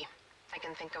see. I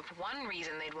can think of one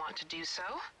reason they'd want to do so.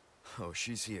 Oh,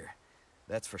 she's here.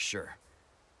 That's for sure.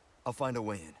 I'll find a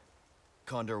way in.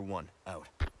 Condor 1, out.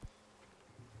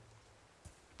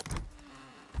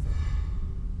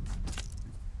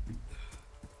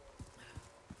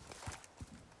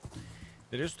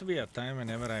 There used to be a time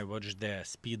whenever I watched the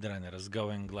speedrunners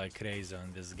going like crazy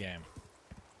on this game.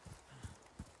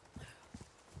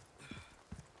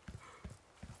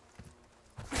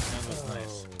 That was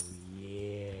nice.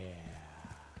 Yeah.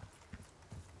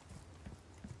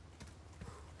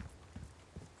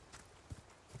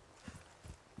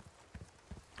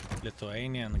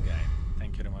 Lithuanian guy.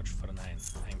 Thank you very much for 9.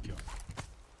 Thank you.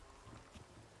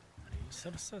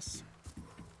 Resources.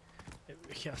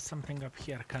 We have something up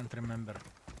here, can't remember.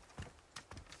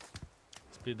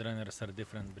 Speedrunners are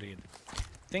different breed.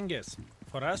 Thing is,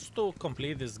 for us to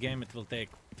complete this game, it will take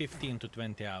 15 to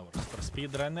 20 hours. For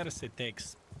speedrunners, it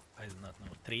takes, I do not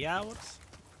know, 3 hours?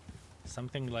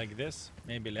 Something like this,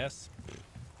 maybe less.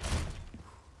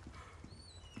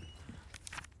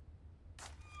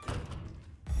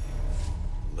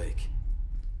 Lake.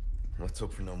 Let's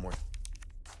hope for no more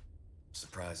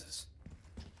surprises.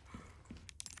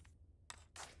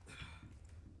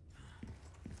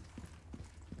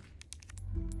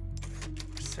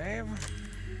 Save.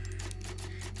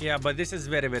 Yeah, but this is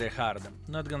very, very hard.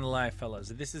 Not gonna lie, fellas.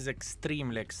 This is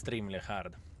extremely, extremely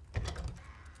hard.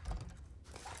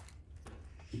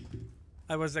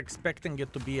 I was expecting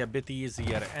it to be a bit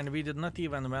easier, and we did not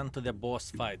even went to the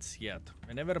boss fights yet.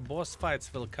 Whenever boss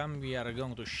fights will come, we are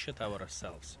going to shit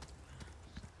ourselves.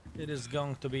 It is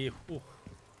going to be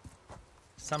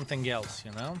something else,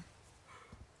 you know?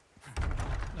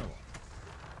 No.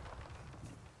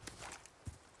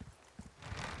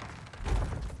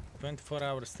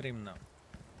 24-hour stream now.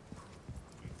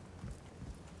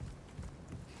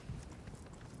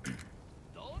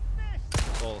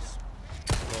 Balls.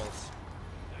 Balls.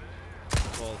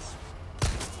 Balls.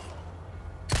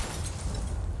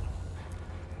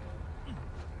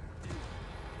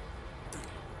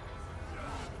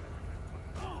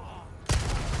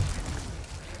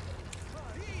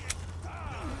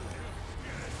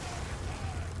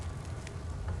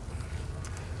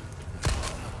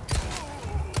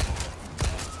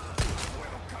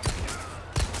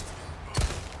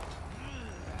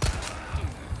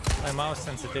 My mouse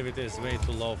sensitivity is way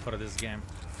too low for this game.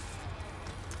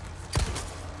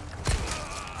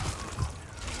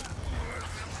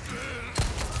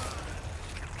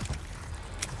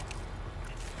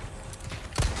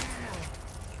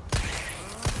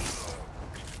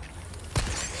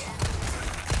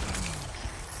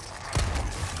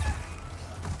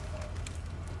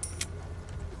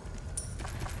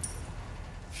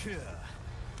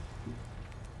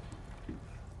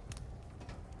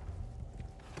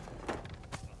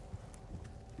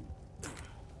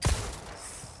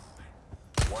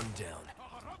 One down.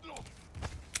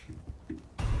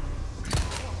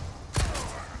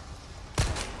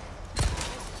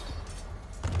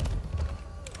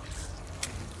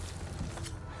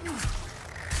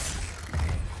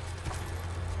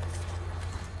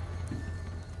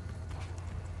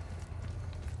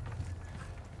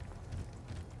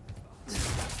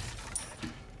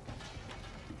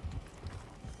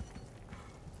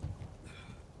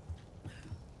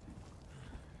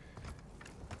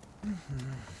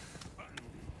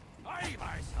 I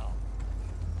myself.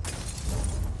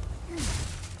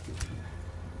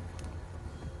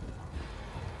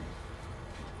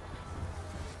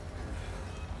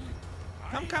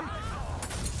 Come, come.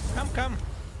 Come, come.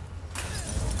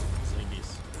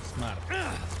 Zombies. Smart.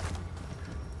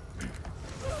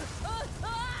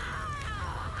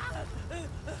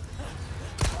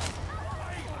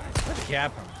 What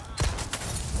happened?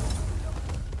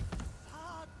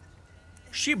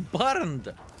 She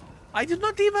burned. I did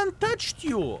not even touch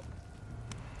you.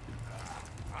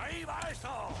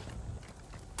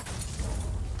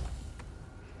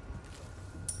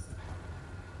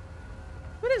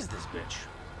 What is this bitch?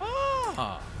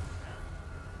 Ah.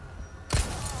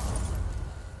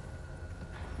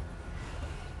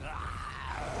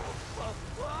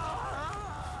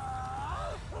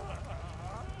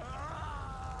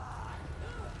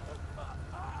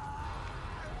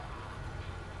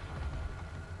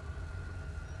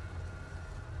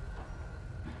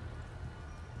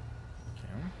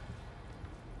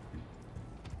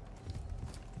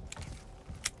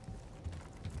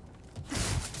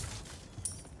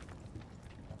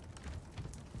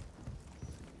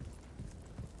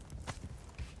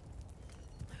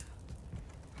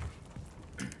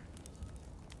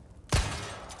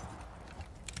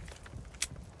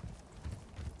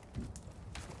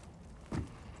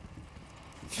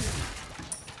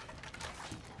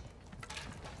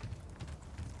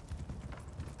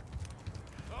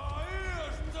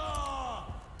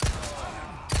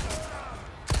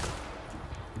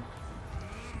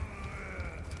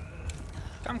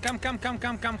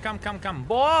 Come,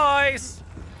 boys!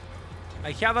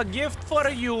 I have a gift for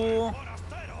you.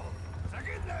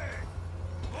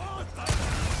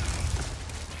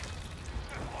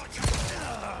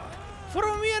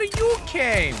 From where you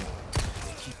came?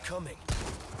 Keep coming.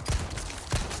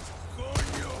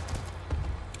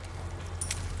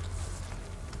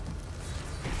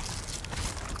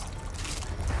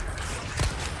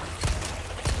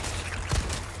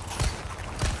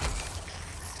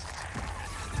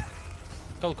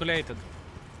 Calculated.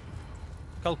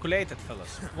 Calculated,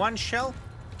 fellas. One shell.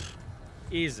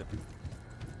 Easy.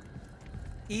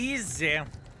 Easy.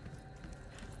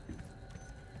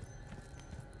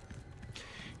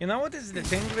 You know what is the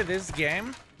thing with this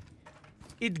game?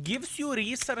 It gives you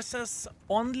resources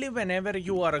only whenever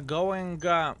you are going...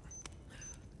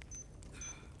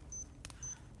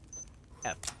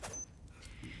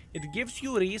 It gives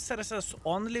you resources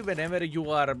only whenever you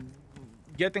are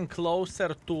getting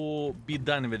closer to be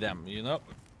done with them, you know?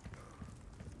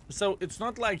 So it's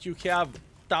not like you have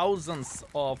thousands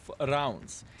of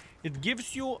rounds. It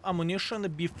gives you ammunition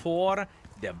before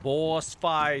the boss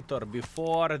fight or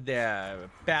before the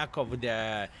pack of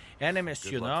the enemies,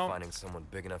 Good you luck know? finding someone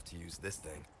big enough to use this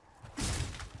thing.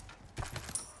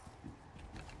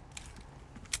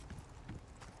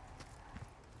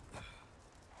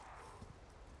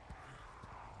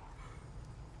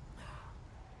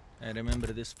 I remember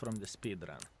this from the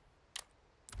speedrun.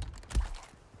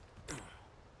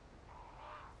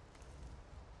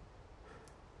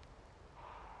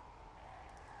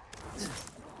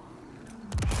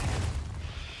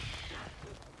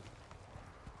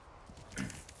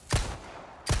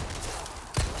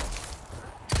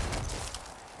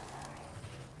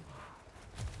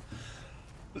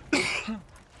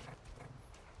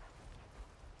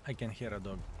 I can hear a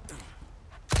dog.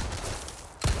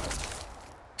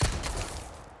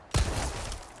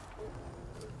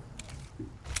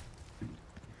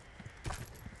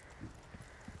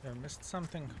 I missed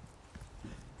something.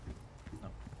 No.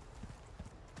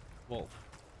 Wolf.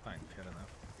 Fine, fair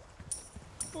enough.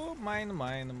 Oh, mine.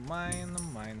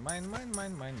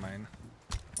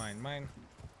 Mine.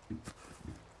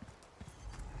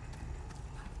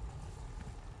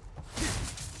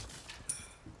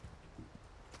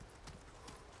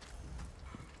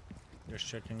 Just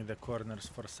checking the corners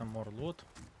for some more loot.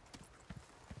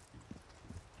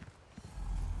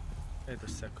 Wait a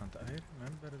second, I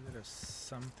remember there is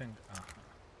something.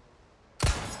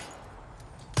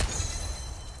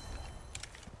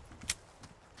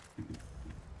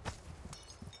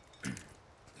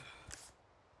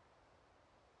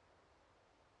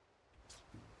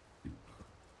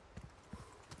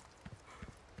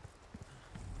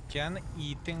 Can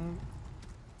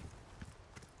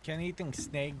eating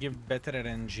snake give better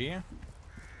RNG?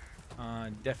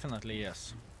 Definitely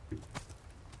yes.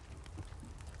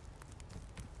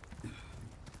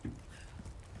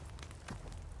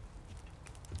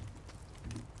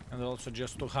 And also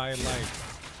just to highlight,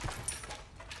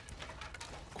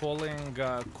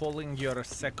 calling your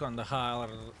second hard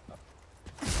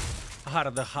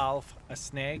half a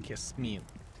snake is mean.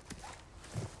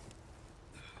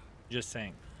 Just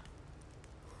saying.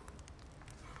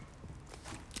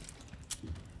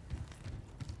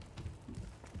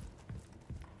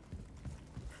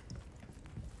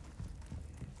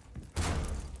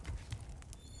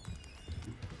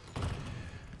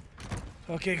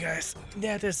 Okay, guys,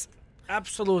 that is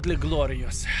absolutely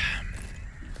glorious.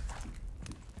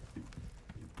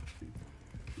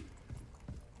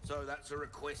 So that's a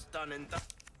request done and done.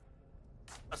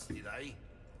 interested, eh?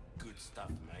 Good stuff,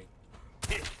 mate.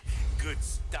 Good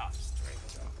stuff,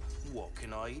 stranger. What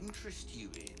can I interest you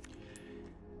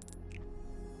in?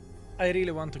 I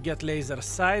really want to get laser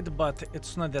sight, but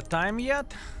it's not the time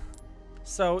yet.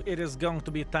 So it is going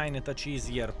to be tiny touch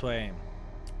easier to aim.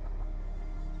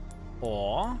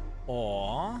 Or...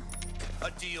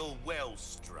 A deal well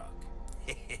struck.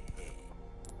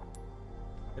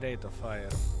 Rate of fire.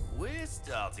 We're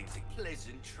starting to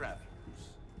pleasant travels.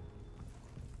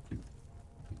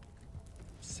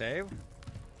 Save.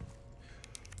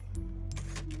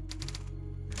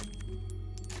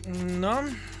 No.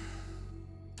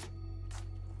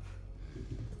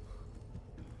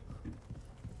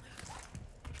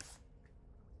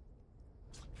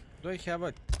 Do I have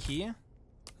a key?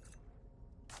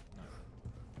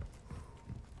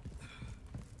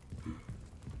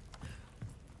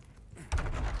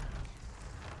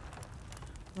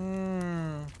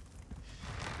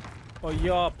 O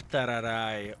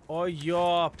yoptararai. O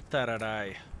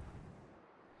yoptararai.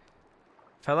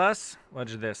 Fellas,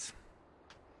 watch this.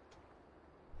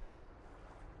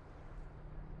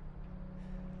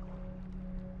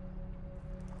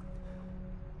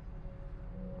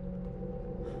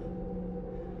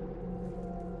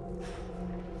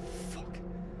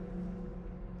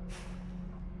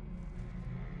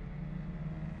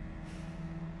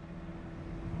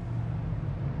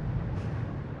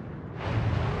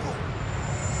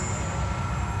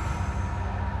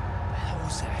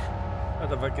 What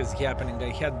the fuck is happening?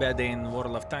 I had bad day in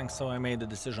World of Tanks, so I made the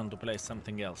decision to play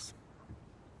something else.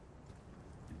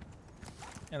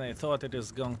 And I thought it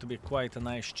is going to be quite a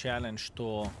nice challenge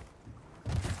to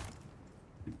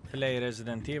play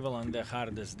Resident Evil on the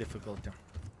hardest difficulty.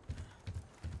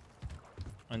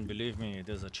 And believe me, it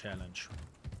is a challenge.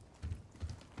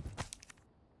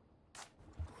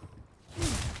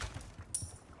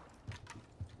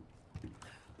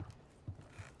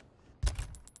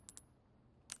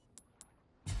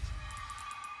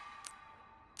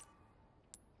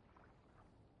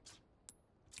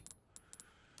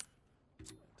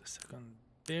 Second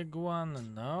big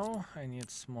one, no, I need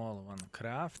small one.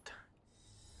 Craft.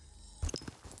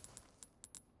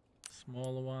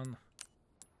 Small one.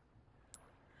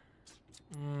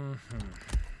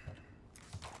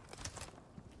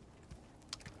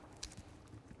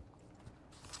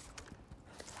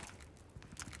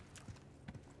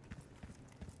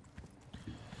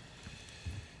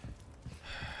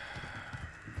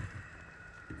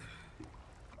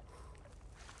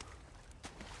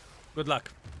 Good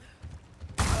luck.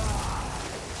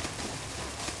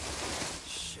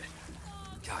 Shit.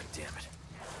 God damn it.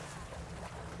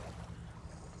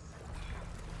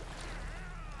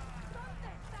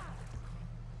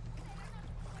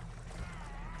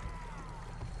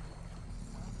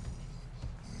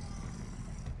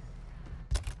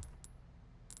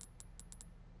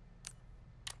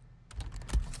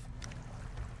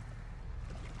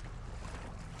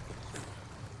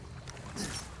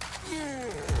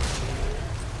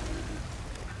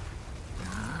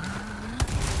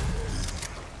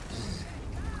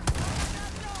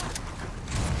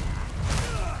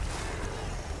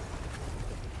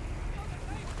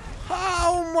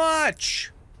 How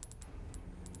much?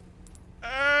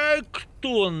 Эх,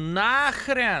 ты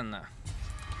нахрен!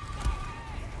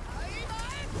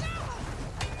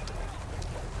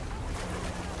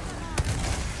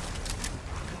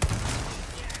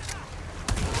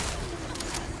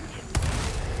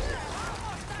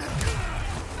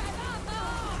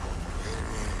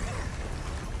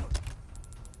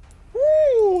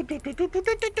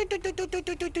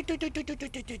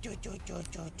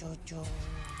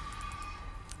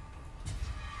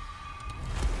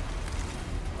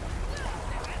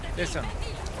 Listen.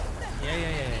 Yeah.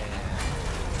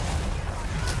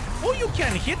 Oh, you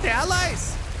can hit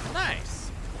allies? Nice.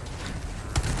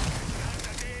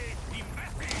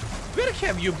 Where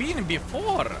have you been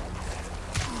before?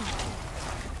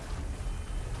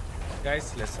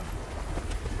 Guys, listen.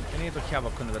 We need to have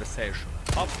a conversation.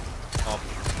 Hop, hop,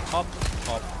 hop,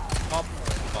 hop, hop,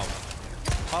 hop,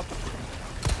 hop,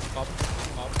 hop,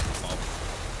 hop, hop,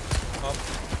 hop.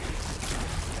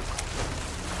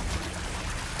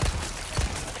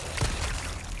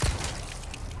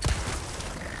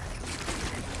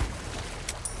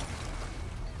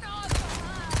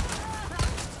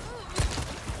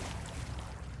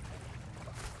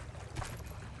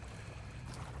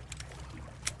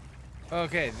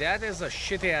 Okay, that is a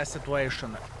shitty ass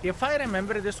situation. If I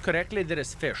remember this correctly, there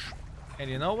is fish. And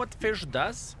you know what fish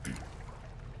does?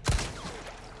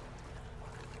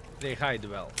 They hide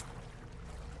well.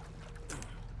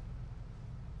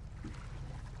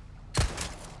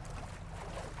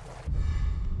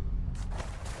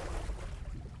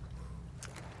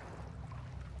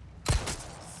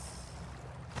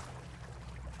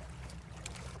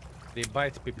 They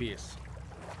bite PPs.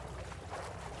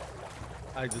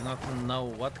 I do not know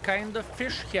what kind of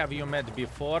fish have you met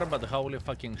before, but holy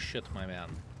fucking shit, my man.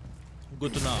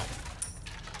 Good to know.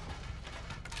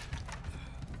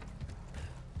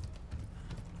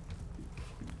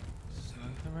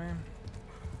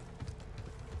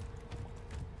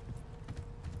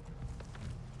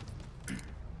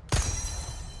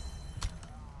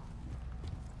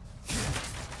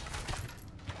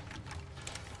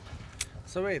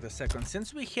 So wait a second,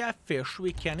 since we have fish,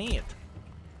 we can eat.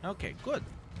 Okay, good.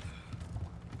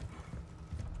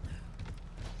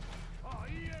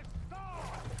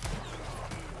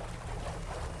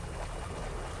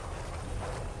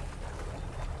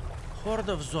 Horde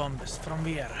of zombies, from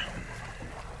where?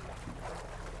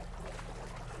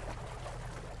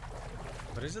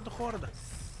 Where is it, the horde?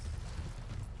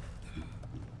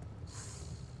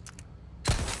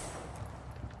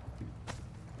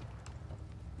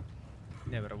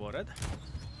 Never worried.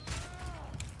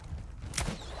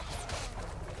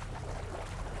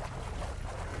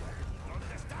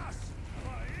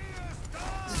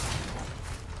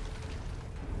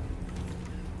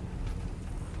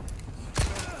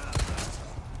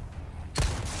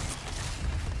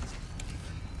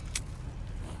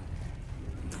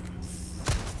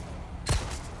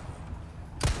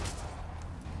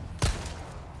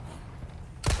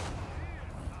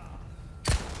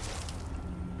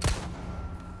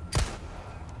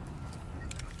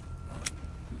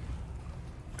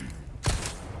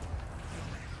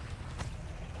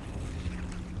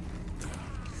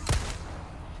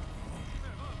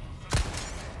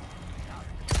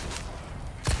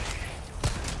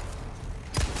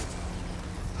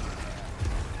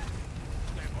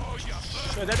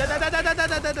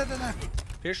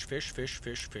 Fish, fish, fish,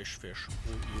 fish, fish, fish.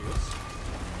 Yes.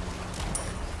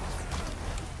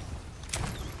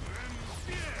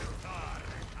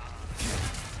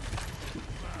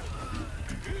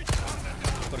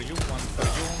 For you, one for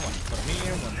you, one for me,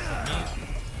 one for me.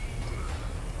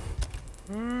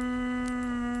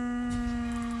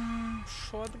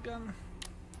 Shotgun.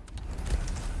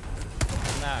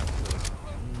 Nah,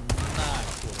 nah,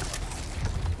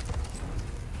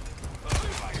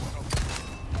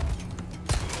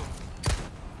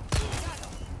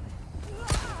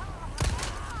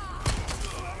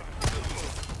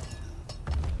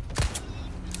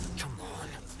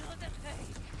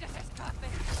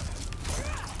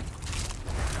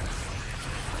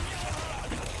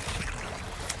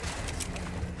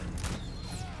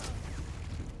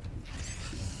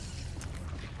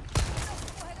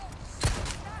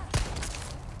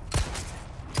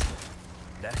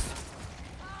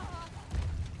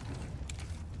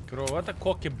 What a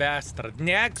cocky bastard.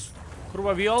 Next.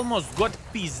 Kurwa, we almost got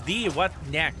PSD. What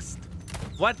next?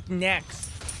 What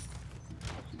next?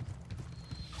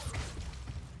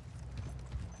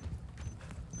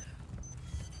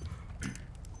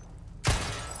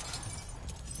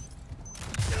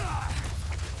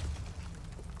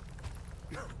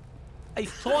 I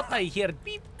thought I heard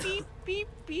beep, beep, beep,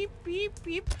 beep, beep,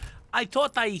 beep. I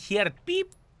thought I heard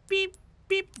beep, beep,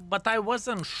 beep, but I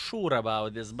wasn't sure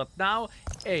about this. But now,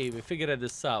 hey, we figured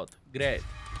this out. Great.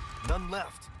 None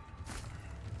left.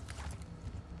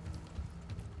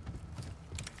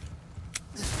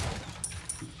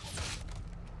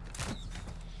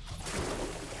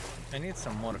 I need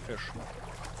some more fish.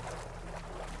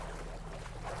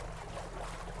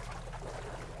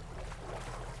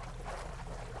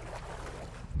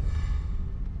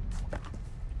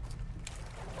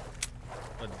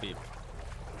 What beep?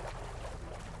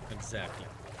 Exactly.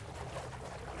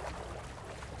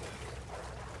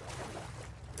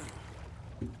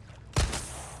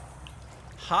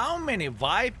 How many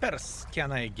vipers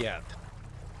can I get?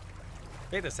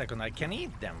 Wait a second, I can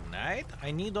eat them, right?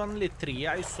 I need only 3.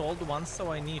 I sold 1,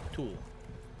 so I need 2.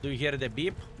 Do you hear the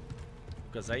beep?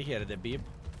 Because I hear the beep.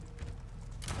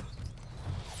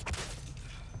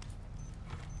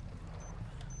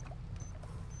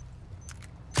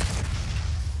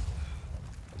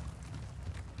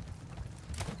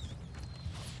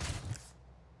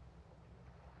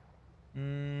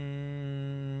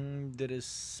 There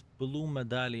is blue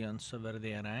medallions over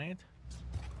there, right?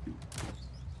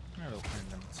 I will find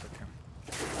them, it's okay.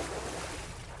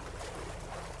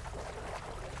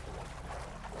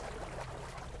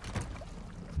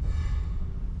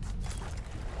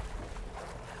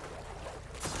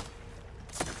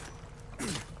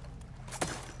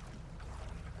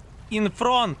 In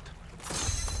front!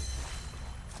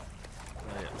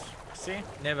 Oh, yes. See?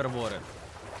 Never worried.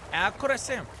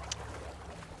 Accuracy?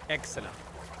 Excellent.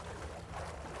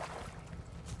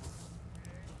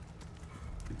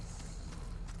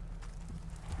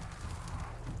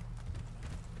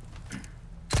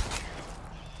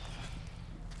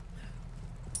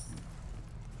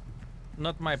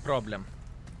 Not my problem.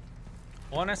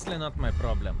 Honestly, not my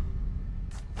problem.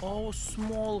 Oh,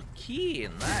 small key.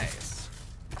 Nice.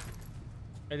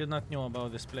 I did not know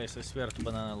about this place. I swear to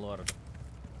Banana Lord.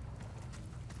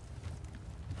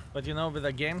 But you know, with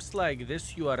the games like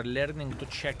this, you are learning to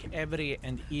check every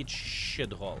and each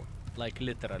shithole. Like,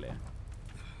 literally.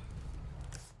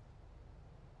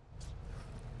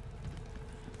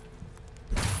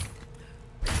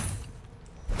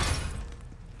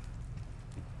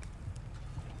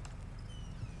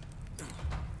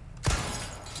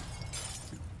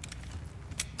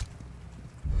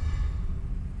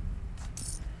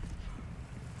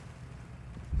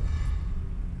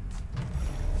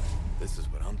 This is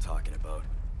what I'm talking about.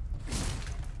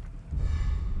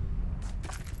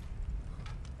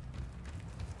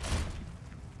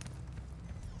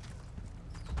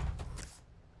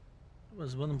 There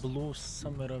was one blue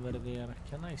somewhere over there.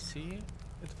 Can I see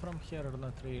it from here or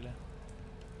not really?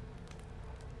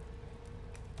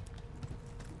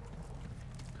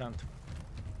 Can't.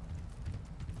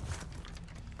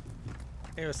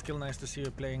 Hey, Skill, nice to see you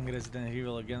playing Resident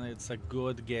Evil again. It's a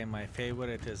good game. My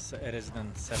favorite is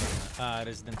Resident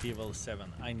Evil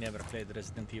 7. I never played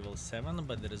Resident Evil 7,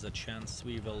 but there is a chance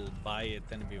we will buy it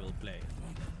and we will play it.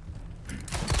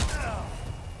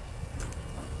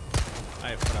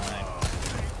 Eye for an eye.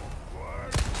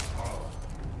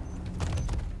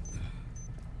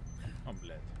 Oh,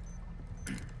 blade.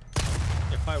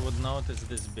 If I would notice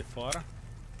this before.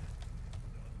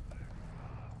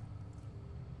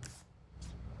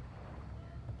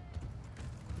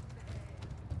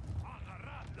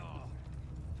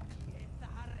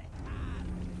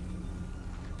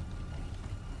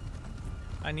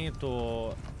 I need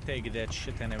to take that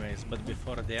shit anyways, but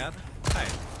before that, hi.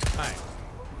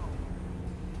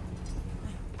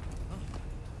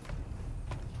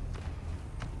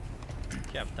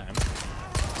 Have time.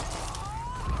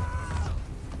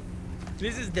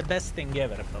 This is the best thing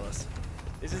ever, fellas.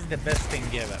 This is the best thing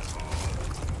ever.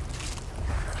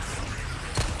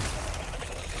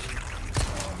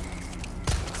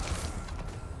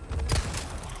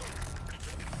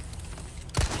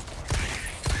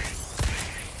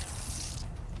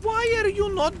 Why are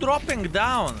you not dropping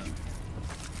down?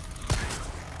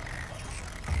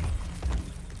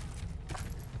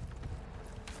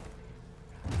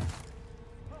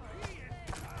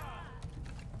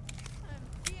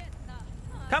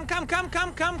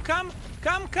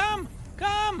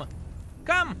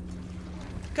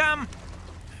 Come.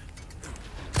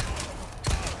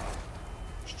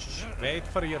 Wait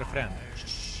for your friend.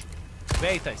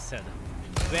 Wait, I said.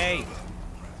 Wait.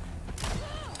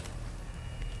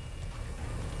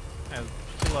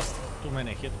 He lost too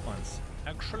many hit points,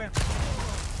 actually.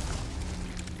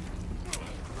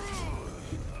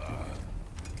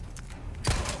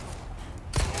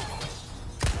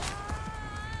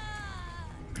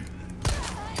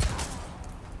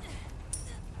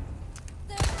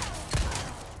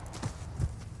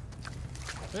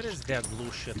 Where is that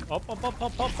blue shit? Up.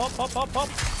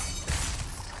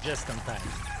 Just in time.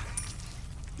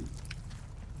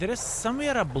 There is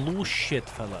somewhere a blue shit,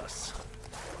 fellas.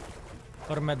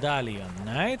 Or medallion,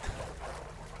 right?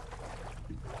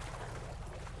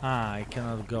 Ah, I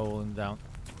cannot go down.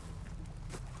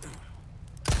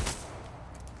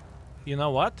 You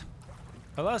know what?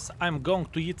 Fellas, I'm going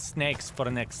to eat snakes for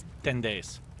the next 10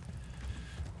 days.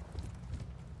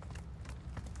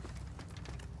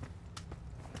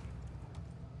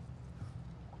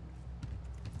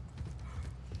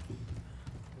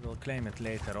 We'll claim it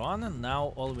later on, and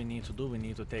now all we need to do, we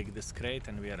need to take this crate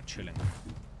and we are chilling.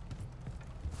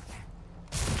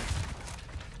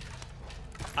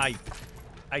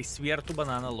 I swear to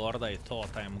Banana Lord, I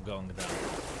thought I'm going down.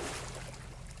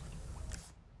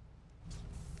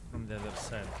 From the other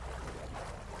side.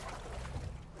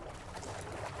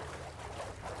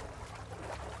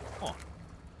 Oh.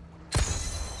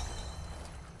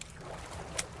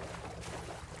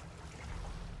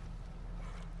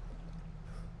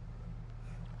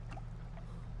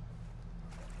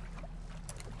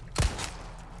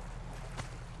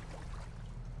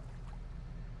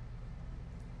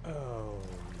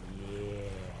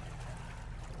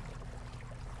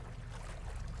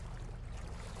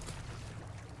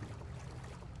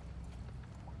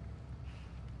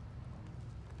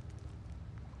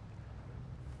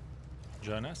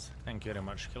 Jonas, thank you very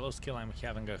much. Hello, Skill, I'm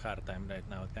having a hard time right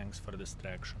now. Thanks for the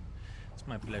distraction. It's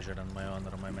my pleasure and my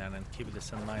honor, my man, and keep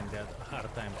this in mind that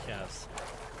hard time has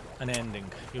an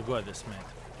ending. You got this, mate.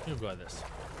 You got this.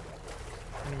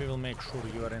 And we will make sure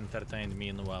you are entertained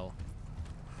meanwhile.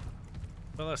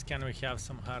 Fellas, can we have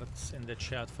some hearts in the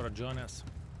chat for Jonas?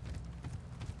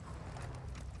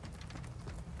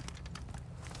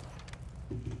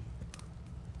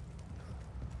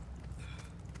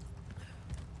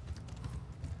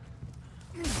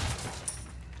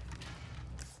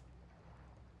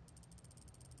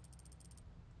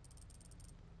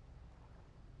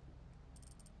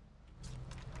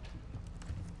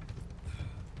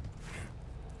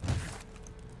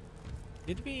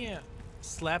 Did we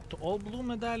slapped all blue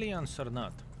medallions or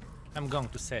not? I'm going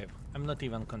to save. I'm not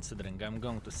even considering. I'm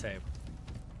going to save.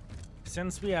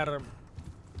 Since we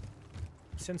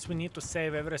need to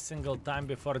save every single time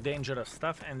before dangerous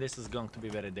stuff, and this is going to be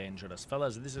very dangerous.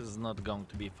 Fellas, this is not going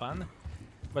to be fun.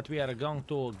 But we are going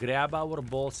to grab our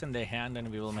balls in the hand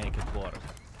and we will make it work.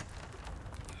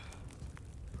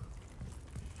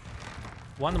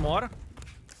 One more.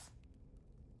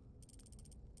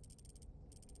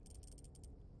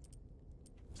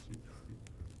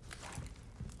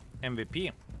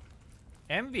 MVP.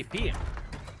 MVP.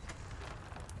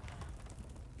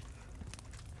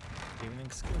 Good evening,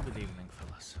 skill. Good evening,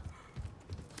 fellas.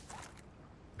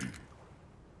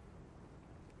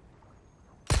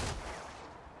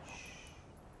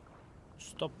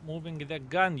 Stop moving the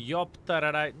gun,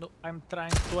 Yopter. I'm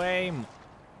trying to aim.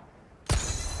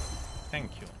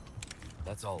 Thank you.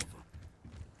 That's all of them.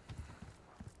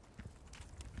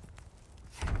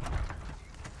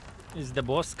 Is the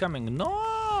boss coming?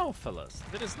 No, fellas.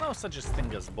 There is no such a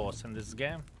thing as boss in this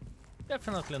game.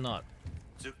 Definitely not.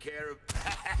 Took care of.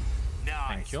 Nice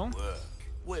Thank you. work.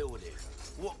 Well then,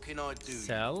 what can I do?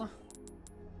 Sell.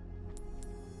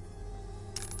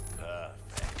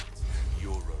 Perfect.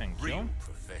 You're a Thank real you.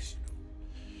 professional.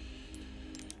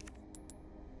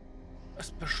 A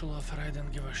special offer. I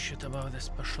don't give a shit about the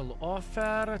special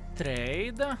offer.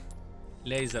 Trade.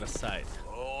 Laser sight.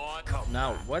 Oh, come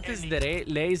Now, on. what is the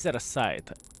laser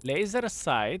sight? Laser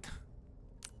sight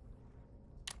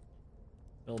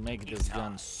will make this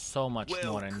gun so much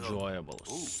more Welcome. enjoyable.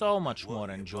 Ooh, So much what more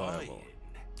you enjoyable.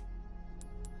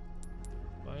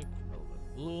 buying? Like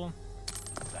velvet blue.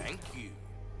 Thank you.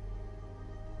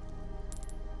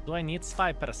 Do I need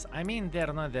snipers? I mean,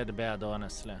 they're not that bad,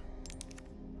 honestly.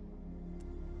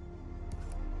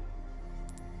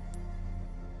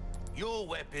 Your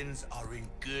weapons are in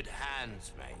good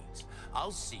hands, mate.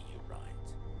 I'll see you right.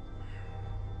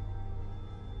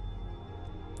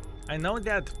 I know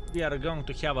that we are going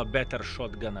to have a better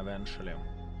shotgun eventually.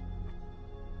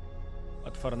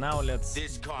 But for now, let's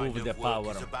This kind move the of work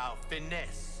power. is about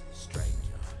finesse, stranger.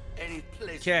 Any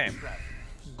pleasant Okay.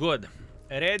 travels. Good.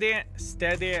 Ready,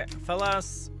 steady,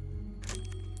 fellas.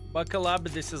 Buckle up,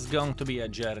 this is going to be a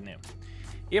journey.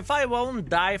 If I won't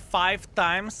die 5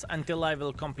 times until I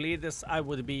will complete this, I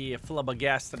would be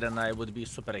flabbergasted and I would be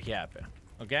super happy.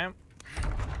 Okay?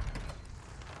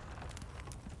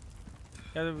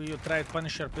 Have you tried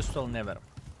Punisher pistol? Never.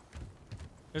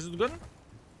 Is it good?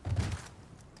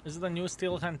 Is it a new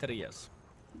Steel Hunter? Yes.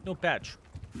 New patch.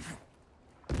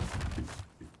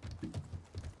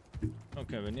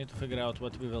 Okay, we need to figure out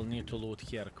what we will need to loot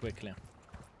here quickly.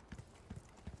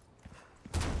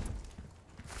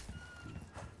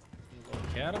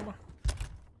 Herb.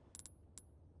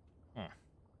 Oh.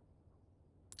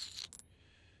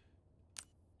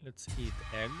 Let's eat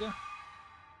egg.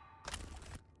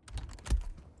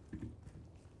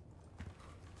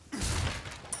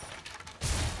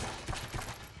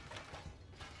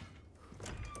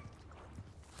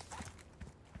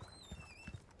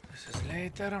 This is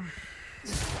later.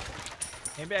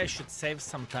 Maybe I should save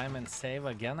some time and save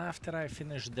again after I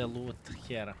finish the loot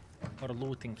here. Or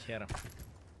looting here.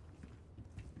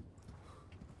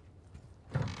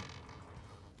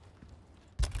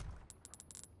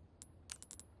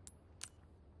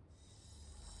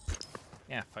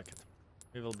 Yeah, fuck it.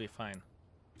 We will be fine.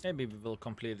 Maybe we will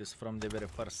complete this from the very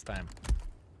first time.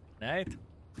 Right?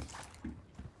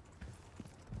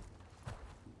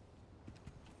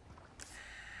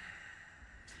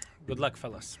 Good luck,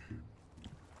 fellas.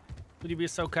 Would you be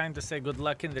so kind to say good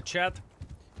luck in the chat?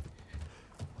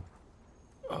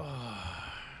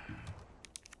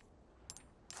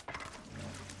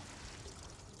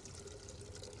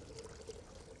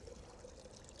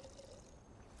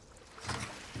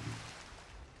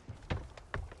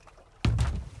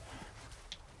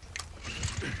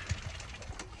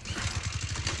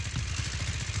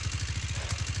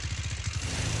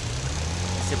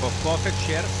 Sip of coffee,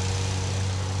 cheers.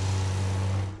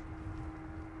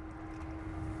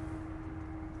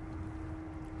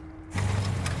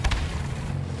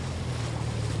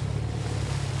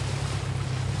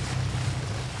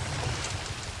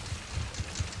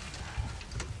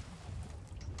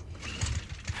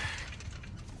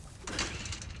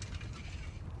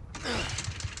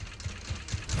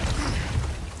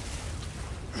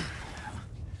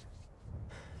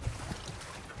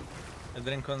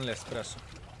 drink only espresso.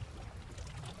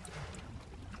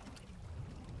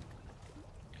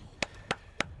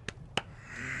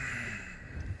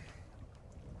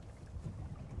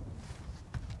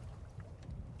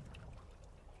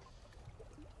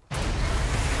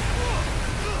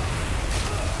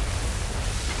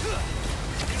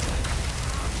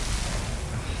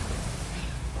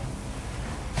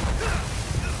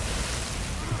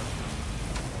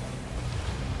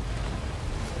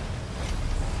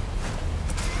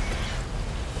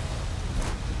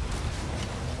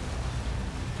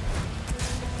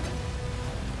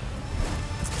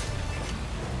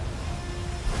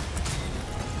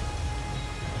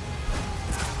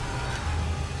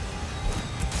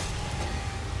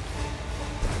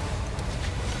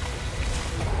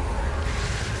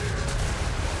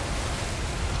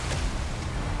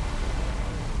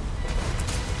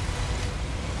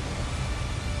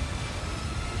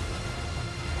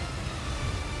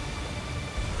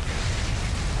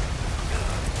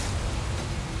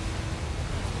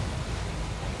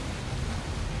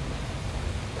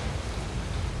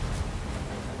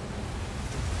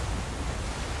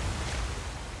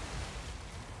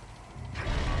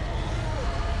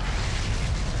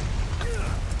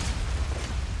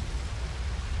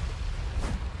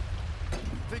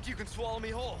 Think you can swallow me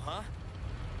whole, huh?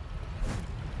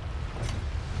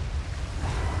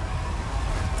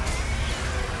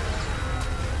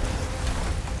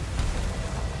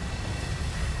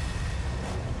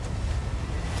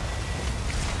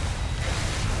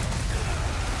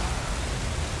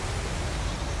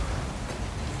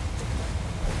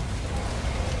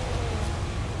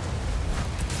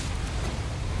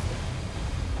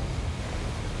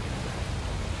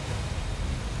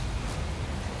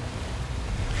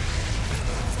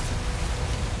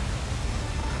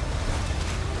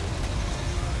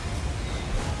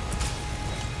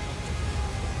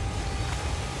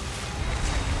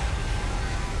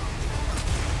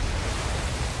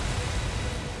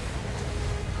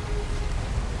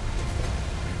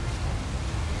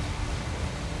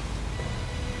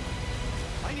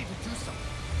 I need to do something.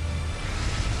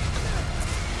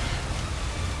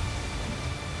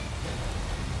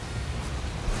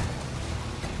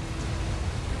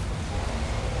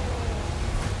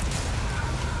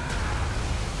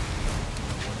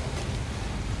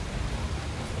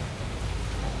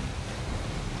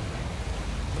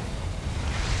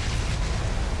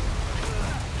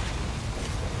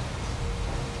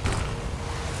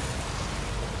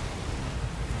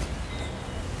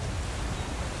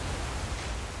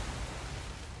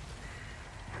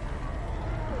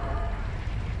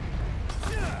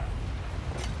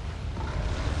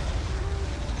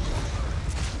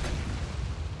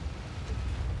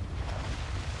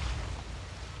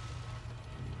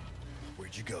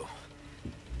 Where'd you go?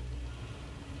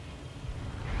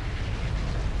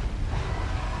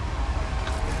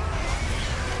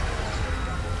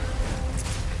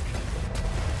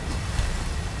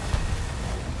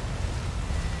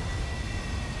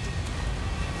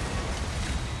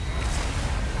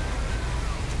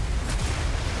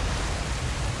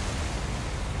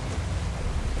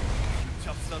 You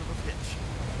tough son of a bitch.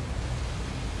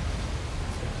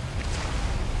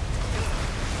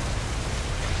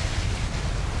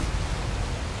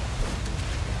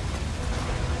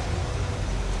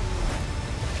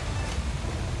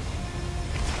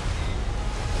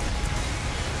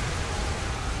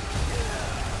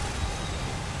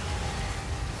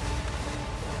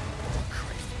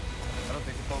 I don't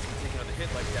think the boat can take another hit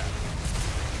like that.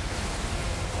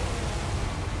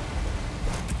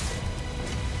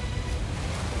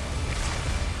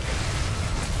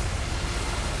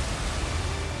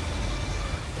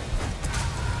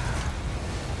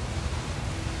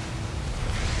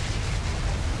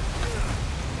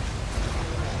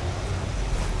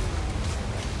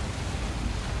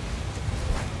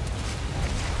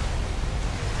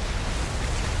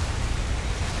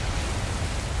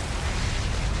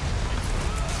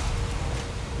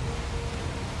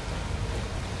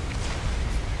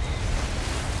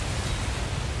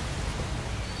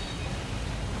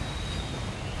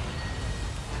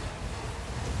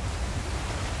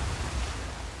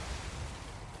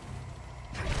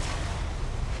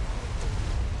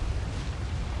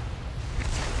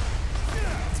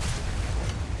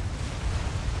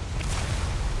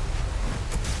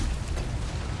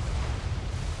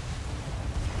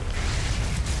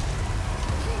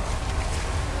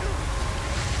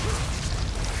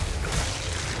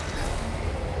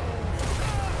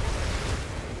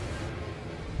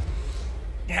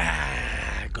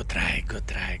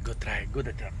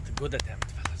 Good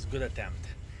attempt, fellas. Good attempt.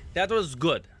 That was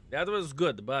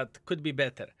good, but could be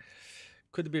better.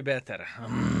 Could be better.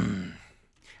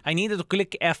 I needed to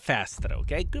click F faster,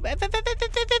 okay?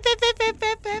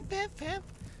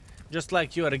 Just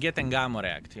like you are getting ammo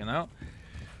react, you know?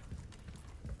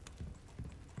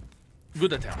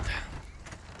 Good attempt.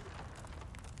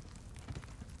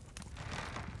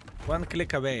 One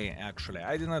click away, actually.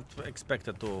 I did not expect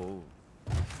it to...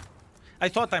 I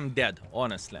thought I'm dead,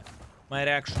 honestly. My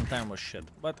reaction time was shit,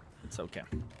 but it's okay.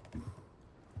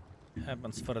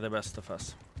 Happens for the best of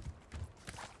us.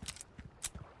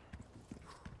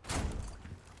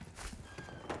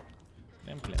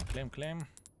 Claim, claim, claim, claim.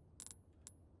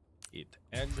 Eat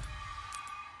egg.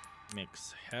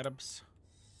 Mix herbs.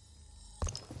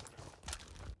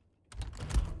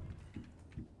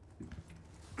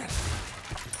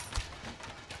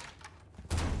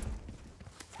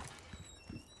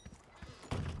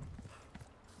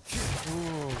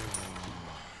 Ooh.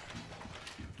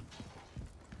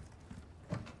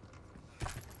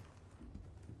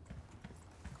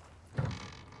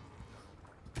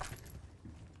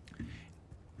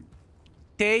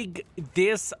 Take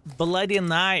this bloody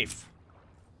knife.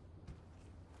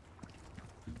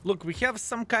 Look, we have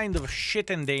some kind of shit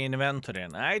in the inventory,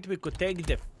 right? We could take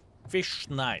the fish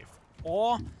knife.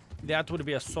 Or that would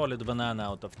be a solid banana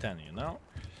out of 10, you know?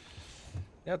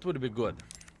 That would be good.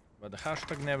 But the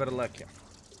hashtag never lucky.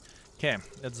 Okay,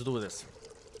 let's do this.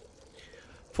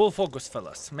 Full focus,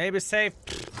 fellas. Maybe save.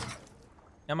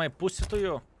 Am I a pussy to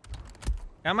you?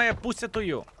 Am I a pussy to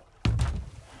you?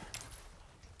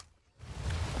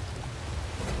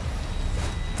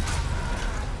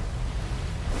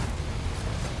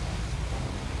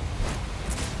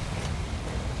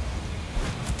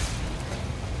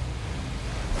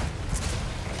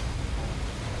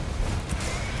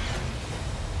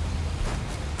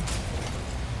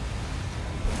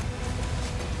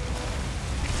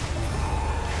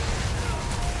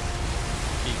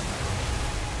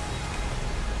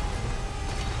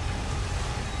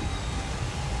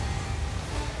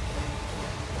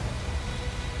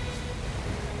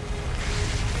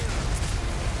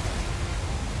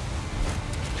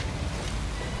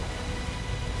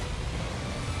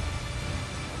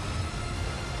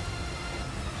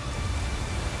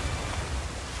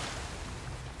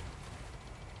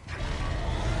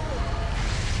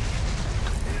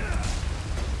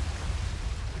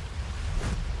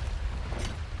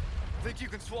 Think you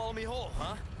can swallow me whole,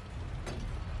 huh?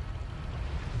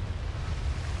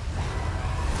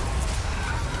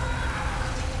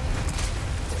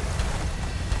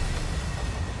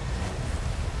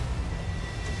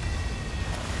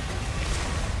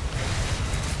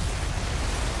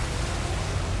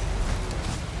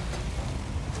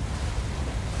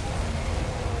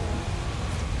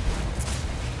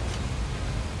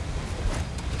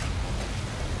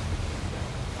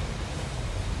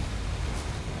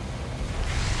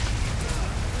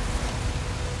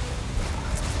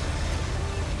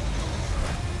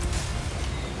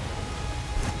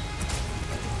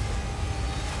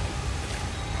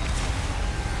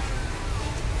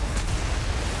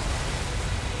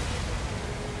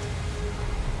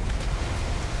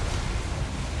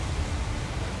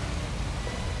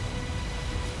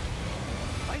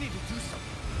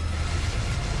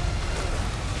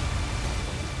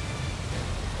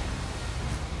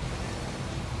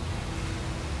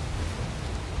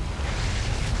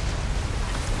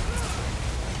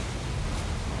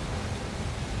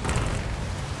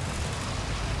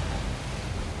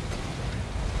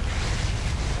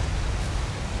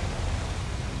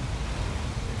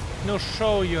 No,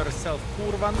 show yourself,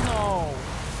 kurwa, no!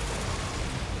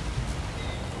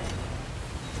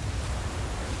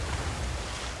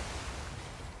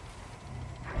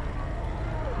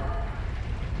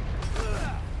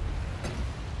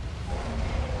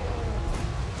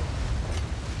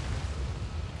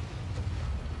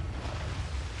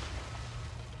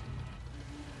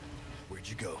 Where'd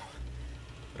you go?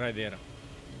 Right there.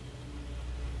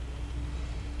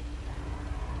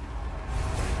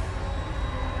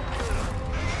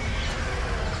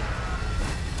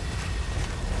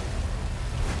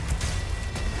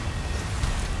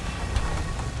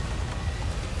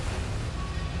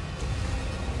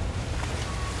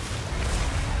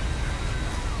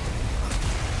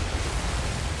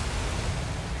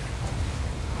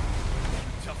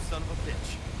 Tough son of a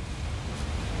bitch.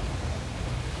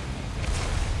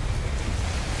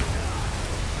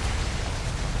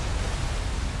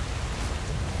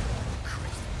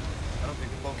 Christ. I don't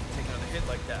think the boat can take another hit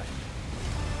like that.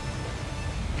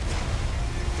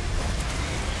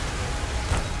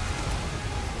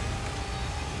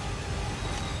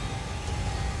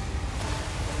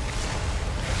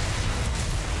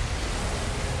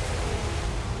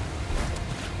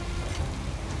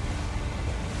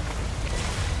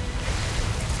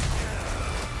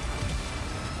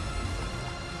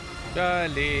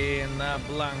 Galina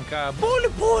Blanca. Bully,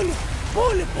 bully,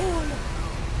 bully, bully.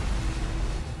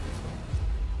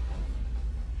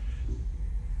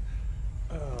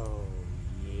 Oh,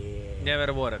 yeah.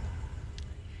 Never worried.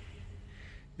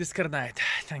 Discard Knight.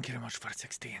 Thank you very much for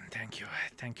 16. Thank you.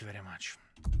 Thank you very much.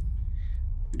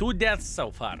 2 deaths so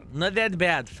far. Not that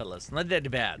bad, fellas. Not that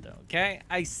bad, okay?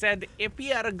 I said if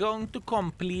we are going to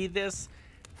complete this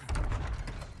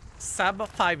sub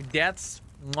 5 deaths,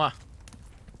 mwah,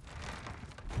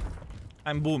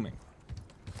 I'm booming.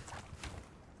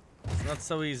 It's not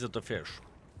so easy to fish.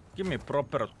 Give me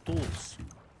proper tools.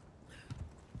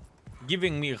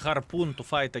 Giving me harpoon to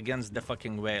fight against the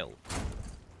fucking whale.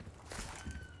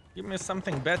 Give me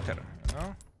something better, you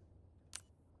know?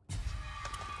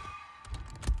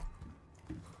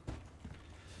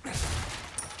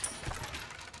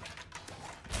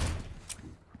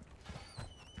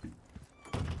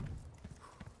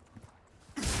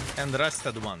 And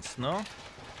rested ones, no?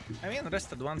 I mean,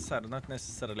 rested ones are not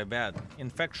necessarily bad.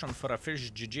 Infection for a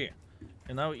fish, GG.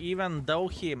 You know, even though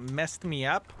he messed me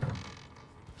up,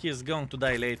 he is going to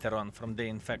die later on from the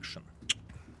infection.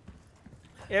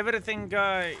 Everything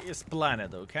is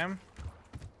planned, okay?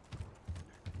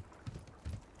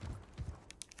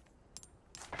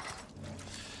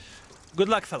 Good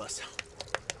luck, fellas.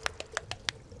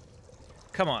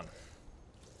 Come on.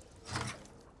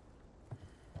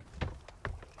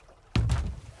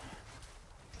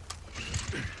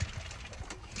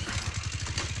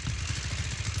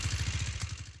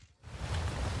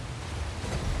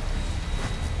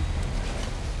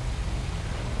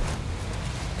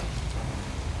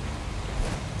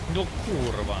 No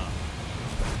kurwa.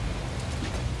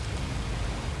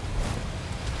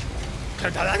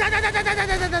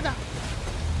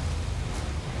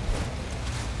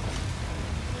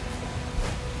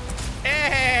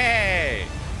 Hey!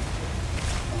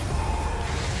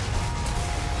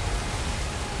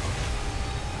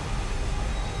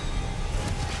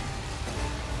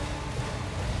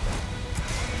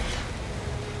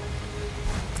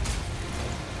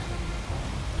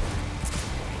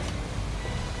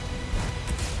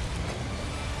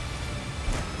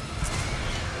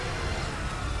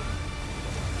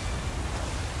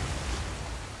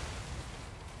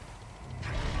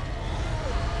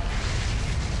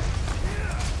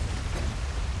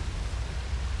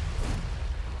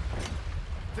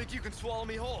 Think you can swallow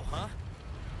me whole, huh?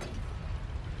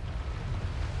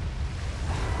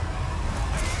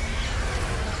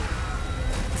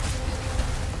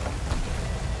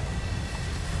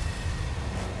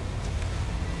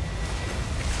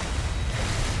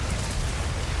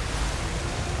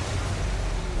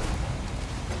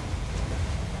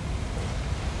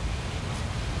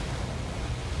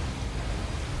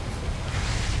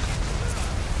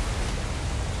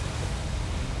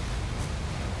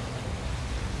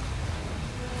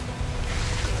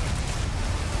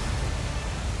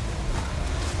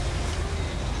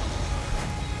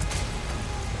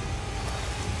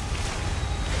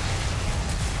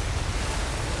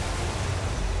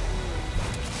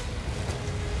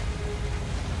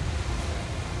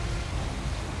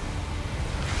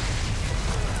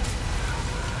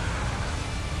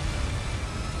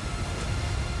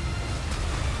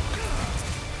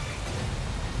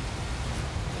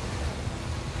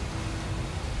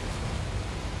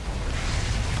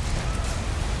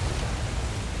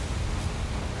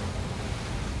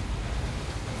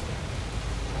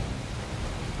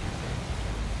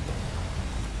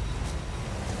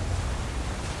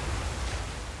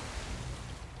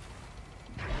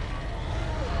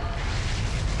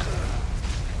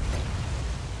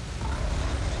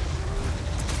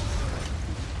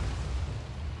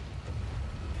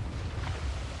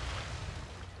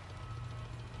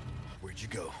 Where'd you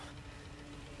go?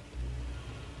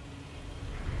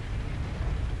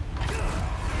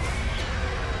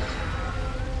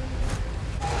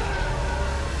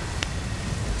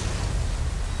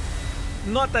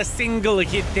 Not a single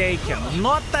hit taken.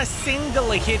 Not a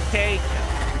single hit taken.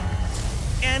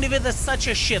 And with such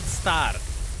a shit start.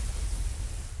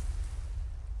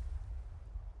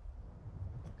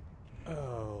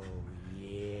 Oh,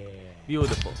 yeah.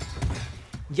 Beautiful.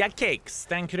 Yeah, cakes.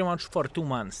 Thank you very much for 2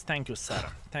 months. Thank you, sir.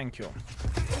 Thank you.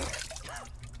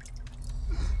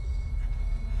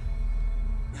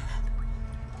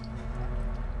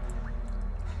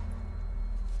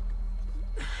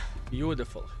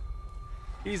 Beautiful.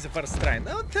 Easy first try.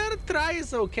 No, third try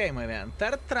is okay, my man.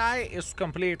 Third try is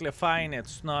completely fine.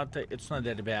 It's not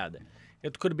that bad.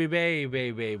 It could be way,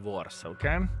 way, way worse,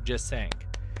 okay? Just saying.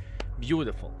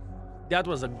 Beautiful. That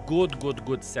was a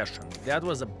good session. That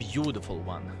was a beautiful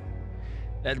one.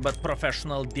 But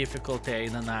professional difficulty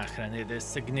eina nachren. It is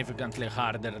significantly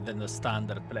harder than the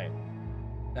standard play.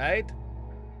 Right?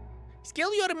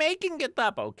 Still, you're making it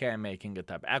up. Okay, I'm making it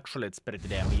up. Actually, it's pretty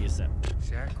damn easy.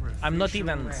 I'm not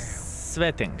even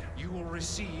sweating. You will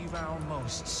receive our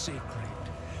most sacred.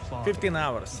 15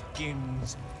 hours.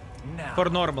 Begins now. For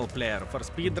normal player. For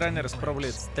speedrunners, probably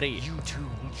it's 3. You two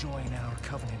will join our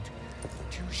covenant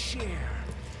to share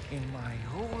in my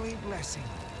holy blessing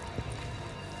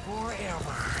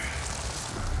forever.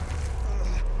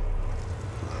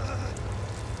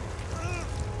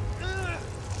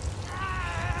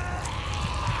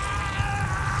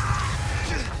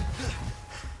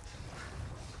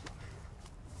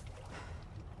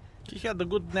 He had a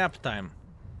good nap time.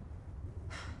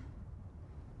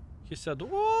 He said,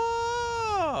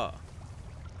 whoa!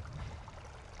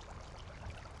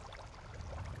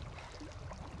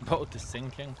 Boat is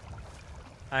sinking.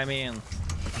 I mean...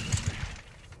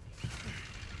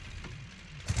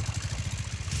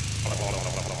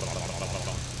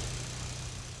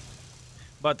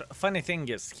 But funny thing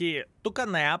is, he took a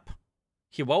nap,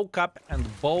 he woke up and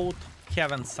boat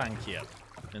haven't sunk yet,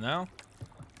 you know?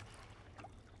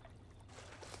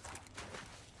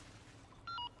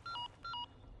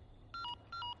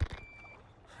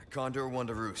 Condor 1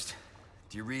 to Roost.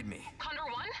 Do you read me? Condor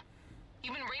 1?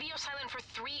 You've been radio silent for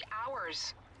 3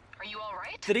 hours. Are you all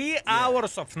right? 3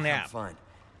 hours of nap. I'm fine.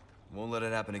 Won't let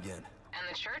it happen again. And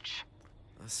the church?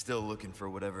 I'm still looking for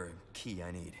whatever key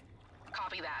I need.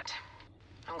 Copy that.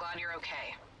 I'm glad you're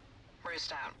okay.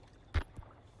 Roost out.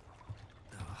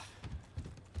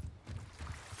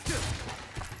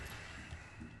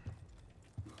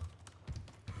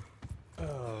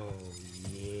 Oh,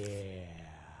 yeah.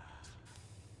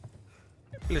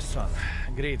 Listen,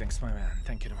 greetings, my man.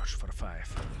 Thank you very much for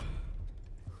 5.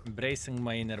 Embracing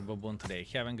my inner baboon today.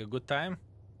 Having a good time?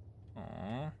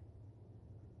 Aww.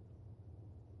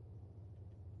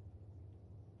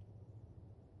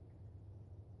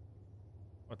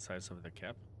 What size of the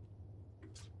cap?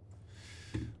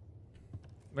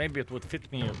 Maybe it would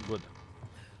fit me good.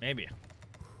 Maybe.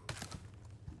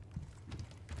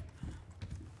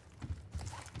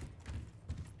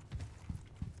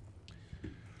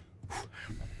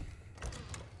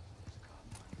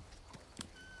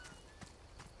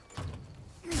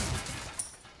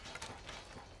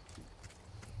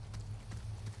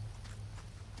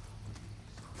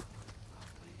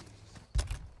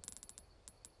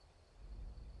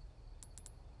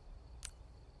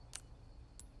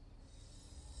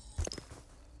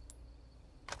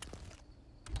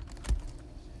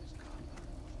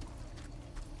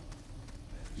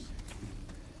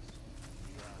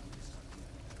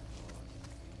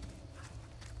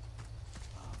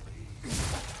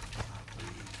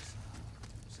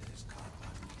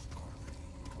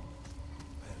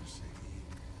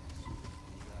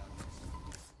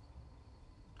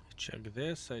 Check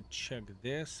this, I check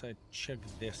this, I check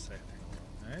this, I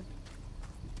think, right?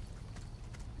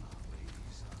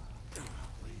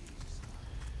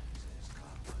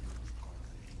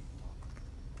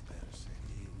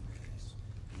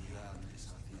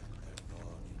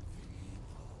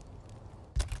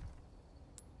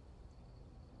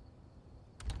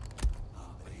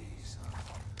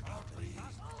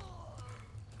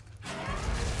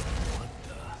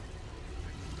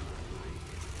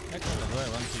 Actually, do I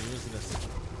want to use this?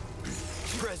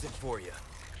 Present for you.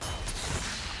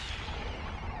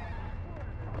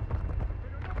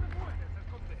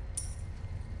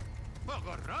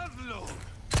 ¡Agarradlo!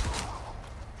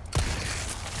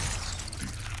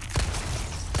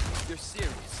 You're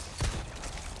serious.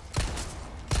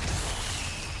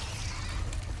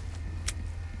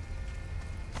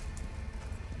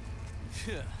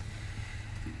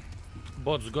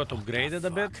 Bots got upgraded a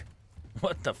bit.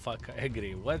 What the fuck? I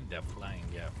agree. What the flying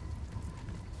F?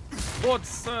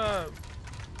 Bots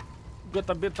got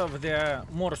a bit of their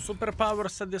more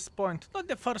superpowers at this point. Not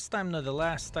the first time, not the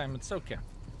last time. It's okay.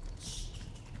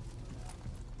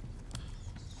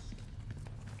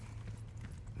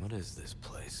 What is this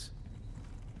place?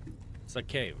 It's a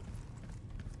cave.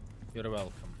 You're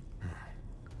welcome.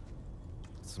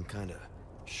 Some kind of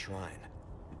shrine.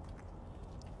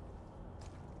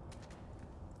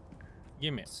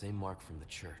 Gimme. Same mark from the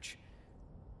church.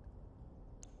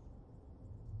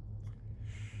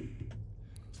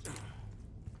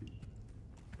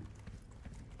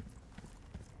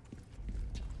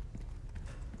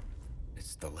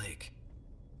 It's the lake.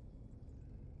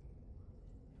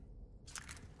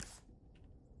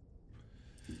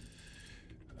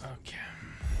 Okay.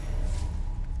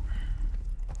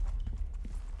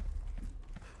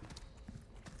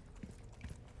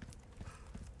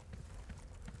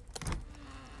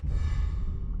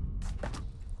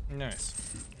 Nice.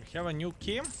 We have a new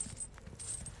key.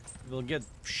 We'll get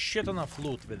shit ton of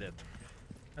loot with it.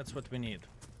 That's what we need.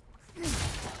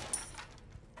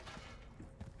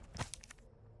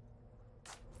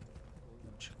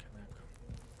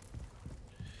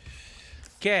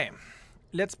 Okay,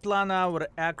 let's plan our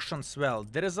actions well.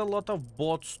 There is a lot of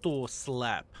bots to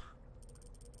slap.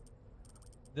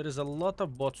 There is a lot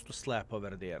of bots to slap over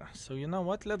there. So you know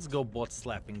what? Let's go bot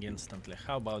slapping instantly.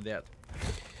 How about that?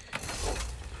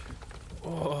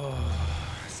 Oh,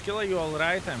 Skill, are you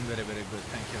alright? I'm very, very good.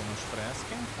 Thank you very much for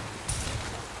asking.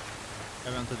 I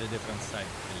went to the different side.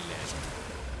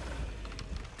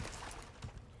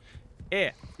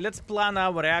 Let's plan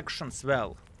our actions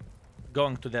well.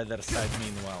 Going to the other side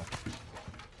meanwhile.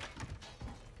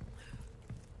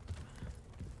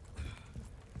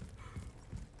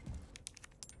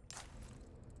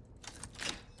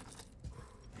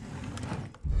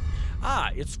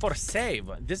 Ah, it's for save.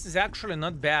 This is actually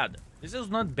not bad. This is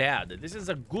not bad. This is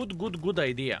a good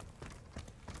idea.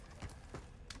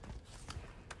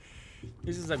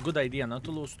 This is a good idea, not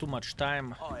to lose too much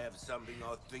time. I have something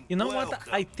I think You know what?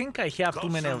 welcome. I think I have too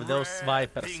many of those rare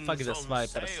Vipers. things Fuck the on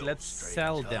Vipers. sale, Let's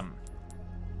sell stranger. them.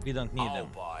 We don't need I'll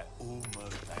them. buy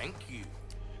almost. Thank you.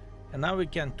 And now we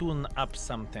can tune up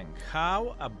something.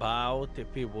 How about if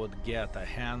we would get a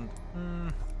hand?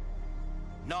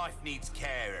 Knife needs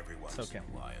care every once okay. in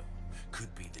a while.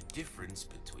 Could be the difference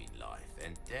between life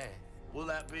and death. Will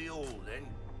that be all then?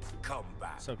 Come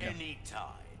back okay.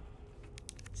 anytime.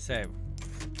 Save.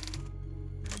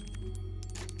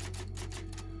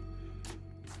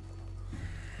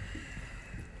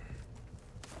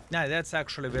 Yeah, that's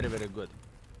actually very, very good.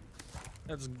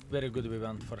 That's very good we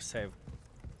went for save.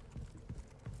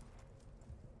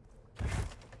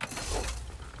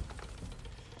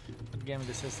 What game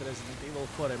this is? Resident Evil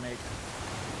 4 remake.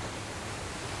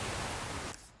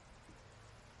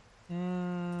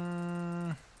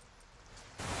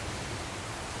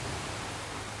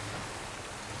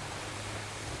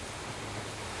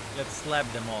 Let's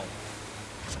slap them all.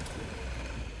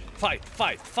 Fight,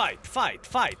 fight, fight, fight,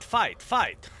 fight, fight,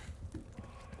 fight.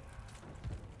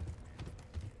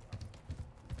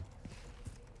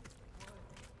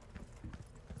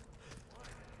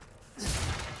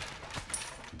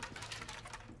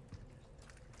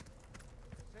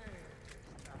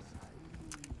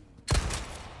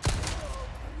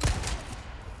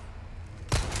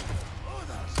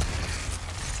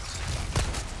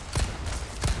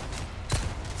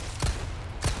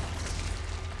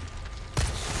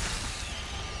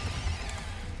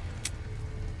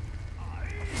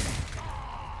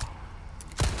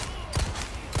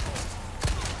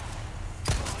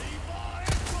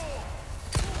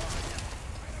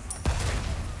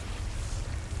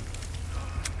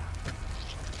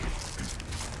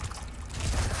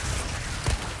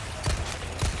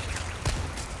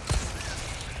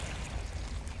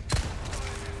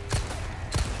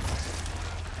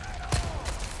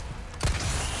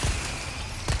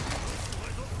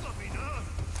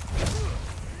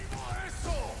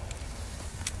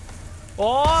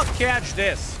 Oh, catch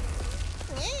this.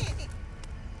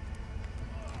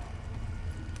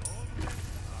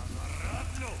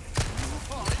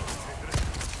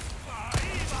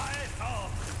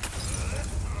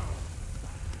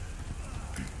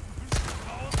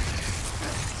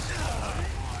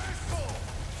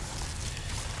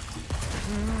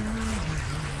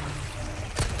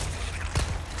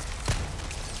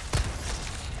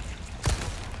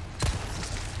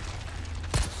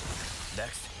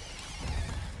 Next.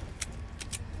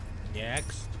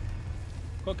 Next.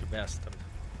 Cocky bastard.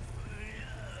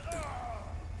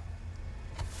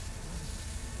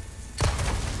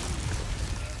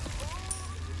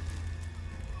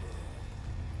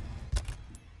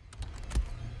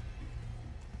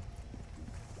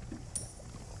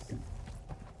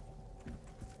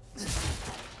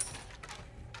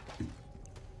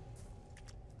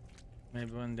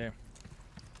 Maybe one day.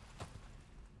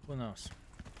 Who knows?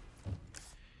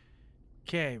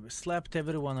 Okay, we slapped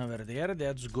everyone over there.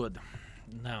 That's good.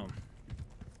 Now,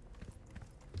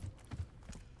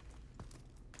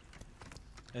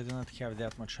 I do not have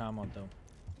that much ammo though.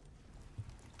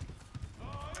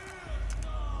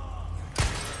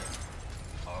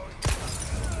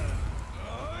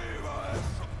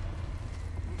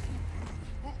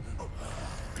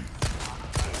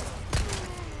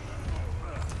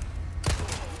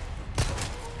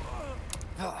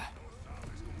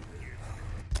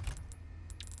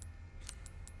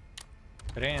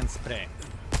 Spray and spray.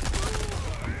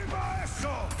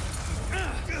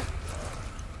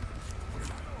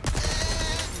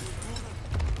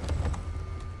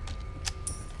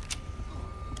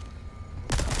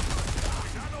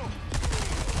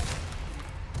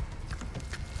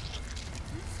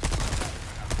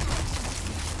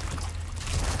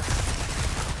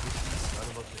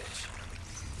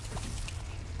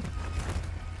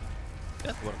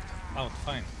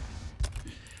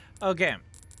 Okay.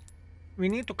 We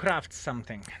need to craft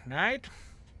something, right?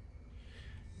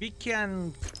 We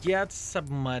can get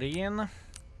submarine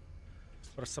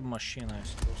or submachine, I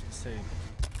suppose to say.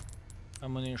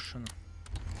 Ammunition.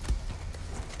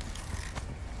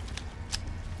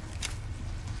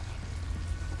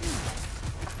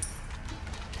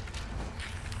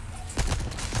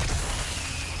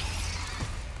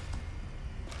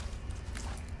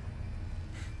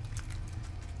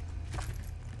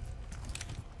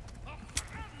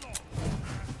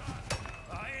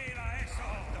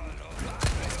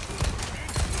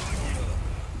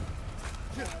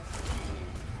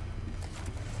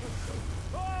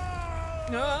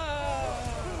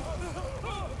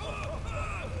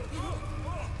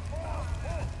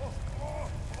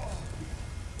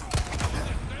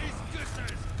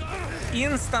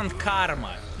 Instant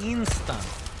karma. Instant.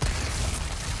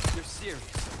 You're serious.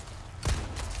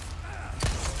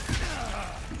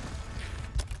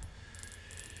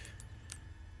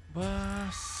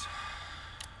 Bus.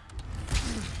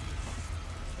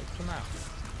 It's enough.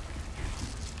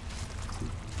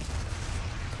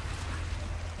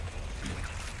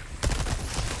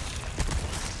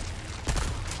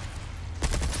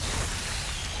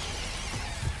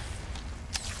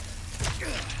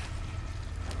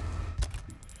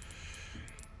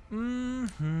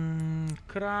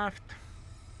 Craft.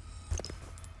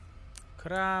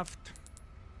 Craft.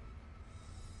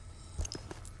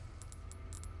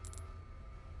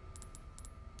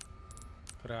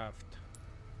 Craft.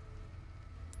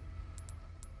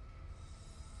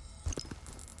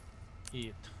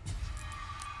 Eat.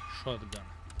 Shotgun.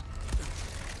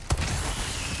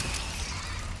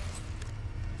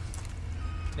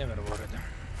 Never worried.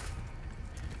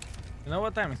 You know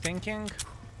what I'm thinking?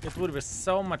 It would be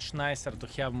so much nicer to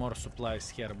have more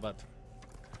supplies here, but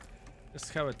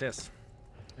just how it is.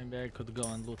 Maybe I could go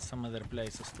and loot some other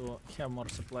places to have more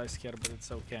supplies here, but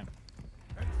it's okay.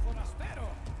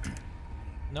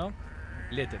 No?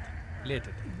 Let it. Let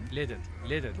it. Let it.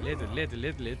 Let it. Let it.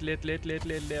 Let it.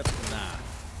 Let it. Nah.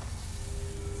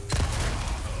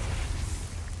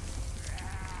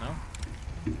 No?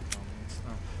 No means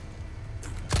no.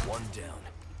 One down.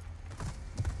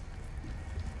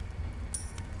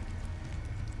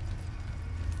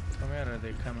 From where are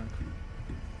they coming?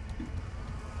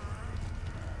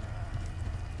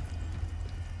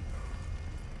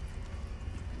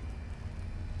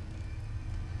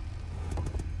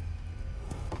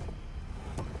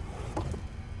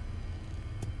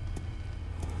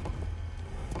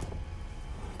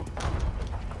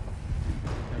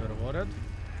 Never worried.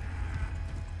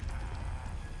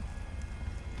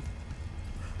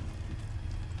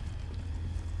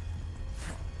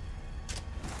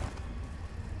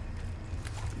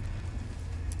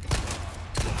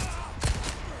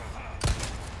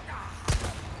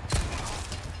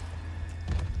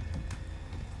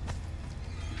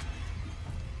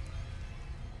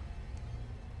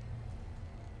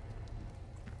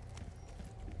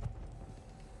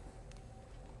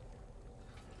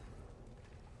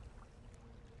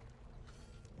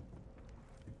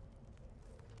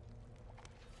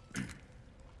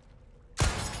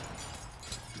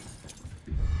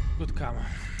 Good cover.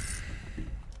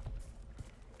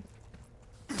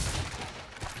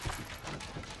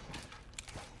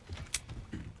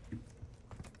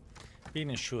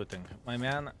 Finish shooting. My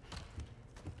man,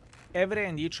 every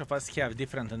and each of us have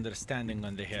different understanding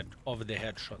on the head of the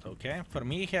headshot, okay? For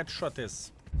me, headshot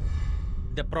is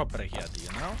the proper head,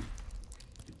 you know?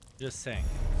 Just saying.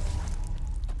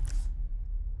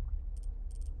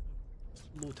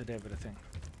 Looted everything.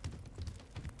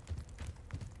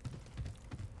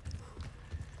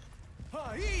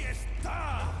 ¡Ahí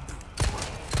está!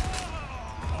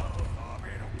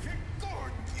 ¡Pero qué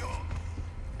coño!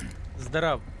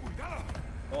 Здоров.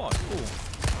 О, cool.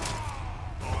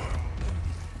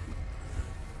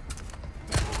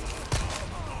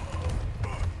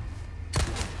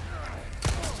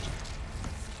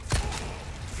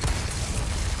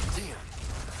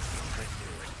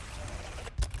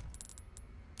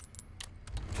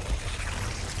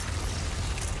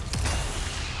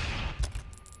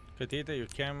 Katita, you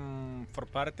came for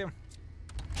party?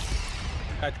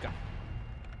 Katka.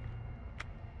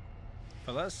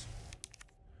 Fellas,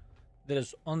 there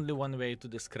is only one way to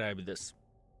describe this.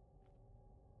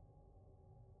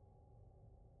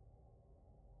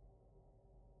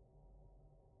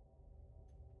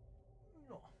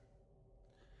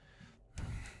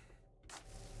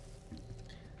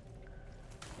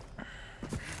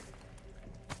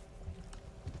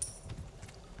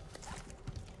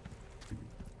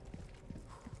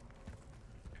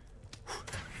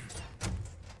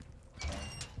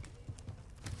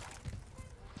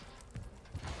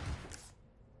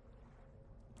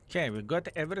 Okay, we got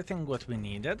everything what we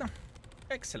needed.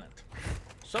 Excellent.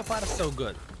 So far, so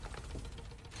good.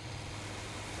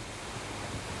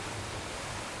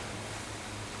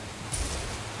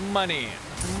 Money,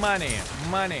 money,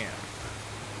 money.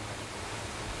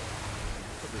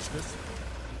 What is this?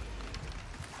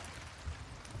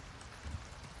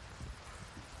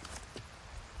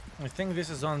 I think this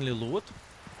is only loot,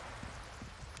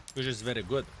 which is very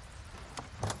good.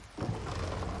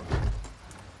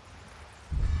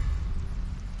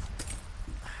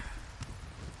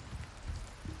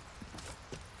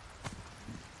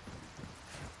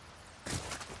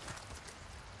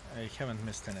 I haven't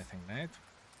missed anything, right?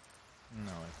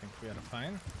 No, I think we are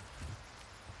fine.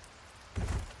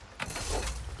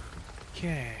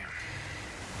 Okay.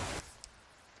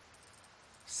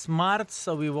 Smart,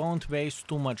 so we won't waste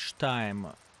too much time.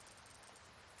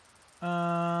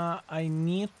 I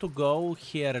need to go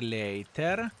here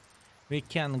later. We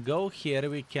can go here,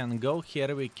 we can go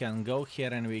here, we can go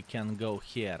here, and we can go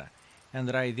here.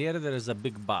 And right there is a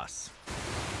big bus.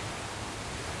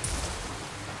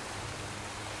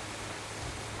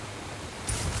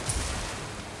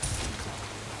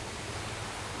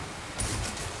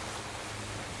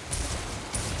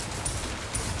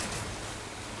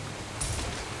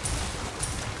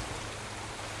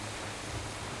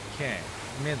 Okay,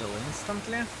 middle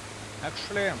instantly.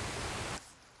 Actually,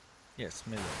 yes,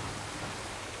 middle.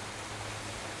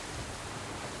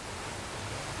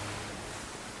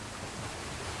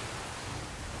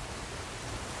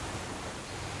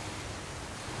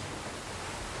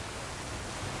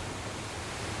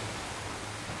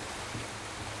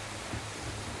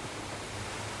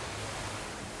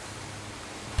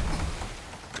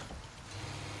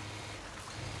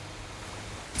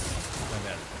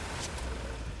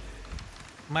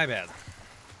 My bad.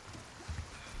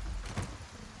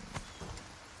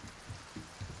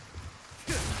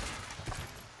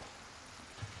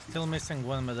 Still missing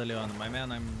one medallion. My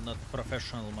man, I'm not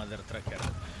professional mother trucker.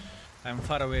 I'm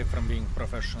far away from being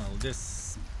professional.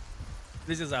 This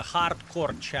is a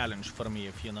hardcore challenge for me,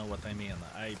 if you know what I mean.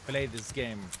 I played this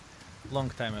game long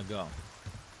time ago.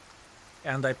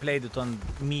 And I played it on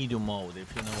medium mode,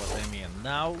 if you know what I mean.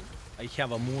 Now I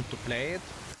have a mood to play it.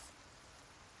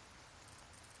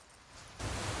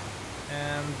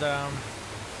 And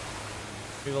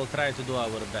we will try to do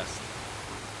our best.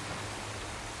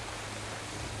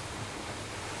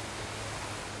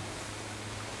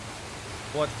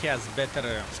 What has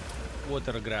better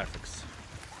water graphics?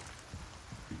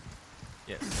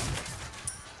 Yes.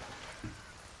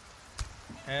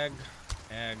 Egg,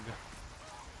 egg.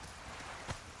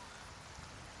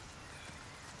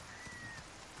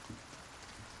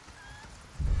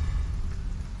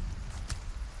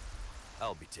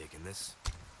 I'll be taking this.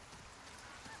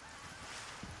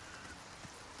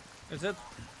 Is it?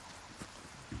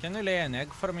 Can you lay an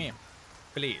egg for me?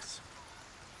 Please.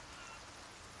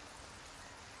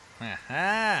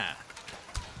 Aha!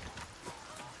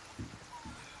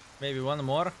 Maybe one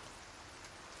more.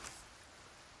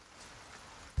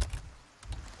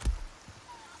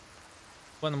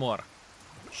 One more.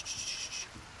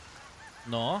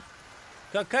 No.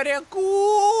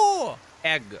 Kakareku!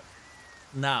 Egg.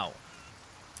 Now.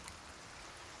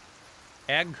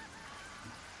 Egg.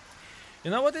 You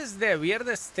know what is the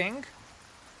weirdest thing?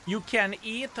 You can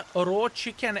eat raw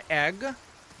chicken egg,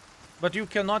 but you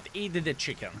cannot eat the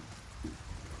chicken.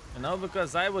 You know,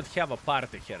 because I would have a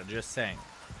party here, just saying.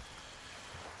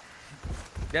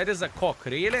 That is a cock,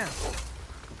 really?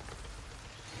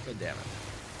 God damn it.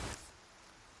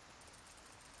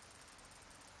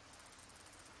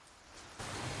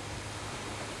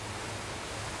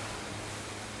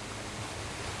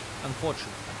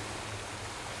 Unfortunately.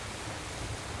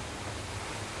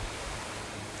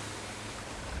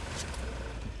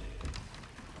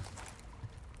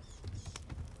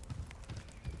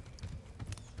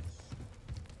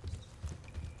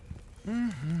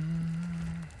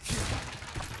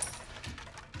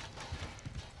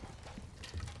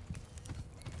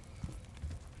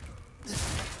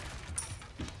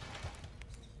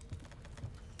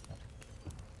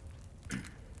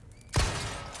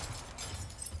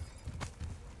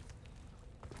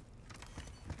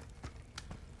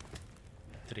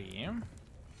 Three.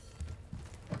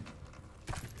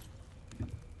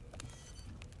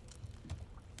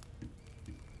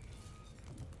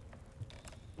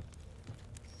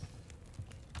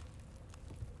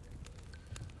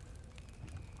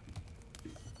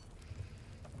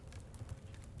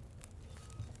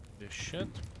 This shit.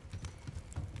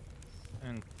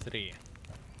 And 3.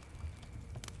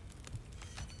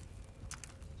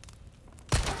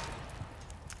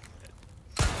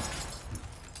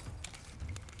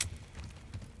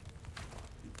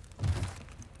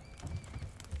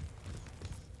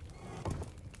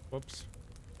 Oops.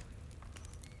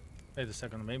 Wait a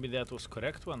second, maybe that was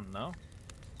correct one, no?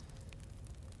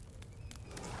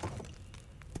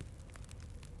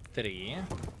 3,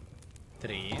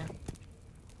 3,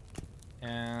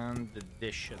 and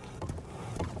this shit.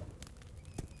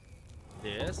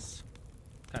 This,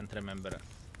 can't remember.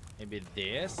 Maybe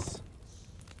this,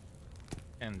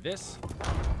 and this.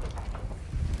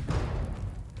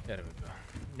 There we go.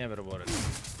 Never worried.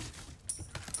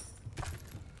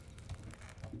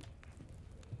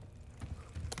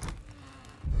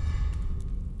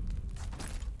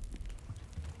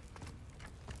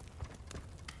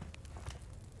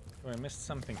 Oh, I missed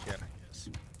something here. Yes.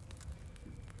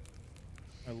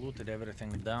 I looted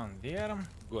everything down there.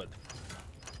 Good.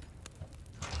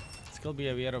 Still be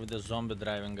aware of the zombie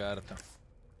driving art.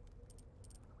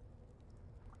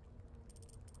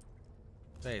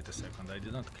 Wait a second, I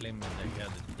did not claim that I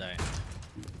had it die.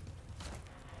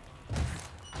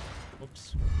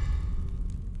 Oops.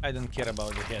 I don't care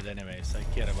about the head anyways, I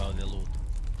care about the loot.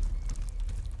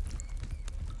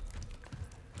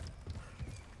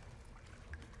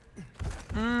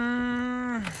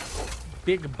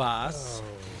 Big boss.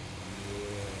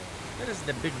 Where is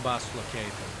the big boss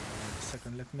located? Wait a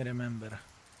second, let me remember.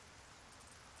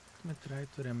 Let me try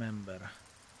to remember.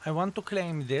 I want to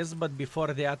claim this, but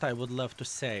before that I would love to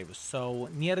save. So,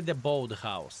 near the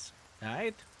boathouse,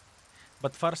 right?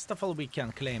 But first of all, we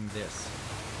can claim this.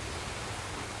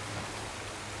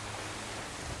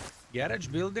 Garage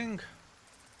building?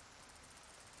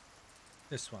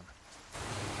 This one.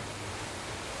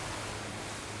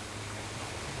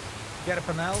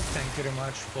 Garpanel, thank you very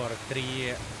much for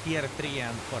tier 3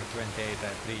 and for 28.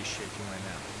 I appreciate you, my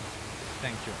man.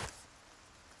 Thank you.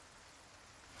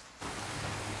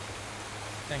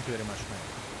 Thank you very much, man.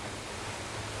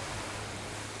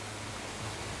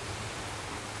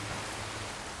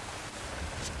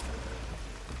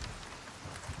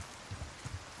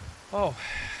 Oh,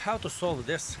 how to solve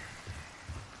this?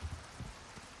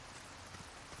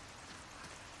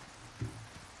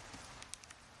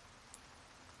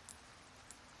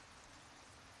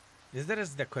 Is there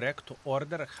the correct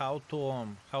order how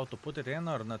to put it in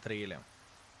or not really?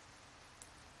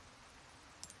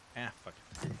 Fuck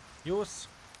it. Use.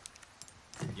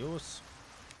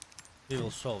 We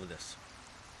will solve this.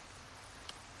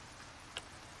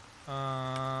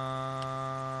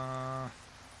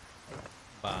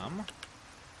 Bam.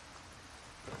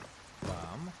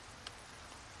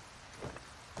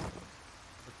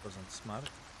 That wasn't smart.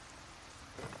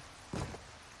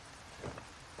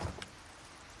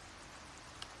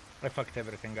 I fucked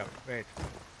everything up. Wait.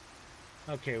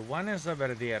 Okay, one is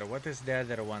over there. What is the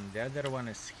other one? The other one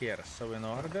is here. So in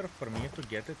order for me to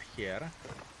get it here,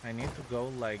 I need to go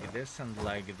like this and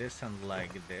like this and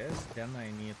like this. Then I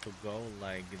need to go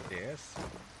like this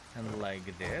and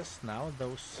like this. Now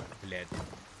those... Bled.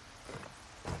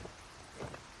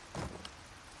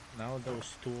 Now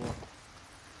those two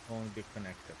won't be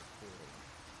connected. Cool.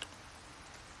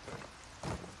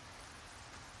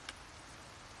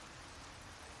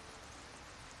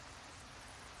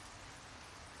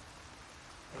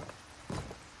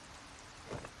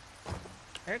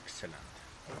 Excellent.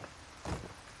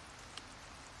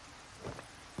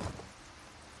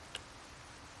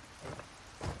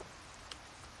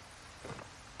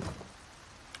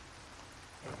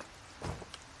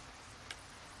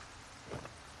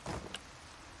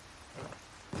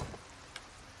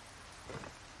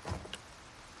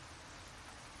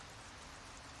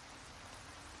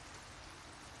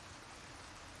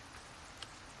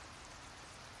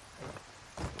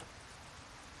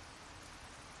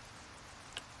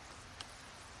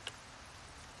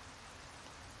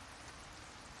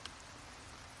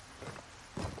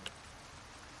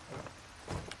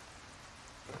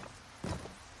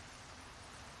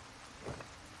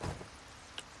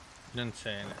 Didn't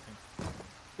say anything.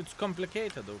 It's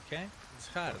complicated, okay? It's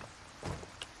hard.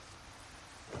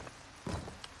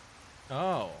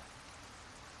 Oh.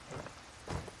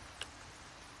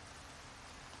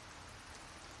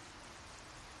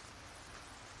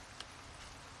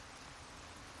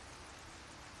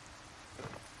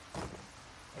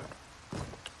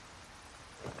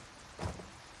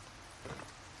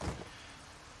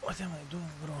 What am I doing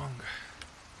wrong?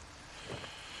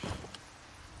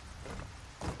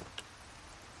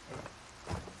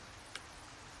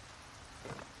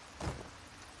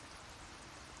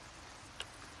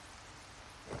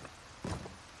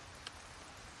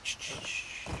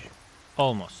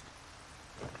 Almost.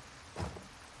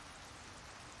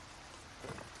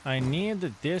 I need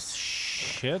this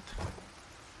shit.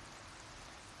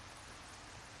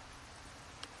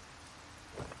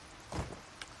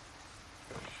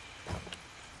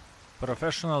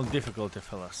 Professional difficulty,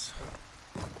 fellas.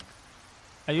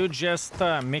 Are you just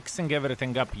mixing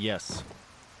everything up? Yes.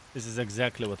 This is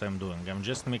exactly what I'm doing. I'm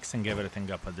just mixing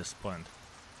everything up at this point.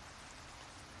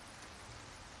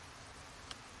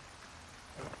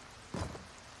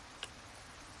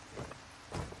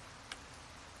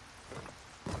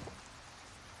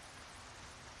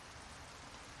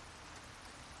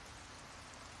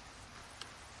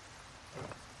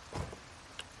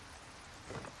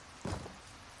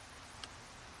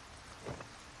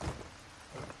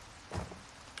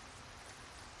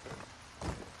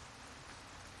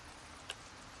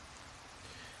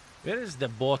 Where is the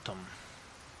bottom?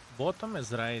 Bottom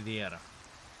is right here.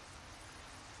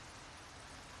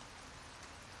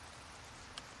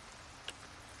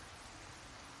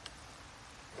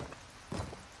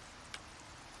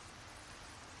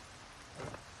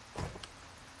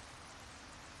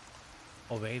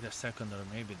 Oh, wait a second, or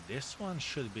maybe this one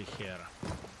should be here.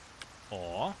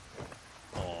 Oh.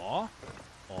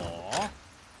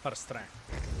 First try.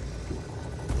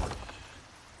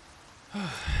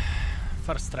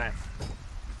 First try.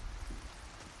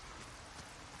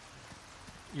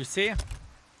 You see?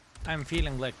 I'm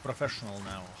feeling like professional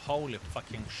now. Holy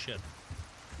fucking shit.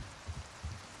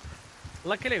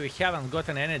 Luckily we haven't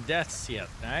gotten any deaths yet,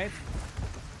 right?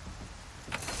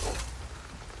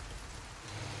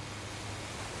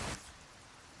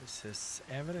 This is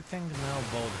everything now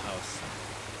boathouse.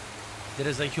 There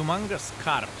is a humongous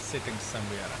carp sitting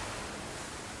somewhere.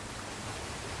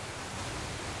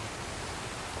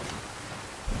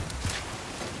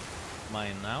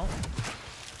 Mine now.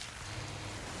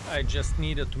 I just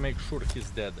needed to make sure he's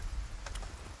dead.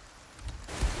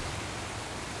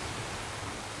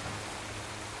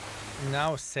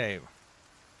 Now save.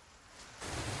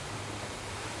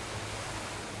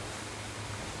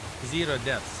 Zero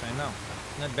deaths, I know.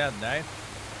 Not bad, right?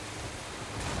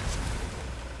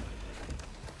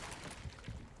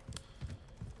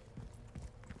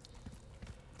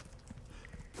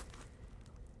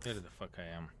 Where the fuck I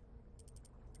am?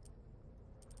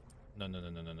 No.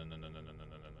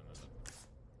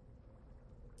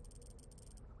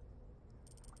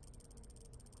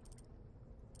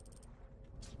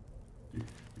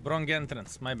 Wrong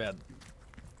entrance, my bad.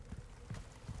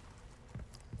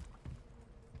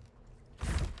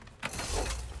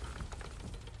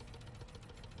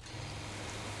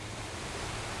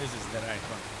 This is the right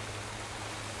one.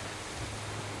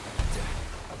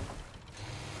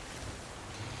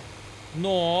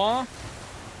 No.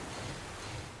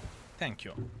 Thank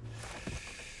you.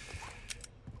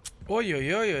 Oi,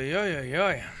 oi, oi, oi, oi, oi,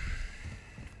 oi.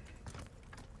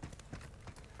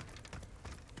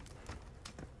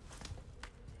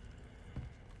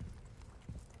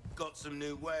 Got some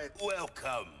new wares.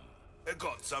 Welcome. I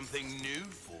got something new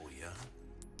for you.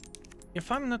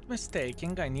 If I'm not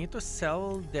mistaken, I need to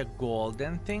sell the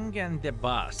golden thing and the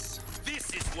bus. This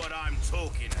is what I'm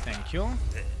talking about. Thank you.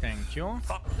 Thank you.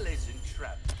 A pleasant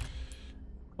trap.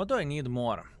 What do I need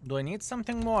more? Do I need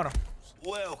something more?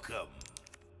 Welcome.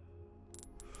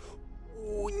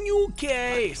 Ooh, new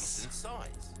case. In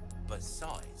size, but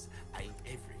size ain't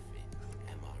everything.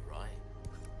 Am I right?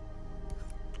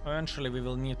 Eventually, we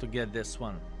will need to get this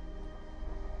one.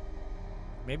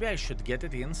 Maybe I should get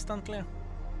it instantly.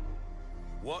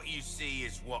 What you see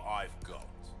is what I've got.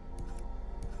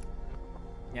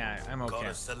 Yeah, I'm okay.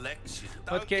 Got a selection.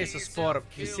 What case is for?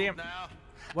 You see, now.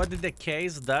 what the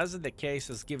case does? The case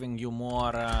is giving you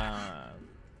more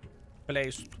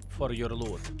place for your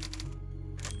loot.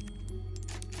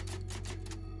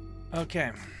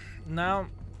 Okay, now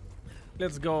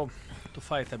let's go to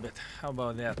fight a bit. How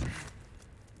about that?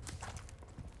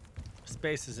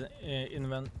 Space is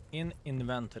in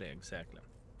inventory, exactly.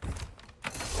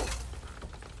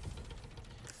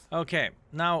 Okay,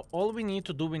 now all we need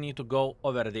to do, we need to go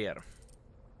over there.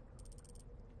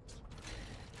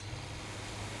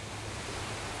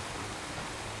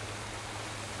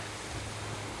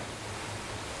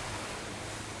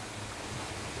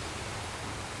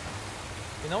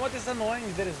 You know what is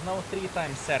annoying? There is no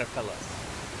 3x fellas.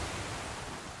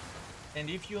 And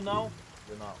if you know,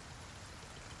 you know.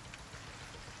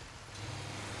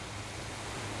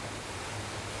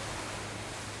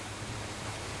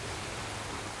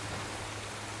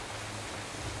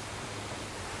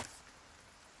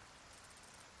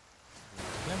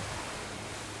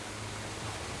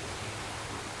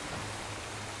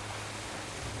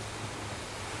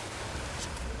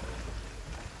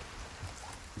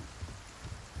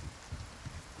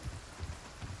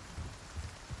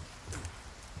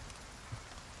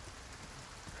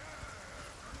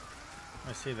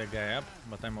 I see the guy up,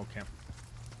 but I'm okay.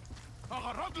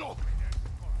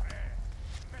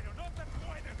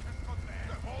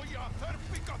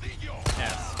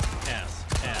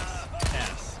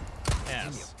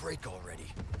 Give me a break already.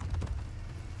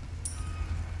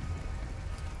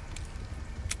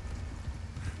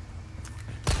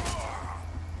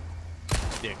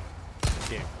 Dig.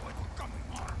 Dig.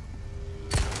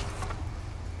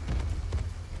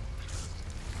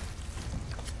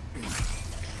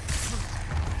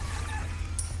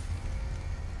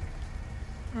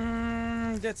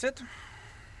 That's it.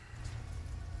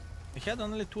 We had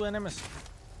only 2 enemies.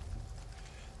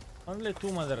 Only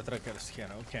 2 mother truckers here.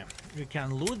 Okay. We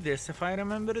can loot this if I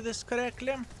remember this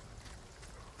correctly.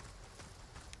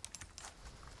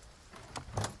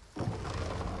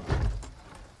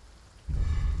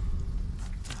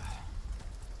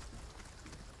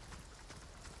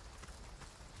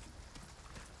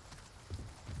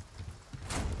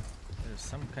 There's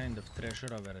some kind of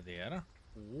treasure over there.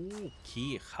 Ooh,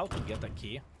 key. How to get a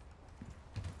key?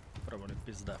 Probably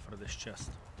pizda for this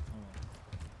chest. Oh.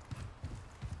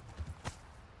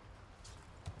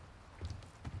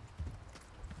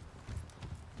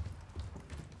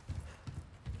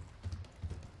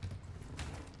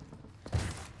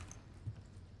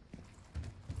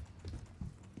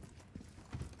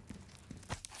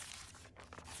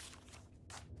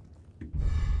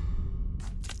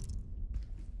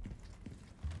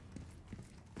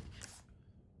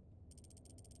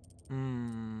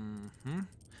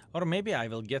 Or maybe I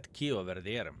will get key over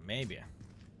there. Maybe.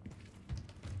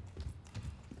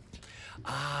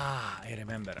 Ah, I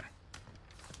remember.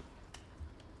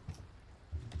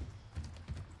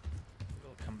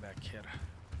 We'll come back here.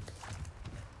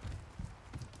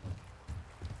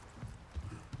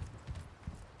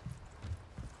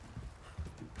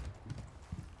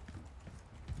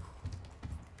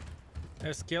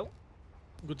 Skill.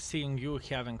 Good seeing you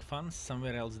having fun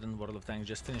somewhere else than World of Tanks.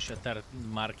 Just finish a third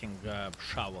marking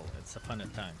shovel. It's a funny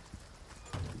time.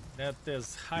 That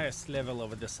is highest level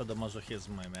of the sadomasochism,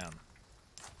 my man.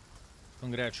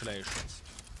 Congratulations.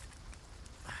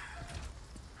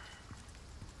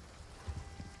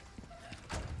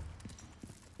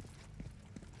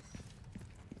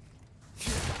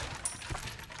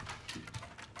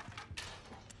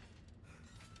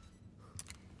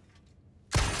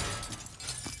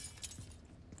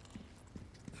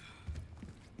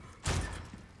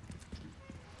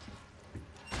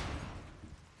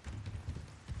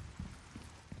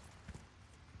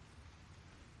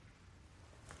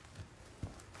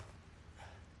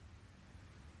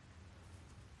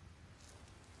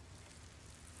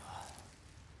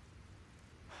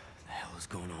 What's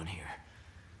going on here?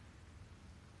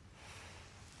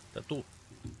 Tattoo.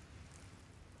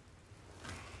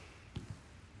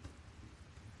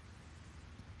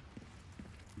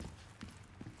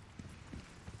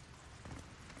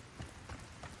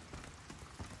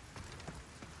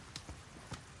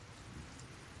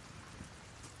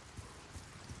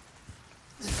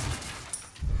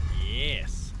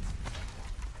 Yes.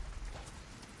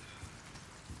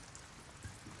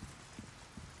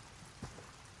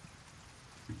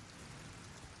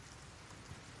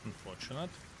 Unfortunate.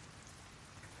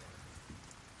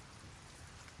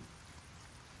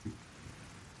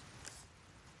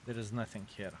 There is nothing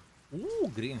here.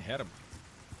 Ooh, green herb.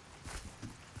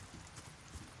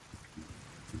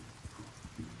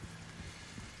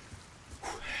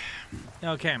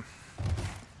 Okay.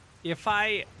 If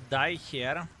I die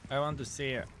here, I want to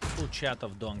see a full chat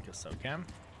of donkeys, okay?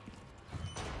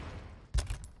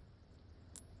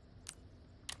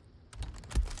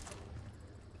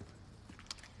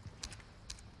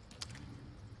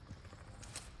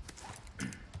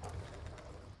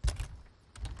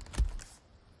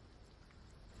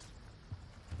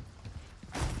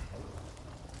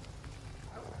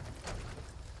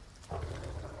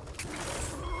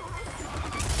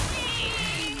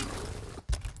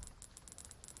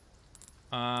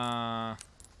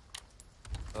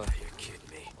 Oh, you're kidding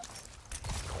me.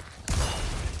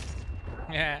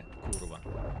 Kurwa.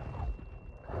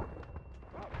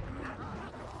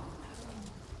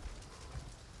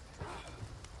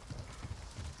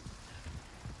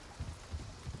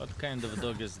 What kind of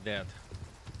dog is that?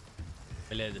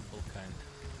 Beautiful kind.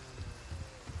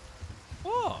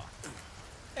 Oh!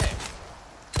 Hey!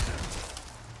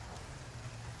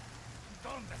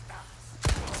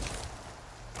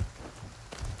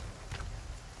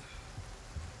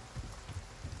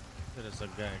 There is a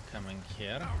guy coming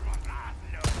here.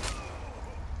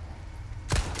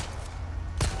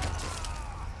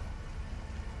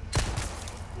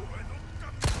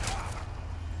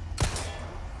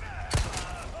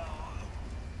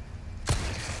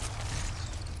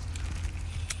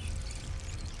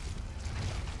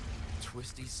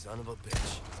 Twisty son of a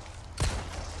bitch.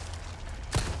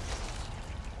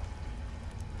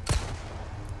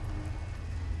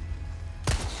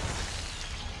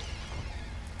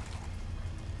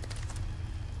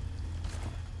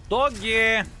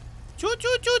 Doggy! Choo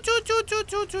choo choo choo choo choo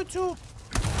choo choo choo.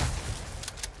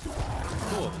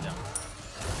 Two of them.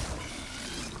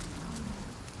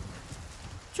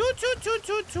 Choo choo choo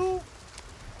choo choo.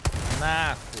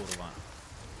 Na, kurwa.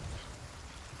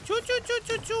 Choo choo choo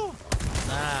choo choo.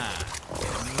 Na.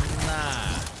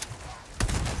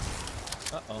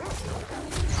 Uh-oh.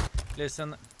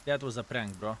 Listen, that was a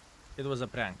prank, bro. It was a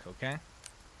prank, okay?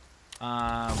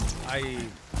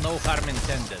 No harm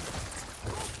intended.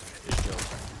 Just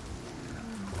joking.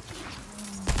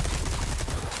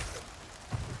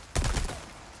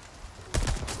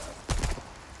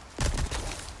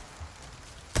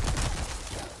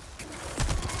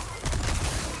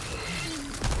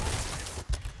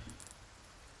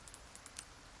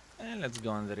 Let's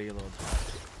go on the reload.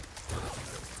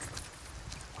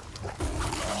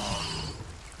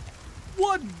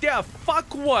 What the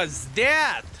fuck was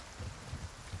that?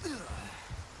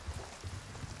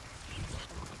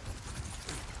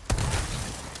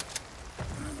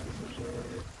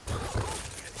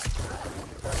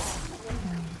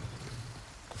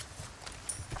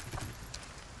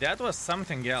 That was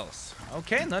something else.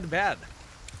 Okay, not bad.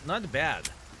 Not bad.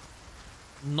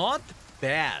 Not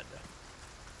bad.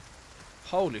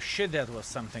 Holy shit, that was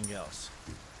something else.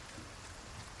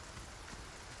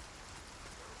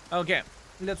 Okay,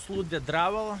 let's loot the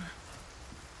dravel.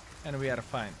 And we are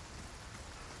fine.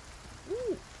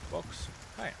 Ooh, box.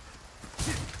 Hi.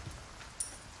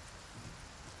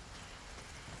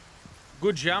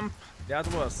 Good jump. That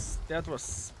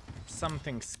was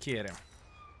something scary.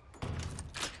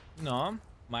 No,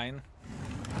 mine.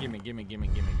 Gimme, gimme, gimme,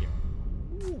 gimme,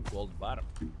 gimme. Ooh, gold bar.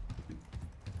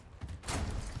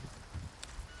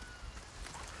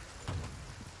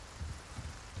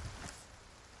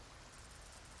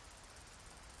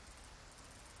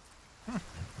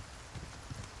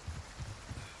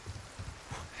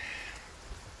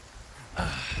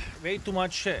 Way too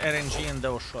much RNG in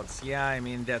those shots. Yeah, I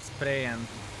mean that's spray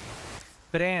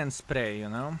and spray, you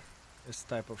know, this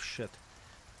type of shit.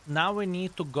 Now we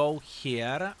need to go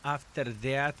here. After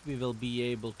that we will be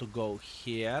able to go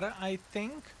here, I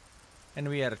think, and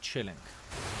we are chilling.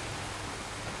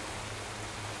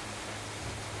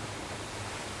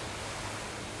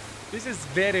 This is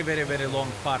very, very, very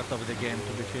long part of the game,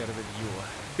 to be fair with you.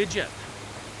 Bidget.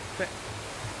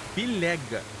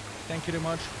 Billeg. Thank you very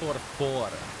much for 4.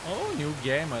 Oh, new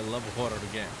game. I love horror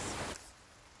games.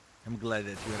 I'm glad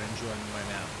that you're enjoying my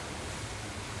now.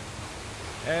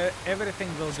 Everything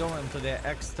will go into the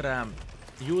extra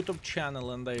YouTube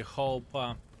channel, and I hope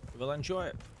you will enjoy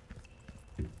it.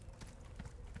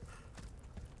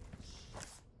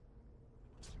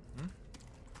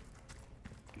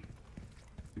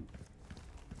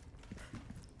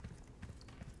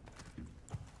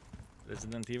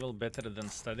 Resident Evil better than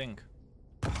studying?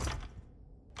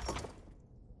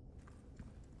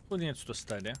 Who needs to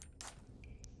study?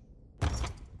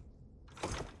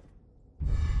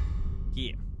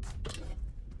 Yeah.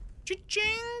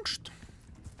 Chinged.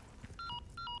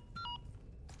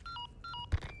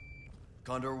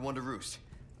 Condor 1 to Roost.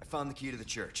 I found the key to the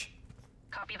church.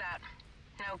 Copy that.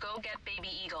 Now go get Baby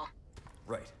Eagle.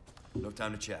 Right. No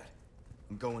time to chat.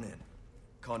 I'm going in.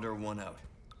 Condor 1 out.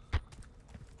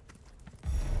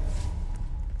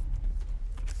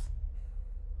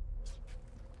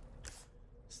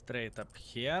 Straight up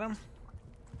here.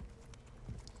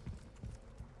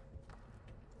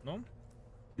 No?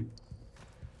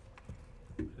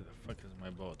 Where the fuck is my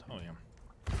boat? Oh yeah.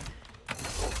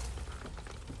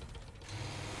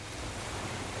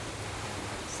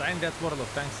 Sign that World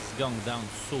of Tanks is going down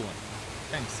soon.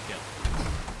 Thanks, Kel.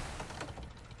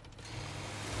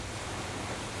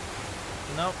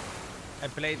 No, I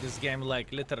played this game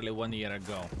like literally 1 year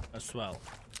ago as well,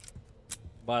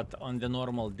 but on the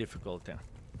normal difficulty.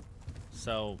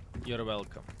 So you're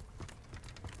welcome.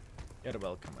 You're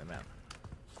welcome, my man.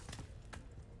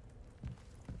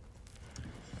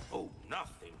 Oh,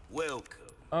 nothing.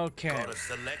 Welcome. Okay. Got a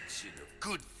selection of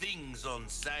good things on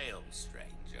sale,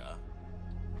 stranger.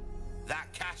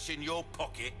 That cash in your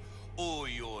pocket or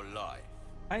your life?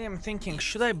 I am thinking,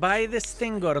 should I buy this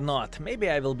thing or not? Maybe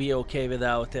I will be okay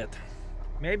without it.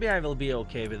 Maybe I will be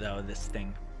okay without this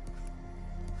thing.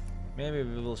 Maybe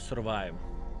we will survive.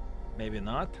 Maybe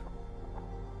not.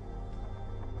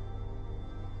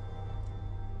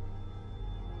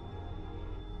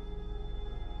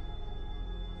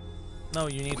 No,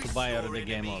 you need to buy or the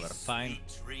game over. Fine.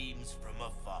 Dreams from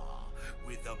afar,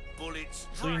 with a bullet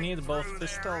Do you need both through their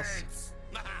pistols? heads.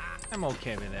 I'm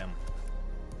okay with them.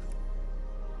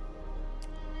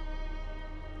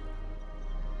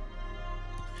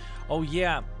 Oh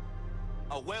yeah.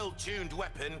 A well-tuned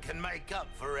weapon can make up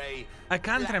for a... I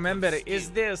can't lack of remember. skill, Is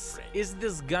this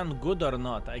friend. gun good or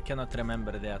not? I cannot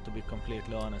remember that, to be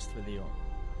completely honest with you.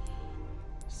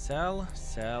 Sell,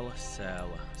 sell, sell,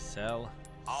 sell,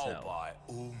 I'll sell. buy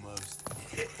almost.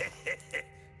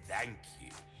 Thank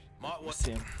you. Might want Let's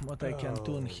see what I can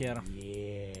tune here.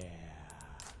 Yeah.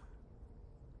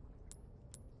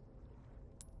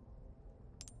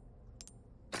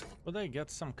 Would I get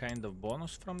some kind of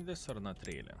bonus from this or not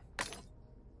really?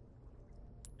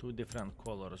 Two different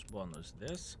colors bonus.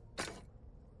 This.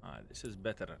 This is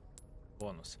better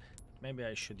bonus. Maybe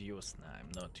I should use... Nah,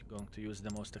 I'm not going to use the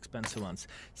most expensive ones.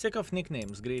 Sick of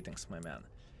nicknames. Greetings, my man.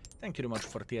 Thank you very much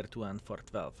for tier 2 and for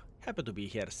 12. Happy to be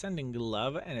here. Sending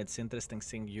love, and it's interesting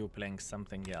seeing you playing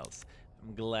something else.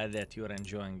 I'm glad that you're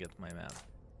enjoying it, my man.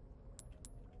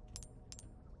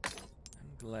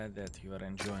 I'm glad that you are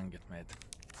enjoying it, mate.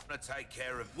 to take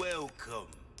care of. Welcome.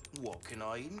 What can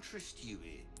I interest you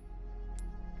in?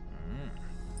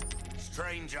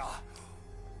 Stranger.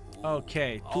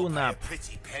 Okay, I'll tune pay up. a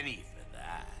pretty penny for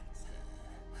that.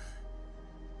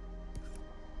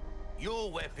 Your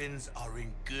weapons are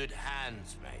in good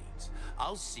hands, mate.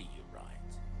 I'll see you right.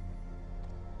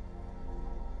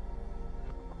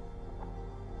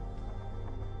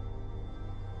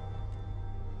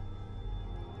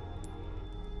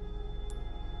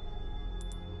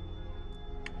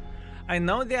 I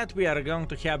know that we are going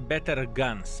to have better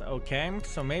guns, okay?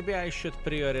 So maybe I should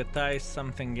prioritize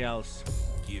something else.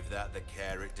 Give that the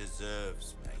care it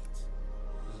deserves, mate.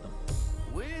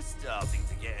 We're starting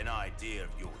to get an idea of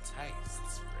your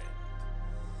tastes,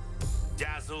 friend.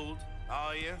 Dazzled,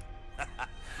 are you?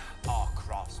 Our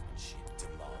craftsmanship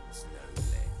demands no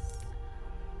less.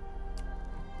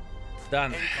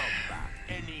 Done. And come back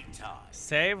anytime.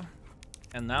 Save.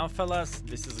 And now, fellas,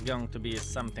 this is going to be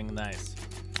something nice.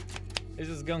 This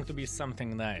is going to be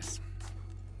something nice.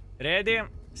 Ready,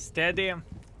 steady.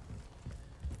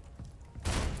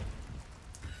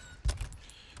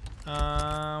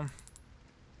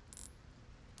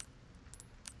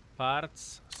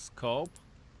 Parts, scope.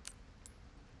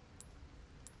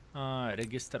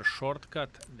 Register shortcut,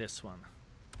 this one.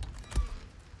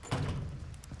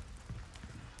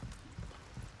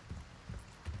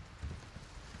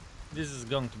 This is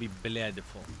going to be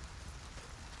beautiful.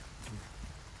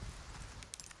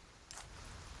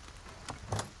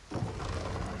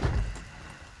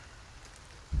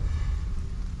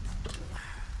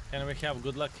 Can we have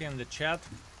good luck in the chat?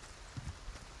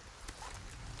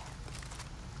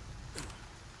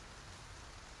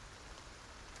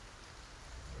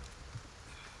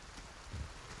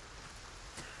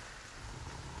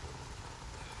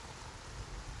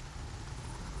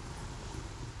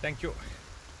 Thank you.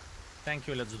 Thank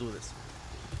you, let's do this.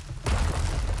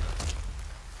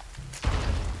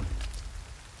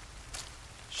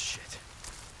 Shit.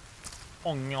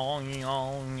 Oh, no,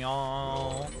 no,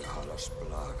 no.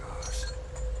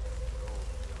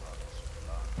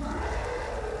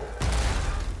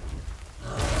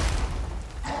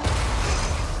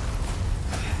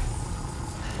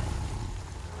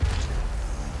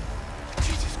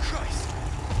 Jesus Christ.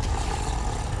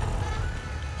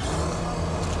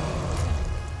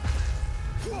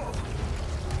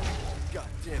 God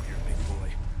damn, you're a big boy.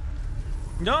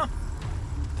 No!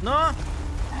 No!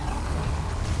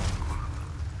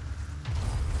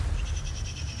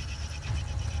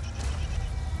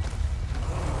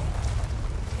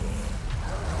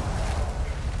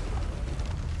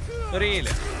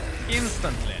 Really?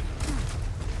 Instantly?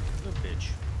 You bitch.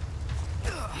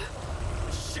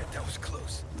 Shit, that was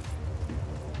close.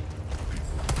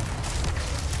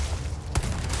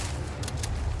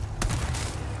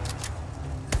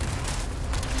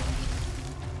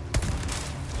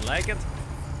 You like it?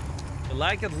 You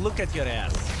like it? Look at your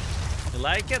ass. You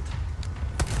like it?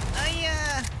 Oh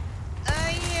yeah! Oh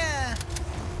yeah!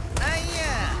 Oh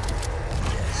yeah!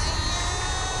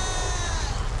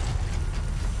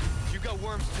 You got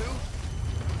worms too?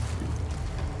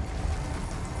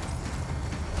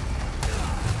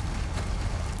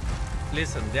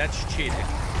 Listen, that's cheating.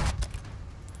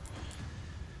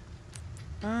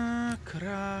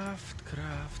 Craft.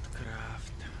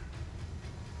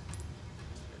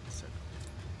 Wait a second.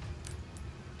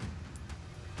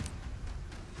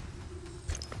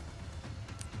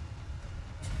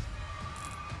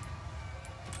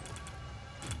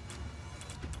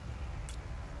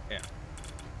 Yeah.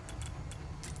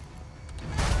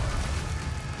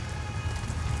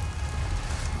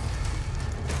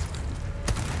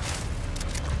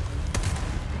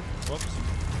 Whoops.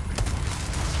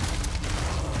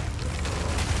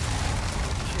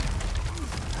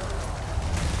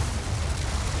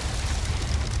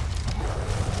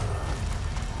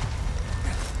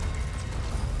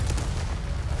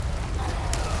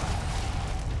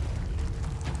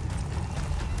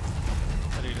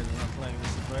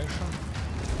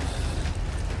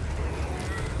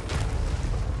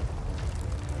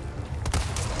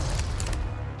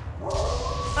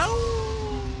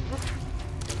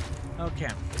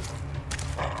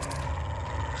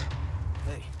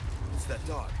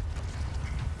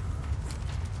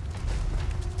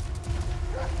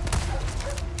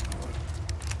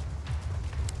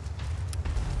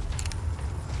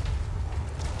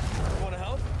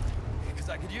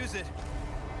 use it.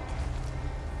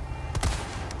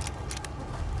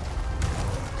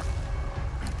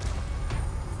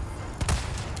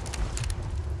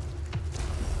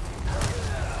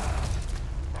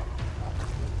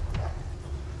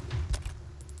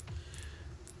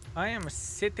 I am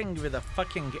sitting with a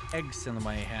fucking eggs in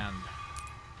my hand.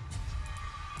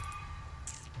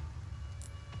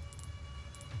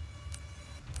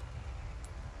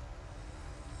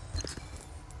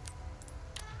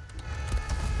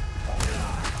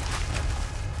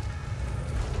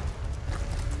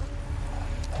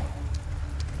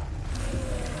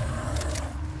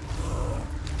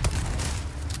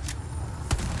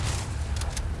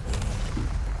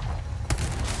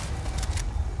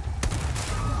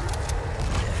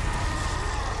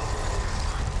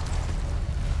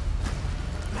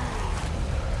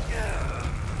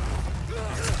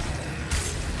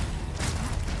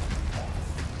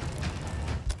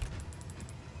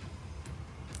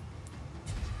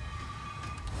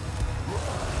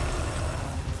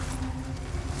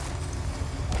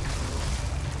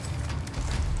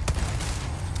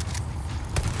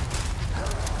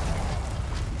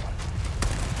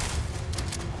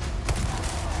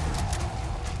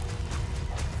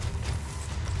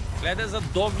 Glad as a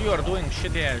dog you are doing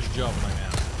shitty ass job, my man.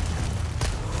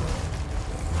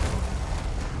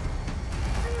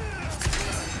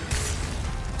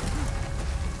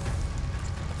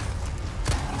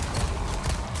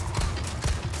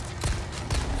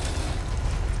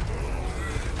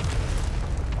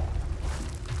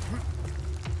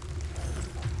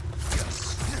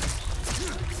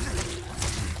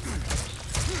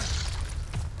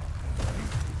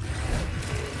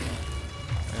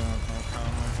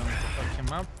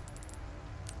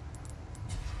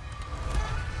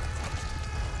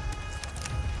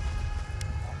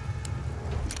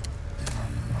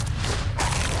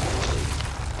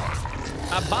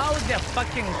 About the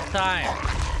fucking time.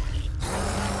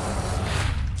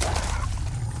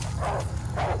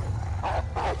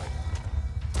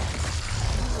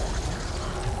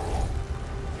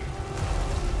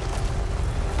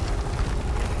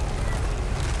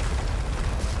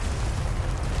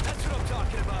 That's what I'm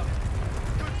talking about.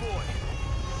 Good boy.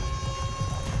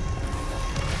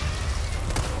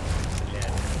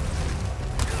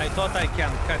 I thought I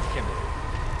can cut him.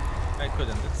 I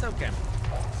couldn't. It's okay.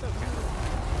 It's okay.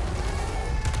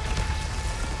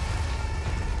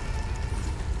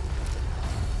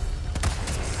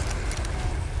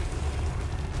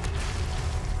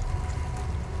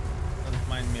 Don't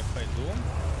mind me if I do.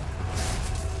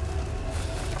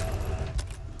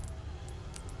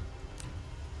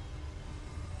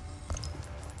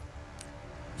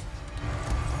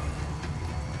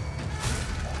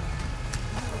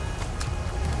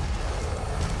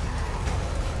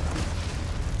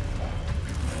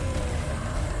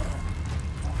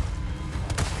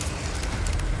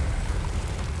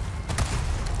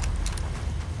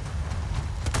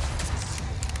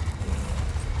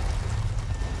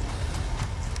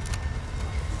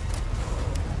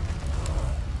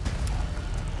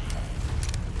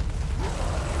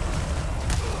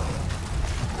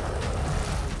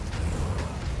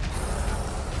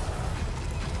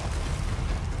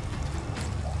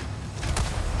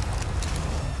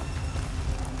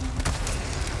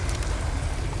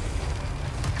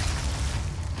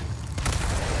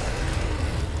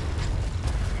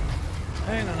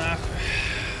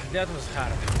 That was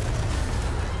hard.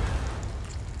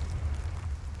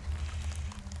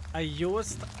 I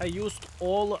used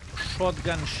all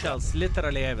shotgun shells,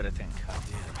 literally everything.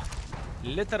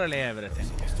 Literally everything.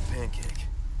 Just a pancake.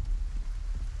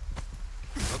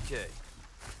 Okay.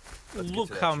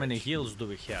 Look how many heals do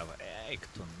we have.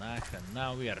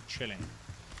 Now we are chilling.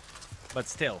 But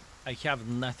still, I have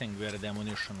nothing where the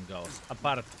ammunition goes,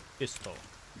 apart pistol.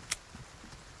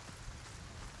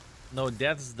 No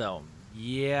deaths though.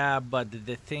 Yeah, but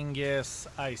the thing is,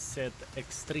 I said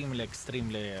extremely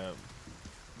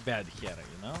bad here,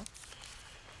 you know?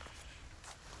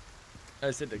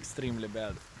 I said extremely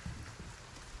bad.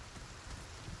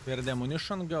 Where the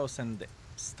ammunition goes and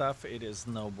stuff, it is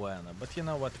no bueno. But you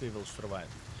know what? We will survive.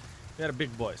 We are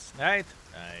big boys, right?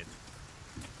 Right.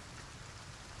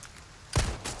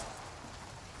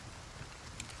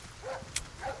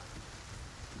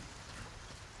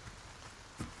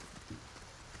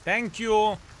 Thank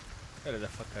you! Where the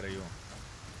fuck are you?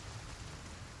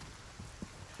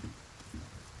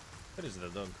 Where is the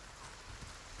dog?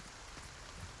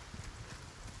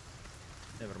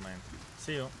 Never mind.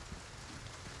 See you.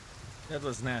 That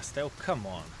was nasty. Oh, come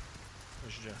on. It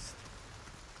was just...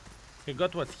 He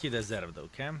got what he deserved,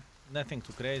 okay? Nothing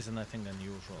too crazy, nothing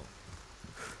unusual.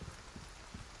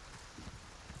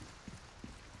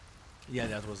 Yeah,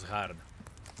 that was hard.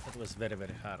 That was very,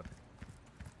 very hard.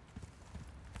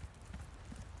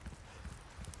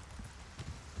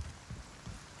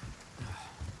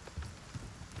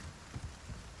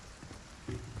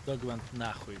 Dog went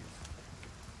nahui.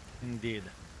 Indeed.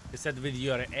 He said with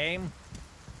your aim.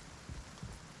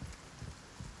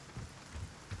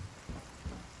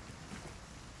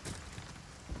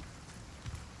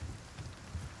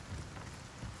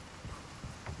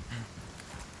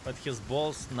 But his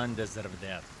balls, none deserve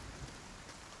that.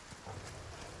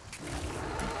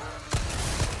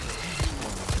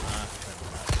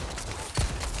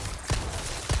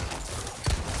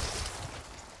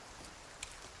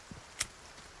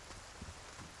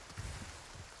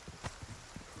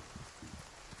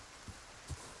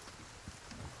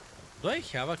 Do I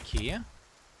have a key?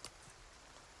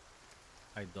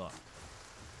 I don't.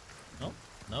 No,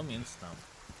 no means no.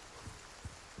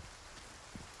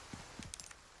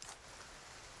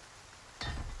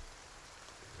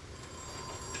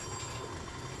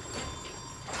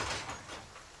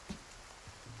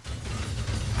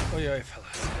 Oi, oi,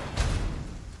 fellas.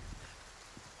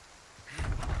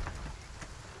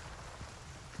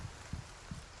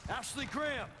 Ashley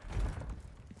Graham!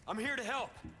 I'm here to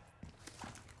help.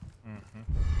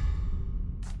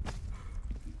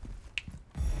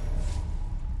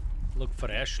 Look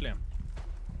for Ashley.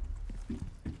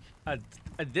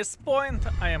 At this point,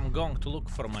 I am going to look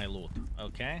for my loot,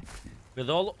 okay? With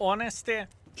all honesty,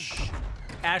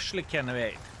 Ashley can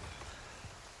wait.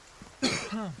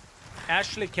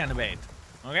 Ashley can wait,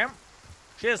 okay?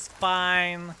 She's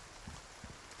fine.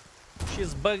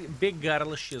 She's big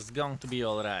girl, she's going to be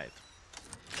alright.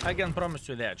 I can promise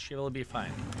you that, she will be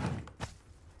fine.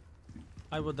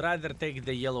 I would rather take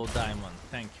the yellow diamond,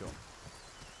 thank you.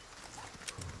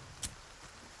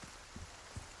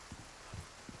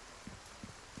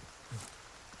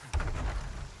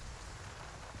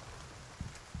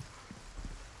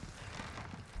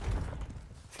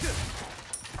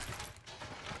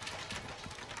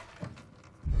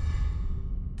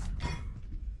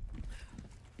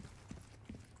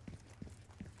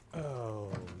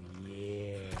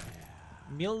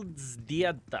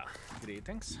 Mildsdieta.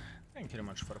 Greetings. Thank you very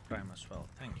much for Prime as well.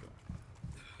 Thank you.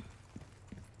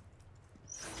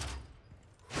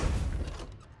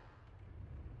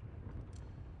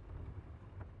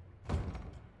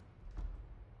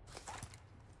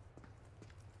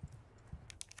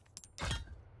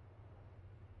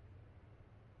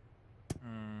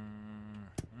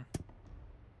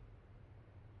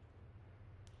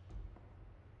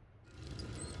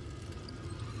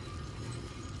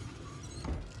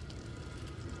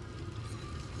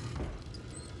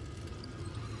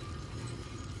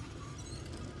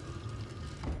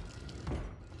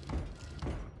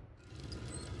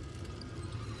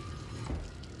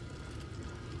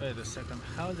 Wait a second,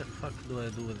 how the fuck do I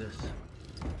do this?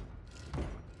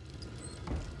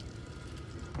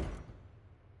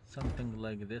 Something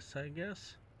like this, I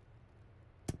guess?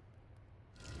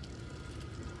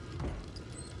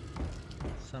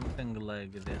 Something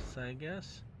like this, I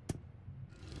guess?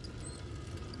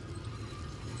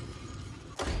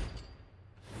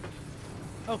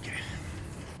 Okay.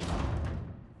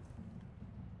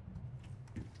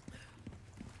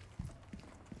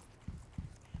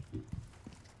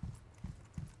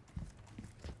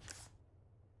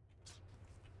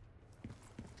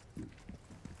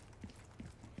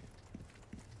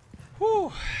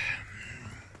 Whew.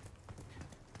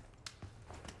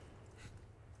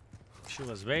 She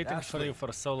was waiting Ashley, for you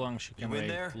for so long, she can wait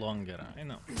there? longer. I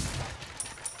know.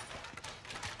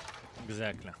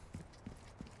 Exactly.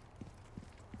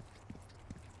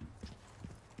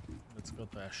 Let's go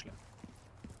to Ashley.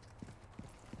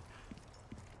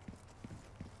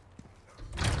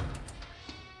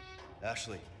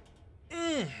 Ashley.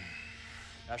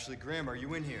 Ashley Graham, are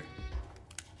you in here?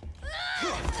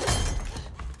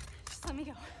 Just let me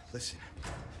go. Listen.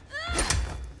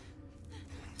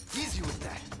 Easy with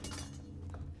that.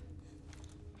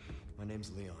 My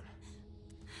name's Leon.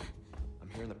 I'm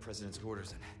here in the president's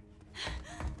orders and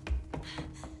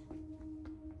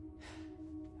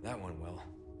that went well.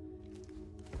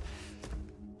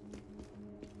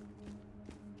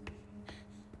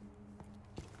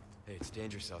 Hey, it's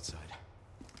dangerous outside.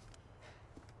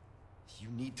 You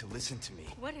need to listen to me.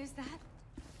 What is that?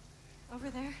 Over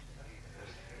there?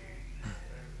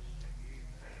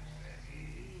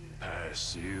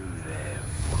 Pursue them.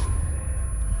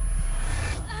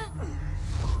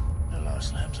 The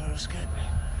lost lambs are escaping.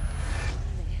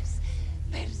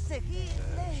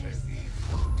 Perseguirles.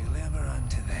 Deliver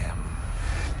unto them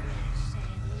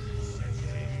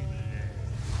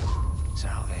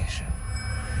salvation.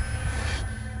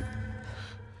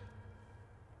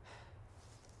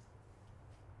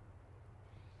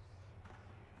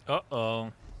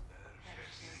 Uh-oh.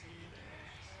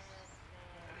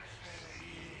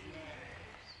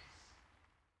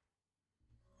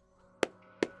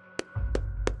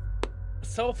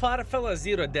 So far, fellas,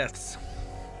 0 deaths.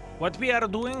 What we are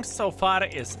doing so far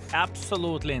is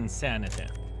absolutely insanity.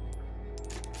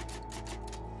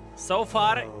 So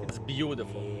far, it's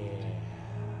beautiful.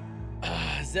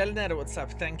 Zelner, what's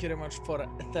up? Thank you very much for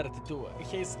 32.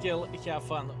 Hey, Skill, have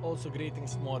fun. Also,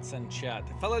 greetings, mods, and chat.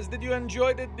 Fellas, did you enjoy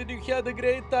it? Did you have a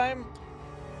great time?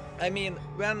 I mean,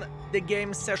 when the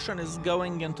game session is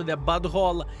going into the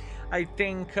butthole, I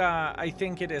think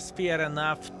it is fair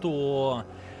enough to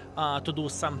do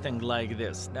something like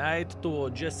this, right? To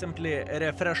just simply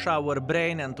refresh our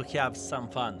brain and to have some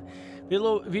fun. We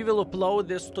will upload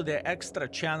this to the extra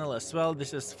channel as well.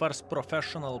 This is first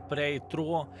professional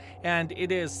playthrough, and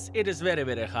it is very,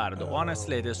 very hard.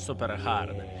 Honestly, it is super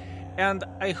hard. And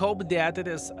I hope that it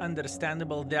is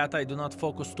understandable that I do not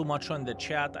focus too much on the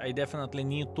chat. I definitely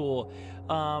need to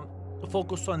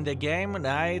focus on the game,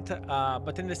 right?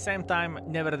 But in the same time,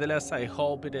 nevertheless, I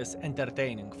hope it is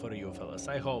entertaining for you fellas.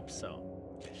 I hope so.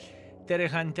 Terry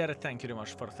Hunter, thank you very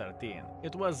much for 13.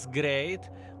 It was great,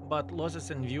 but losses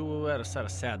in viewers are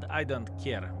sad. I don't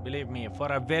care. Believe me,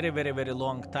 for a very, very, very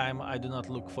long time, I do not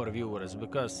look for viewers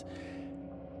because...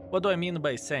 What do I mean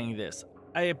by saying this?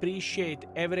 I appreciate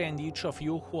every and each of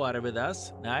you who are with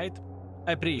us, right?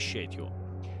 I appreciate you.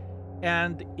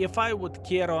 And if I would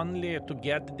care only to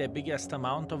get the biggest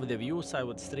amount of the views, I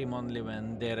would stream only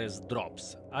when there is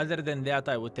drops. Other than that,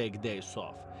 I would take days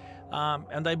off.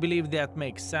 And I believe that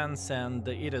makes sense and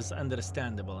it is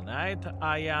understandable, right?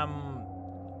 I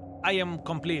am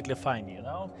completely fine, you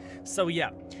know? So yeah.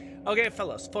 Okay,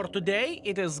 fellas, for today,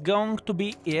 it is going to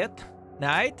be it,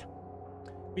 right?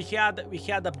 We had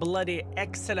a bloody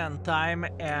excellent time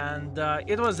and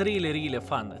it was really, really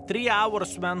fun. 3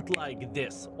 hours went like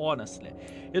this, honestly.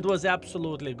 It was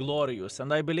absolutely glorious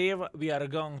and I believe we are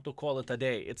going to call it a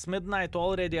day. It's midnight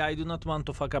already. I do not want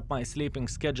to fuck up my sleeping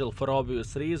schedule for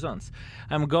obvious reasons.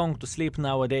 I'm going to sleep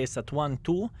nowadays at 1,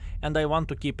 2 and I want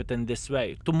to keep it in this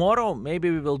way. Tomorrow, maybe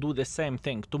we will do the same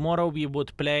thing. Tomorrow we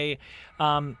would play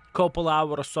couple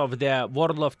hours of the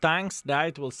World of Tanks,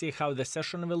 right? We'll see how the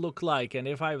session will look like and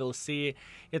if I will see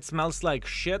it smells like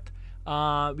shit,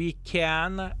 we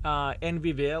can and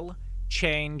we will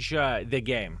change the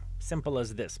game. Simple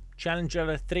as this.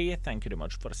 Challenger 3, thank you very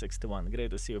much for 61.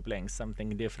 Great to see you playing something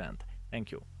different.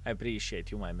 Thank you. I appreciate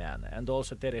you, my man. And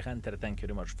also Terry Hunter, thank you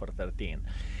very much for 13.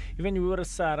 Even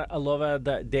viewers are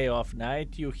loved day of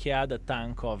night. You had a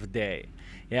tank of day.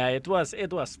 Yeah, it was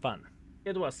fun.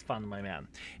 It was fun, my man.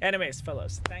 Anyways,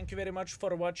 fellas, thank you very much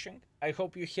for watching. I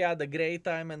hope you had a great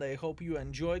time and I hope you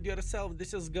enjoyed yourself.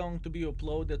 This is going to be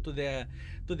uploaded to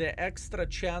the extra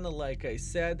channel, like I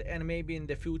said, and maybe in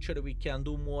the future we can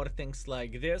do more things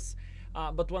like this.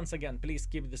 But once again, please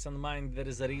keep this in mind. There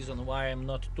is a reason why I'm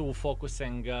not too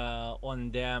focusing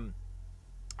on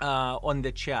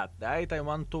the chat, right? I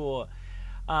want to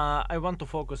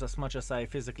focus as much as I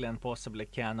physically and possibly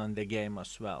can on the game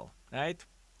as well, right?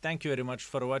 Thank you very much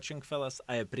for watching, fellas.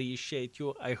 I appreciate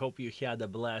you. I hope you had a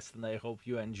blast and I hope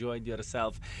you enjoyed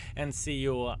yourself and see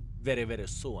you very, very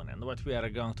soon. And what we are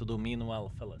going to do meanwhile,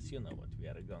 fellas, you know what we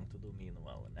are going to do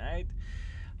meanwhile, right?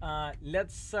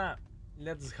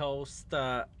 Let's host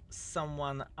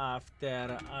someone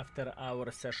after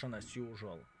our session as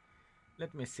usual.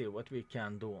 Let me see what we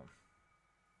can do.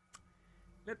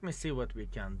 Let me see what we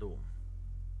can do.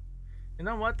 You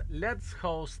know what? Let's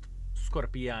host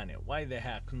Scorpiani. Why the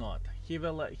heck not? He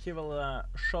will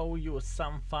show you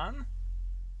some fun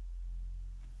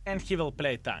and he will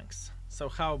play tanks. So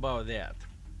how about that?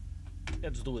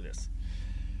 Let's do this.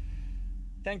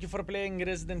 Thank you for playing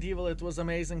Resident Evil. It was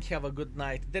amazing. Have a good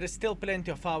night. There is still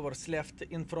plenty of hours left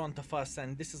in front of us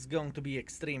and this is going to be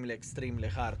extremely, extremely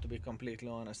hard, to be completely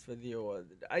honest with you.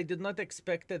 I did not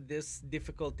expect that this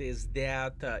difficulty is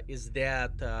that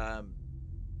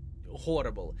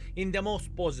horrible in the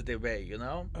most positive way, you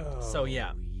know? So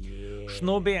yeah.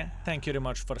 Schnooby, thank you very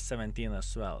much for 17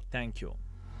 as well. Thank you.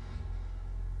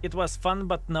 It was fun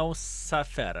but no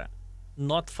suffer.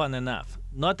 Not fun enough.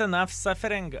 Not enough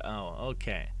suffering? Oh,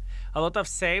 okay. A lot of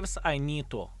saves I need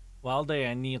to. Valde,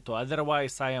 I need to.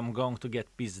 Otherwise I am going to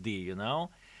get pissed, you know?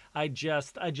 I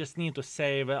just need to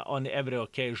save on every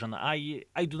occasion. I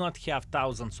do not have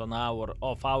thousands of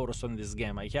hours on this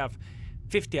game. I have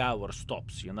 50 hours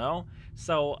tops, you know?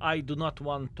 So I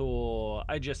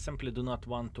just simply do not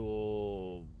want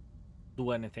to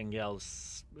do anything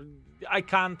else. I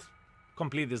can't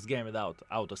complete this game without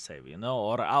autosave, you know,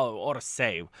 or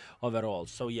save overall.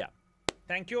 So yeah,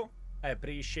 thank you. I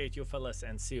appreciate you fellas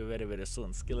and see you very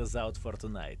soon. Skill is out for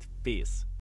tonight. Peace.